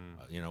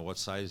 What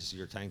size is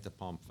your tank to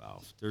pump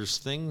valve? There's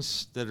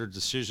things that are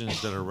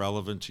decisions that are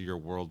relevant to your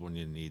world when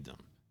you need them,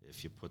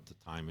 if you put the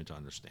time into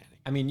understanding.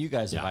 I mean, you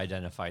guys have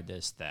identified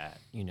this, that,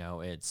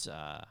 it's,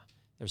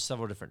 there's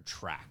several different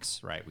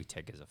tracks, right? We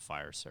take as a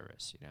fire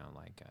service,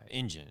 like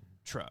engine,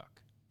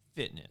 truck,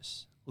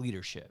 fitness,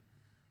 leadership,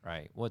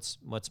 right? What's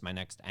my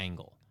next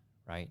angle,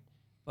 right?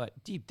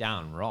 But deep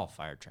down, we're all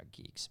fire truck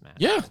geeks, man.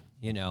 Yeah.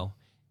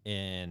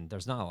 And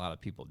there's not a lot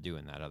of people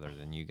doing that other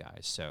than you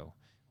guys. So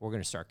we're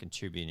going to start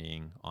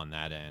contributing on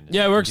that end.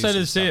 Yeah, we're and do excited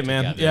to some see it, stuff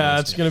man. together. Yeah,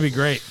 it's going to be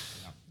great.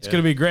 It's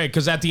going to be great,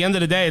 because at the end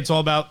of the day, it's all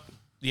about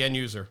the end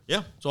user.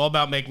 Yeah. It's all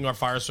about making our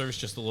fire service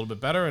just a little bit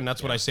better, and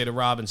that's what I say to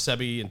Rob and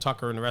Sebi and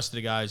Tucker and the rest of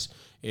the guys,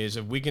 is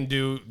if we can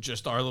do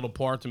just our little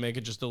part to make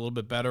it just a little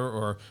bit better,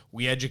 or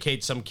we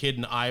educate some kid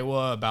in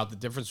Iowa about the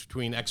difference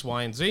between X,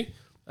 Y, and Z,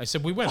 I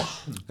said we win.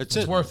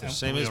 It's worth it.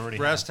 Same We as already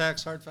brass have.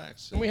 tacks, hard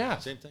facts. And we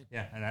have. Same thing.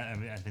 Yeah, and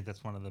I think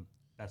that's one of the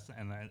best,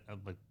 and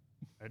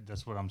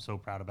that's what I'm so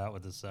proud about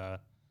with this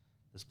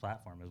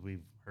platform, is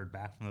we've heard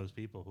back from those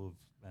people who've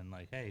been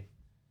like, "Hey,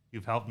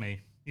 you've helped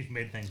me. You've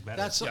made things better."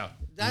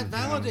 That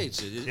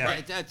validates it. Yeah.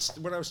 Right? That's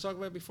what I was talking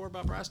about before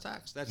about brass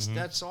tacks.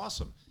 That's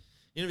awesome.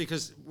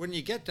 Because when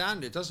you get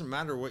down to it, it doesn't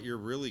matter what you're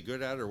really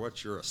good at or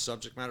what you're a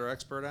subject matter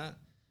expert at.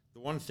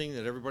 The one thing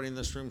that everybody in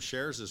this room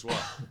shares is what?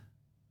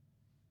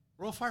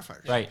 We're all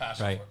firefighters. Right,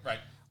 Passion right. for it, right.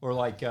 Or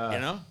like,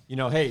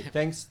 hey,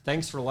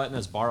 thanks for letting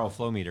us borrow a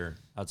flow meter.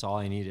 That's all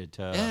I needed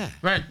to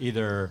Right.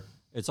 either.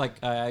 It's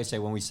like I say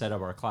when we set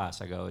up our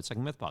class, I go, it's like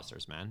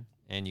Mythbusters, man.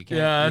 And you can't.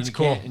 Yeah, and that's you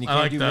can't- cool. And you I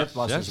can't like do that.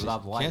 Mythbusters Yes,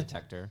 without the lie can't.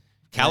 detector.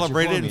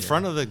 Calibrated in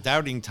front of the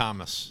doubting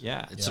Thomas.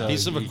 Yeah, It's so a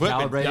piece of you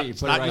equipment. calibrate it, Yep. you It's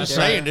put not it right you there.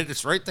 saying it,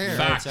 it's right there.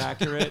 Fact. It's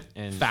accurate,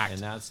 and Fact.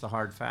 and that's the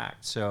hard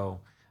fact.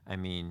 So I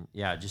mean,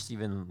 yeah, just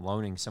even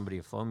loaning somebody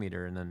a flow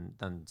meter and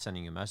then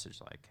sending a message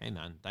like, "Hey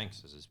man,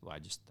 thanks. This is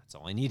that's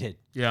all I needed."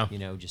 Yeah.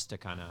 Just to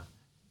kind of,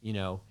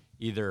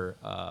 either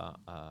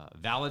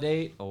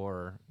validate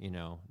or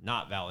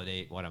not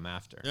validate what I'm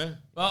after. Yeah.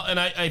 Well, and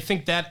I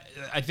think that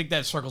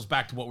circles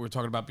back to what we were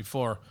talking about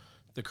before.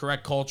 The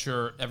correct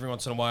culture. Every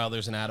once in a while,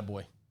 there's an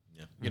attaboy.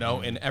 Yeah.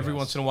 And every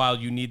once in a while,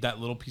 you need that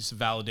little piece of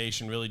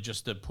validation, really,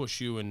 just to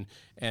push you,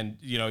 and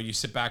you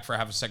sit back for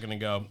half a second and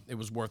go, it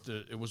was worth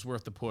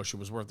the push, it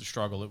was worth the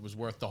struggle, it was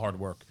worth the hard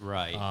work.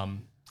 Right.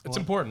 It's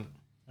important.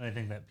 And I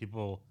think that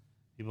people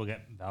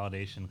get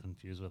validation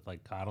confused with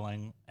like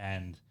coddling,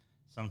 and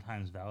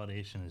sometimes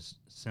validation is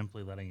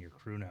simply letting your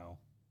crew know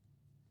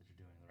that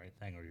you're doing the right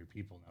thing, or your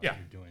people know Yeah. that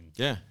you're doing.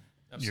 Yeah.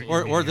 You're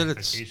Or meeting that your it's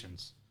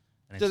expectations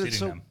and that exceeding it's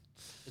so them.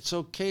 it's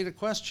okay to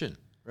question.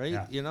 right?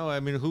 Yeah. You know, I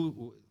mean,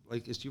 who,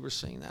 like, as you were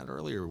saying that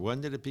earlier,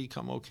 when did it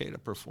become okay to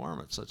perform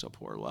at such a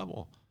poor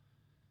level?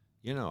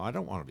 You know, I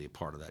don't want to be a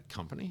part of that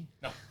company.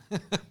 No.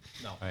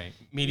 Right.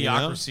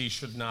 Mediocrity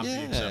should not be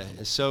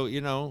acceptable. So,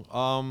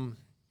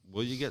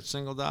 will you get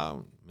singled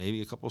out?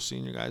 Maybe a couple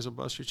senior guys will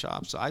bust your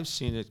chops. I've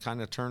seen it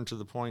kind of turn to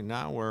the point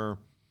now where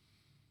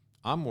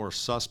I'm more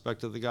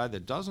suspect of the guy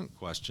that doesn't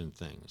question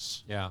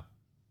things Yeah.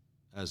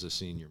 as a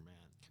senior man.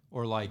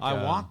 Or like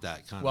I want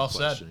that kind well of said.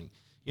 questioning.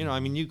 You know, I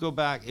mean, you go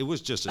back, it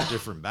was just a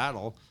different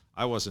battle.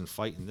 I wasn't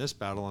fighting this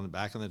battle on the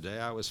back in the day.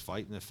 I was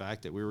fighting the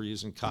fact that we were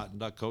using cotton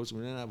duck coats and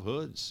we didn't have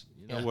hoods.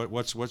 You know, Yeah.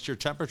 what's your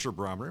temperature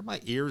barometer?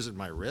 My ears and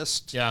my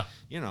wrist. Yeah.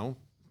 You know,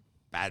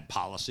 bad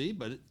policy,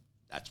 but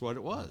that's what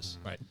it was.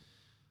 Right.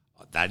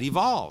 That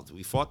evolved.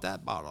 We fought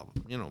that battle.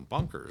 You know,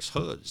 bunkers,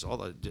 hoods, all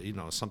the,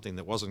 something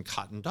that wasn't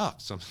cotton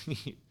duck. Something.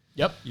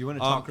 Yep. You want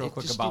to talk real it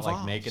quick just about like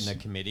evolves. making the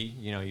committee?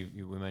 You know,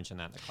 we mentioned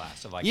that in the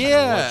class of like,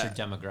 Yeah. what's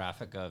your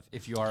demographic of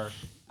if you are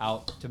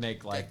out to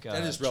make like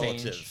That is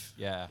change? relative.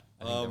 Yeah.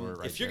 I think that we're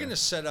right if you're there. going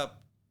to set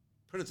up,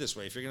 put it this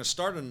way, if you're going to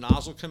start a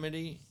nozzle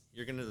committee,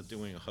 you're going to end up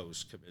doing a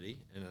hose committee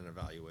and an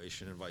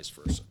evaluation and vice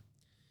versa,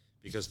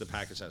 because the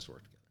package has to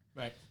work together.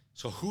 Right.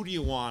 So who do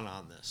you want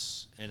on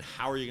this, and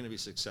how are you going to be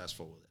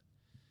successful with it?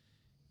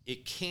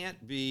 It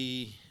can't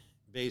be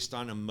based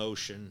on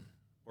emotion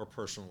or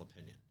personal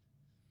opinion.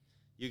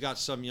 You got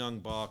some young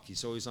buck,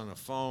 he's always on the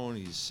phone,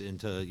 he's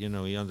into,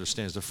 he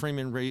understands the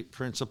Freeman rate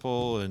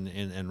principle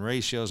and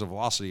ratios of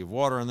velocity of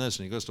water and this,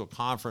 and he goes to a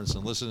conference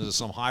and listens to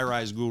some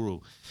high-rise guru.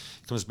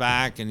 Comes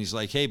back and he's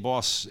like, hey,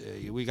 boss,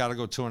 we got to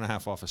go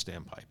 2.5 off a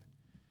standpipe.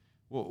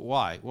 Well,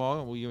 why?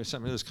 Well, you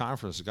sent me to this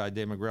conference. The guy,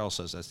 Dave McGrail,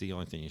 says that's the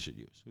only thing you should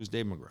use. Who's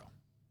Dave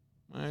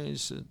McGrail?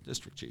 He's a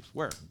district chief.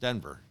 Where?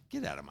 Denver.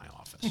 Get out of my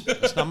office.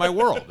 That's not my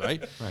world,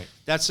 right? Right.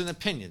 That's an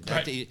opinion.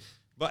 Right.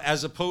 But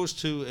as opposed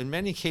to, in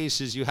many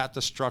cases, you have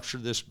to structure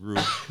this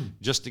group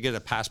just to get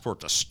a passport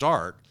to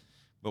start.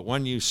 But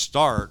when you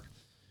start,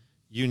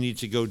 you need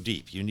to go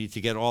deep. You need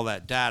to get all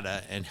that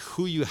data. And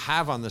who you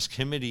have on this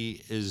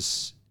committee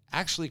is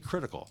actually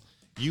critical.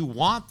 You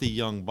want the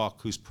young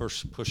buck who's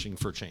pushing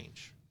for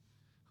change,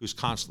 who's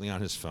constantly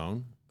on his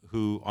phone,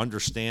 who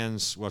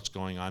understands what's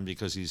going on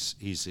because he's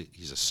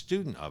a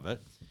student of it.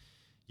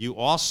 You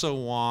also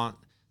want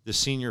the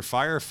senior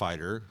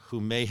firefighter who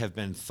may have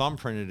been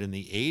thumbprinted in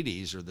the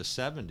 80s or the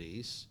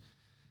 70s,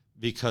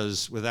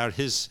 because without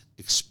his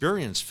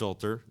experience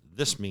filter,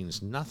 this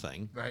means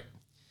nothing. Right.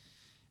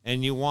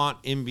 And you want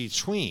in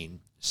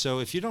between. So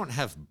if you don't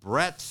have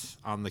breadth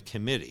on the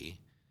committee,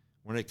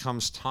 when it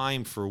comes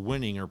time for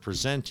winning or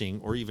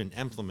presenting or even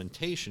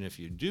implementation, if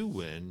you do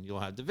win, you'll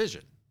have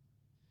division.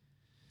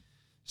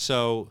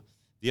 So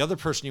the other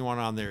person you want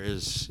on there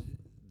is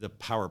the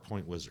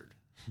PowerPoint wizard.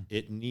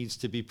 It needs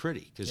to be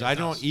pretty, because I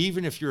don't,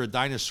 even if you're a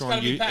dinosaur, It's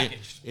gotta be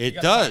packaged. You it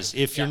gotta does. package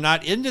it. If you're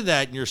not into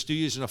that and you're still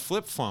using a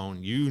flip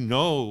phone, you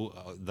know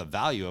the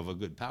value of a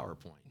good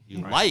PowerPoint. You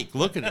like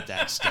looking at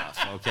that stuff,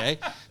 okay?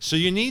 So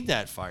you need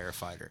that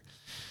firefighter.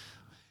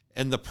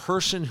 And the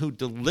person who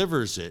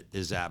delivers it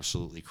is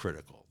absolutely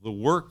critical. The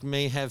work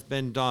may have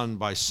been done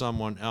by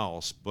someone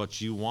else,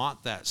 but you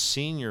want that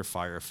senior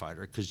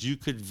firefighter, because you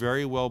could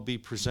very well be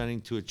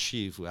presenting to a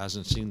chief who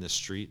hasn't seen the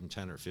street in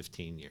 10 or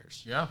 15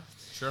 years. Yeah.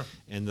 Sure.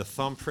 And the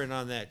thumbprint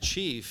on that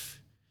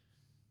chief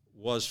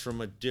was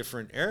from a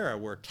different era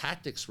where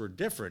tactics were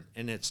different.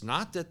 And it's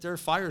not that their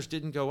fires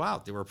didn't go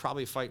out. They were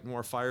probably fighting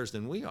more fires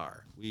than we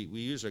are. We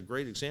use a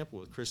great example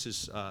with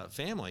Chris's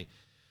family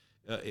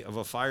of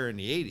a fire in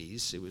the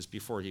 80s. It was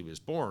before he was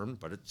born,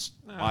 but it's...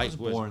 I was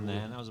born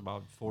then. I was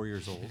about 4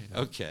 years old.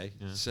 Okay.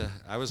 Yeah. So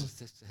I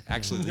was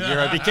actually the year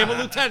I became a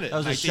lieutenant. That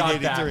was a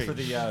shot back 1983. for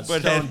the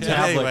But stone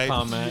tablet anyway.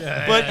 comment.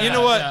 But you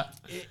know what?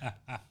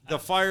 The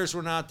fires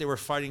were not. They were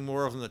fighting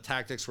more of them. The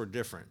tactics were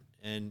different.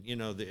 And,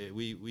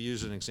 we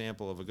use an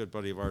example of a good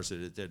buddy of ours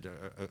that did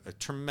a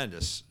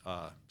tremendous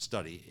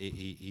study.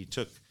 He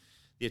took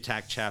the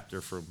attack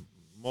chapter for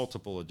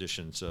multiple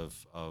editions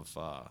of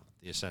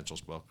the Essentials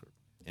book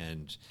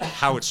and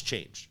how it's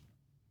changed.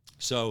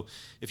 So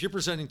if you're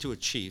presenting to a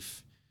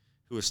chief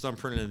who was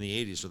thumbprinted in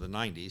the 80s or the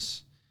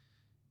 90s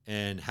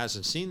and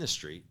hasn't seen the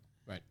street,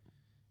 Right.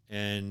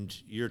 and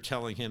you're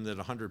telling him that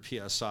 100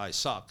 PSI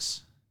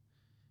sucks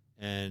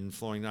and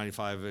flowing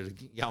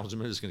 95 gallons a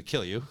minute is going to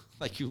kill you,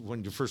 like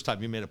when the first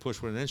time you made a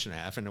push with 1.5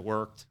 inches and it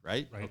worked,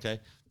 right? Okay.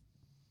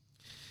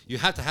 You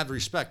have to have the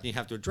respect, and you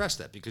have to address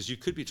that, because you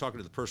could be talking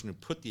to the person who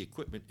put the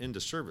equipment into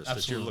service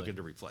that you're looking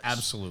to replace.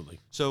 Absolutely.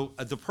 So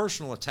the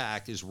personal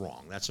attack is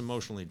wrong. That's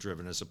emotionally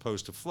driven, as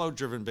opposed to flow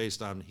driven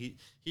based on heat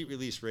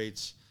release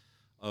rates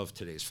of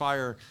today's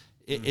fire.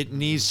 It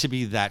needs to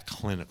be that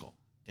clinical.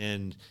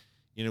 And,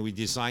 we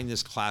designed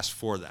this class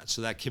for that.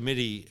 So that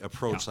committee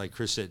approach, like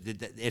Chris said,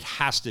 it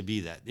has to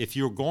be that. If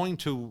you're going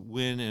to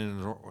win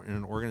in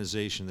an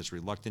organization that's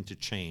reluctant to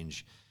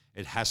change,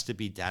 it has to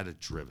be data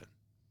driven.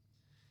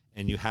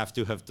 And you have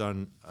to have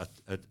done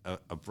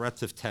a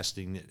breadth of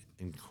testing that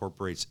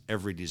incorporates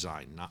every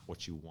design, not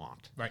what you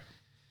want. Right.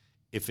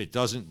 If it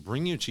doesn't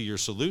bring you to your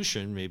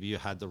solution, maybe you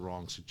had the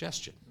wrong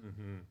suggestion.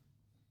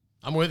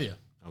 I'm with you.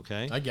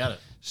 Okay? I get it.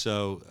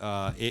 So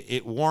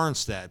it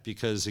warrants that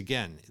because,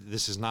 again,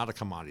 this is not a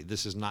commodity.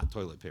 This is not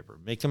toilet paper.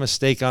 Make a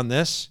mistake on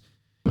this,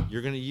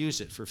 you're going to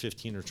use it for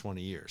 15 or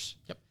 20 years.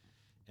 Yep.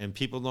 And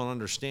people don't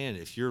understand,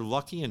 if you're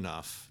lucky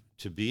enough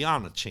to be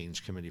on a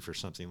change committee for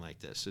something like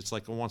this, it's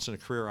like a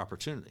once-in-a-career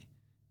opportunity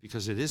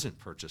because it isn't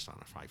purchased on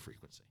a high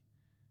frequency.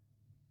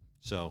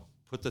 So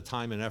put the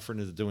time and effort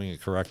into doing it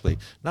correctly,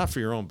 not for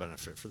your own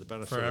benefit, for the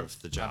benefit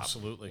of the job.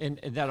 Absolutely.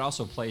 And that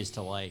also plays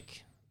to,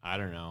 like, I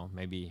don't know,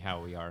 maybe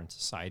how we are in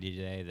society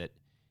today, that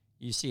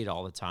you see it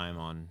all the time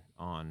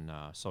on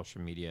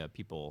social media.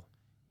 People,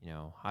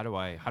 how do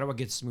I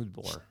get smooth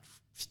bore,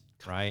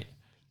 right?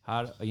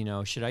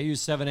 Should I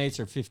use 7/8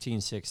 or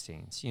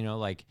 15/16?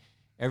 Like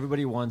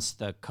everybody wants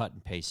the cut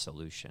and paste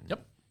solution.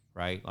 Yep.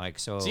 Right. Like,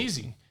 so It's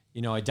easy.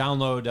 I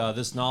download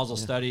this nozzle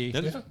study,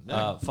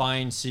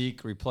 find,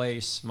 seek,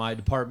 replace my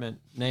department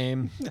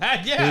name.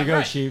 Here you go,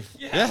 right. Chief.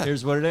 Yeah.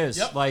 Here's what it is.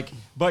 Yep. Like,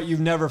 but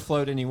you've never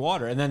flowed any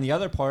water. And then the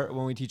other part,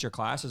 when we teach our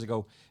classes,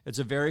 it's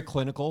a very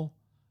clinical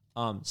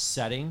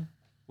setting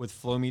with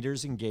flow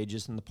meters and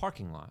gauges in the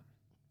parking lot,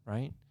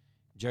 right?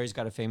 Jerry's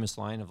got a famous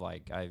line of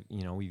like,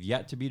 we've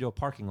yet to be to a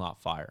parking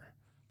lot fire,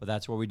 but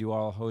that's where we do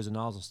all hose and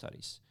nozzle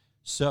studies.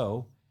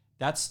 So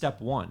that's step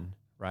one,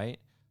 right?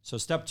 So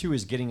step two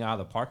is getting out of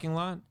the parking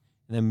lot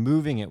and then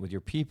moving it with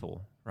your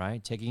people,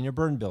 right? Taking your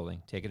burn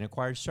building, taking an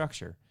acquired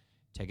structure,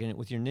 taking it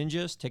with your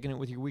ninjas, taking it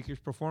with your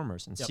weakest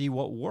performers and see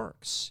what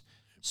works.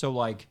 So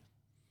like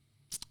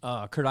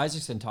Kurt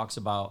Isaacson talks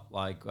about,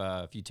 like,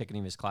 if you take any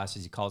of his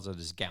classes, he calls it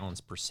his gallons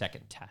per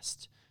second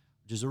test,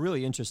 which is a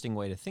really interesting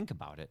way to think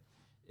about it.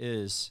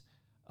 Is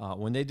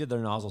when they did their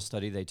nozzle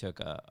study, they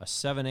took a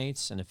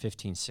 7/8 and a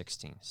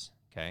 15/16.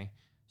 Okay,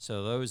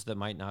 so those that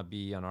might not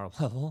be on our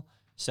level,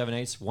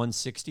 7/8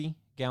 160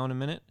 gallon a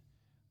minute,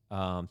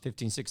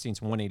 15/16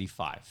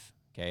 185.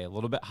 Okay, a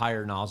little bit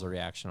higher nozzle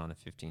reaction on a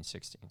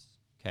 15/16.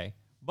 Okay,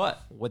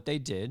 but what they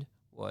did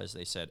was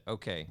they said,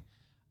 okay,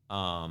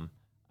 I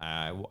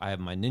have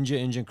my Ninja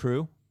engine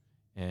crew,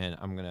 and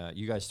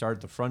you guys start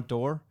at the front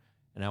door,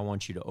 and I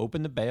want you to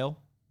open the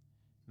bail,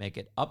 make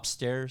it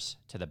upstairs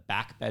to the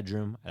back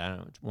bedroom, and I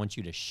don't want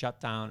you to shut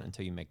down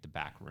until you make the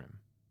back room,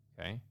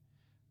 okay?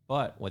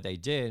 But what they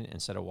did,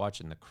 instead of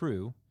watching the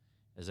crew,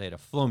 is they had a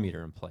flow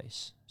meter in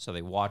place. So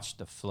they watched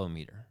the flow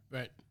meter.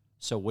 Right.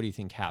 So what do you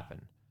think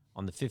happened?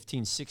 On the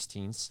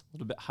 15/16, a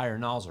little bit higher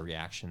nozzle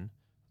reaction,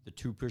 the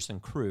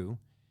 2-person crew,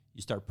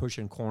 you start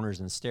pushing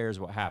corners and stairs,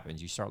 what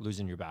happens? You start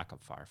losing your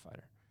backup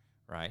firefighter,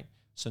 right?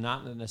 So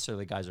not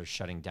necessarily guys are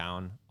shutting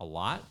down a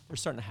lot. They're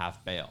starting to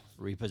half bail,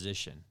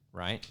 reposition,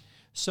 right?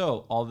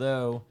 So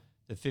although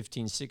the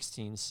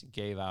 15/16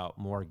 gave out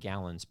more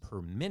gallons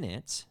per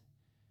minute,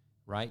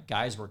 right?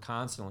 Guys were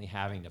constantly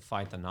having to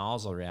fight the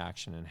nozzle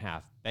reaction and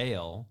half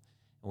bail.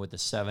 And with the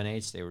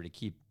 7/8, they were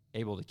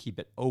able to keep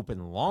it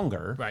open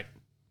longer. Right.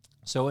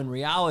 So in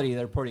reality,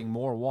 they're putting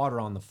more water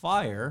on the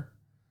fire,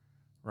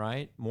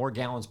 right? More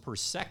gallons per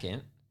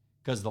second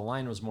because the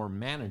line was more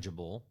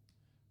manageable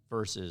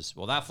versus,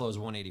 well, that flows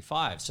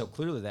 185. So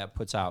clearly that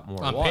puts out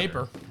more On water.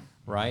 paper.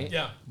 Right?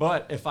 Yeah.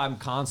 But if I'm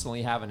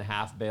constantly having to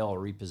half bail or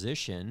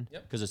reposition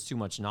Yep. because it's too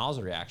much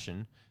nozzle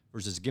reaction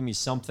versus give me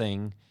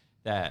something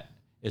that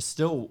is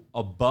still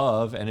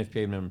above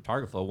NFPA minimum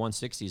target flow.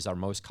 160 is our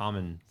most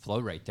common flow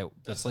rate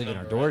that's leaving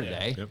our door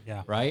today. Yep.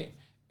 Yeah. Right?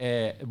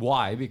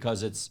 Why?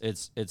 Because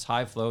it's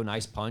high flow,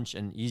 nice punch,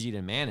 and easy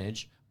to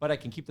manage, but I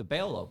can keep the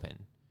bail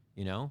open,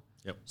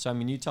 Yep. So, I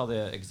mean, you tell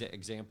the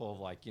example of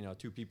like,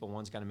 2 people,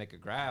 one's got to make a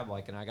grab,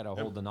 like, and I got to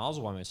hold the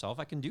nozzle by myself.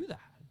 I can do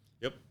that.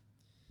 Yep.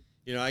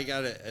 I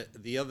got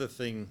the other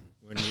thing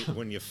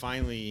when you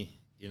finally,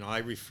 I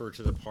refer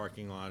to the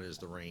parking lot as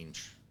the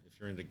range. If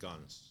you're into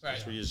guns,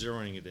 that's where you're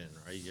zeroing it in,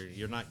 right?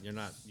 You're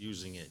not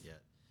using it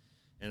yet.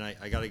 And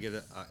I got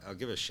to I'll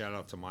give a shout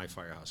out to my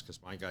firehouse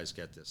because my guys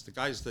get this. The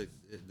guys that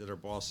are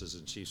bosses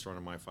and chiefs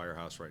running my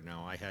firehouse right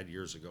now, I had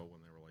years ago when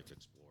they were like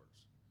explorers.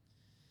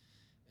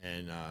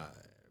 And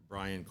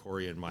Brian,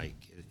 Corey, and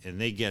Mike,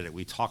 and they get it.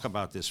 We talk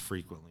about this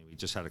frequently. We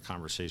just had a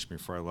conversation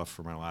before I left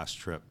for my last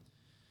trip.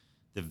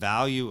 The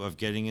value of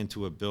getting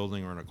into a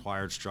building or an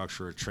acquired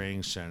structure, a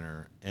training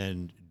center,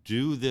 and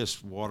do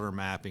this water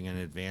mapping and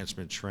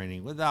advancement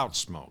training without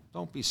smoke.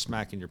 Don't be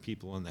smacking your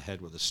people in the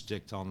head with a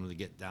stick telling them to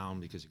get down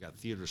because you got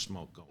theater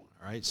smoke going,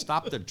 all right?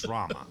 Stop the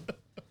drama.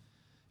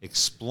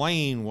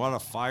 Explain what a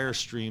fire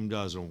stream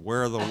does and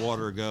where the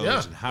water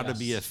goes and how to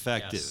be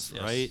effective,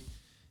 right?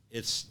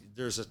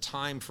 There's a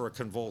time for a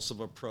convulsive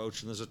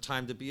approach and there's a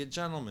time to be a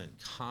gentleman.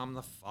 Calm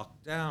the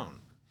fuck down.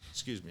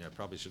 Excuse me, I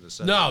probably should have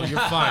said that. No, you're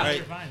fine. Right?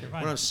 You're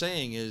fine. What I'm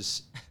saying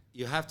is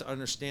you have to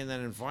understand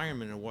that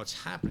environment and what's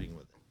happening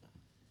with it.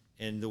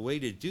 And the way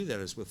to do that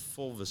is with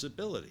full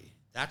visibility.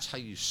 That's how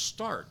you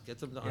start. Get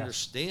them to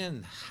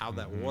understand how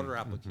that water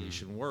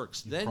application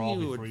works. Then Crawl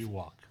you before you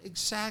walk.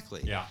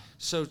 Exactly. Yeah.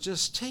 So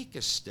just take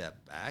a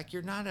step back.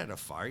 You're not at a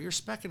fire. You're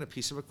speccing a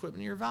piece of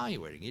equipment you're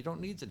evaluating. You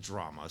don't need the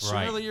drama.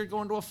 Sooner you're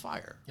going to a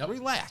fire. Yep.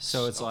 Relax.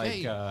 So it's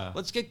okay? like,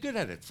 let's get good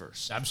at it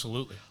first.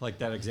 Absolutely. Like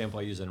that example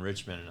I use in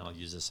Richmond, and I'll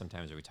use this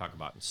sometimes when we talk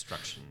about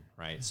instruction,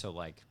 right? So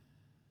like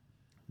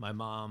My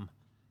mom,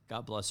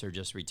 God bless her,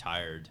 just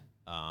retired,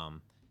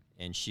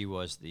 and she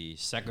was the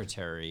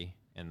secretary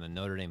in the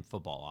Notre Dame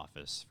football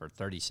office for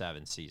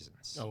 37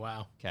 seasons. Oh,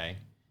 wow. Okay,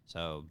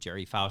 so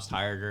Jerry Faust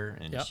hired her,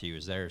 and Yep. she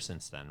was there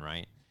since then,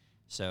 right?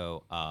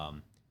 So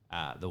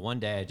the one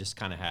day I just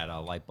kind of had a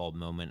light bulb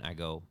moment. I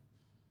go,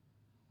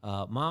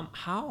 Mom,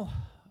 how,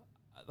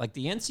 like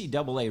the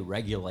NCAA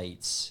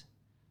regulates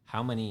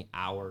how many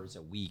hours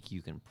a week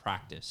you can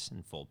practice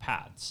in full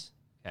pads,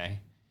 okay?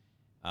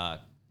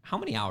 How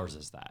many hours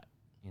is that?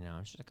 You know,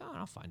 she's like, oh,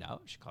 I'll find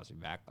out. She calls me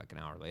back like an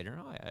hour later.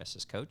 Oh, I asked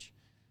this coach.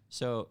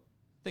 So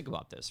think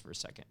about this for a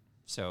second.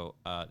 So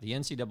the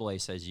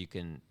NCAA says you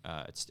can,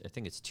 I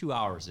think it's 2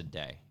 hours a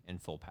day in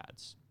full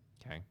pads,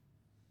 okay?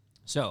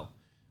 So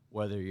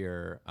whether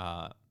you're,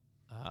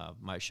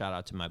 my shout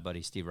out to my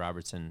buddy Steve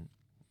Robertson,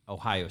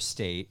 Ohio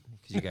State,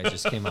 because you guys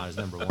just came out as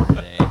number 1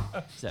 today.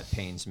 So that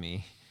pains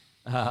me.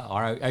 Or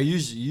I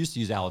used to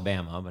use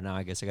Alabama, but now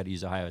I guess I got to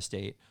use Ohio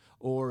State.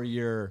 Or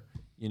you're,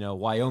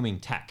 Wyoming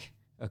Tech,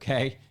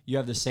 okay? You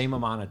have the same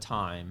amount of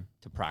time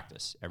to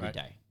practice every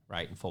day,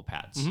 right, in full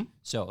pads. Mm-hmm.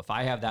 So if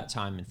I have that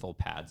time in full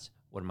pads,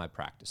 what am I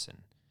practicing?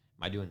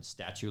 Am I doing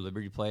Statue of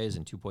Liberty plays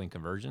and 2-point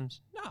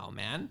conversions? No,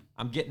 man.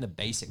 I'm getting the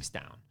basics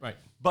down. Right.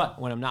 But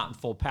when I'm not in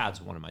full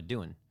pads, what am I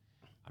doing?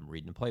 I'm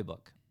reading the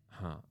playbook,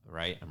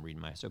 right? I'm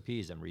reading my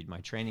SOPs. I'm reading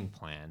my training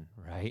plan,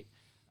 right?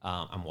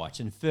 I'm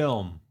watching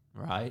film,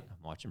 right?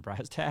 I'm watching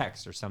Brass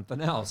Tacks or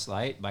something else,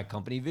 right? My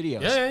company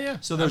videos. Yeah.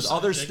 So there's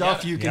other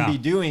stuff you can be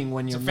doing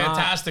when you're a not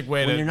fantastic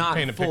way when to you're not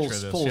paint in a picture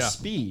of this, full yeah.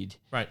 speed,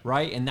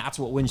 Right. And that's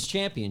what wins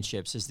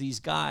championships is these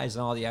guys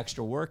and all the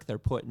extra work they're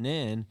putting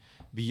in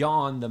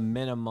beyond the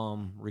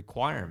minimum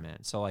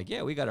requirement. So like,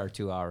 yeah, we got our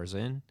 2 hours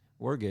in,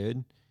 we're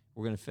good.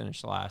 We're gonna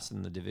finish last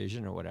in the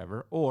division or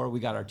whatever, or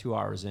we got our 2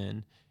 hours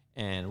in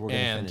and we're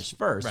gonna finish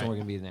first and we're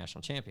gonna be the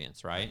national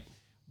champions, right?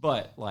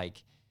 But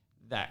like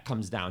that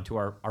comes down to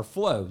our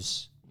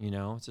flows.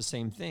 It's the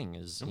same thing.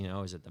 Is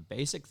it the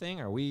basic thing?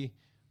 Are we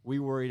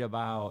worried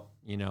about,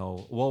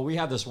 well, we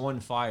had this one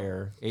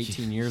fire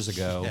 18 years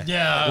ago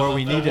where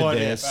we needed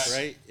this.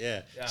 Right?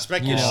 Yeah.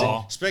 Spec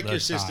your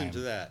system to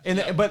that.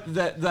 And but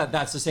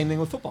that's the same thing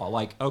with football.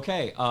 Like,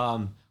 okay,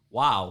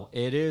 wow,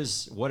 it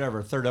is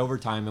whatever, third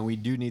overtime, and we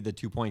do need the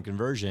 2-point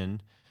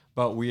conversion,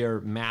 but we are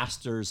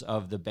masters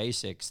of the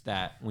basics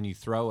that when you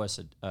throw us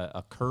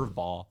a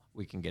curveball,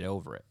 we can get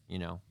over it.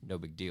 No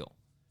big deal.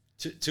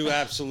 Two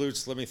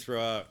absolutes let me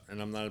throw out,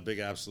 and I'm not a big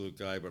absolute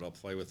guy, but I'll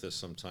play with this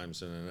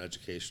sometimes in an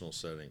educational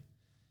setting.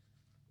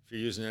 If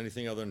you're using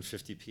anything other than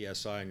 50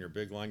 PSI in your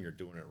big line, you're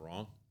doing it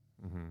wrong.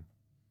 Mm-hmm.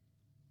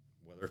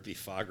 Whether it be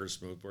fog or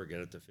smoothbore,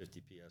 get it to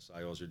 50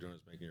 PSI. All you're doing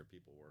is making your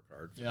people work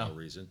hard for no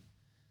reason.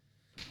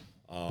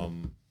 Well,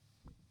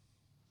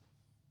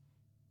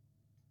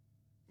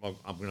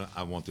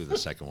 I won't do the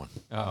second one.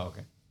 Oh,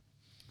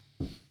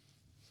 okay.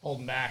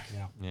 Holding back.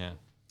 Yeah.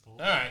 All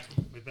right.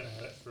 We've been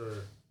at it for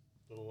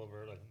a little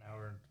over like an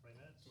hour and 20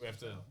 minutes. Do we have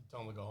to tell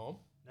them to go home?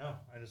 No,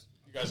 I just.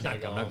 You guys gotta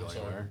go home.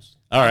 Sorry.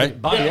 All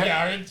right.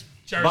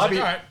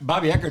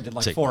 Bobby Eckert did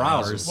like 4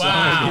 hours.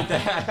 Wow.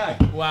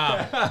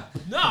 Wow.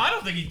 No, I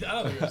don't think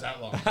it was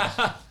that long.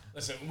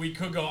 Listen, we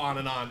could go on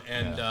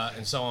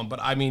and so on, but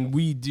I mean,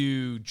 we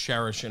do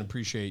cherish and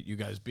appreciate you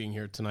guys being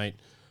here tonight.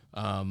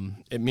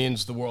 It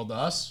means the world to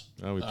us.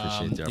 Oh, we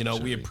appreciate the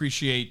opportunity. We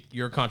appreciate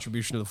your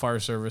contribution to the fire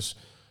service.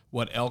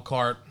 What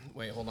Elkhart?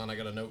 Wait, hold on. I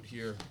got a note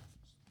here.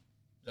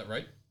 Is that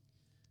right?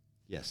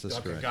 Yes, that's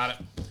okay, correct. Got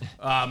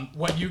it.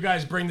 What you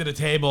guys bring to the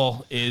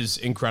table is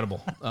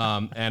incredible,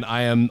 and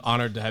I am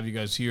honored to have you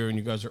guys here. And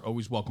you guys are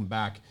always welcome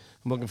back.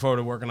 I'm looking forward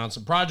to working on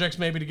some projects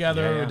maybe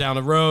together or down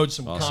the road,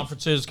 some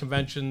conferences,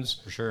 conventions,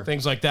 for sure,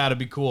 things like that. It'd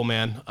be cool,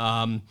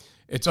 man.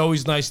 It's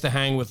always nice to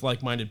hang with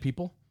like-minded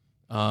people.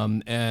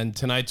 And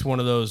tonight's one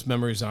of those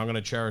memories that I'm going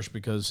to cherish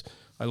because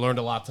I learned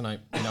a lot tonight.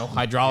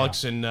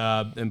 Hydraulics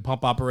and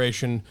pump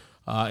operation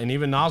and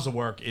even nozzle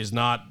work is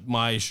not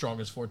my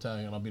strongest forte,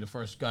 and I'll be the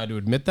first guy to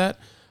admit that.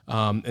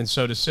 And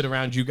so to sit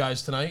around you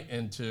guys tonight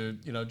and to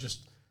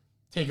just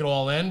take it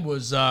all in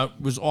was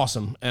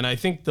awesome. And I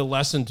think the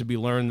lesson to be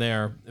learned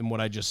there and what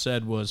I just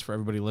said was for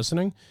everybody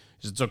listening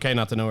is it's okay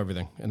not to know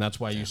everything, and that's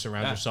why you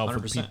surround yourself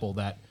 100%. With people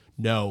that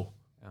know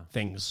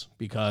things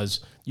because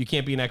you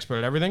can't be an expert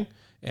at everything.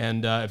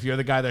 And if you're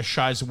the guy that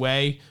shies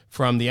away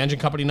from the engine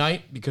company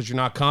night because you're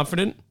not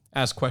confident,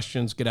 ask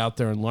questions, get out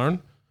there and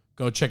learn.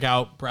 Go check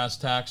out Brass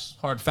Tacks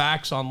Hard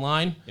Facts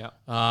online. Yeah.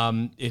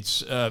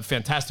 It's a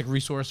fantastic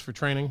resource for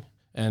training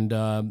and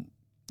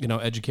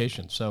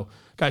education. So,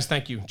 guys,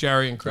 thank you,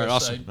 Jerry and Chris. Right,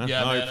 awesome.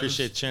 I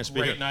appreciate the chance to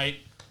be here. Great night.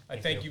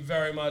 Thank you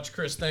very much,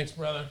 Chris. Thanks,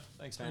 brother.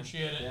 Thanks, man.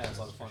 Appreciate it. Yeah, it was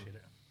a lot of fun.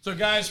 So,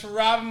 guys, for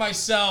Rob and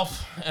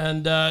myself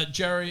and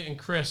Jerry and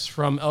Chris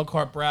from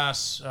Elkhart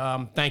Brass,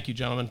 thank you,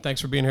 gentlemen. Thanks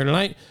for being here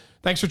tonight.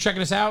 Thanks for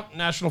checking us out.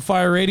 National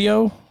Fire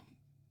Radio.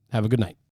 Have a good night.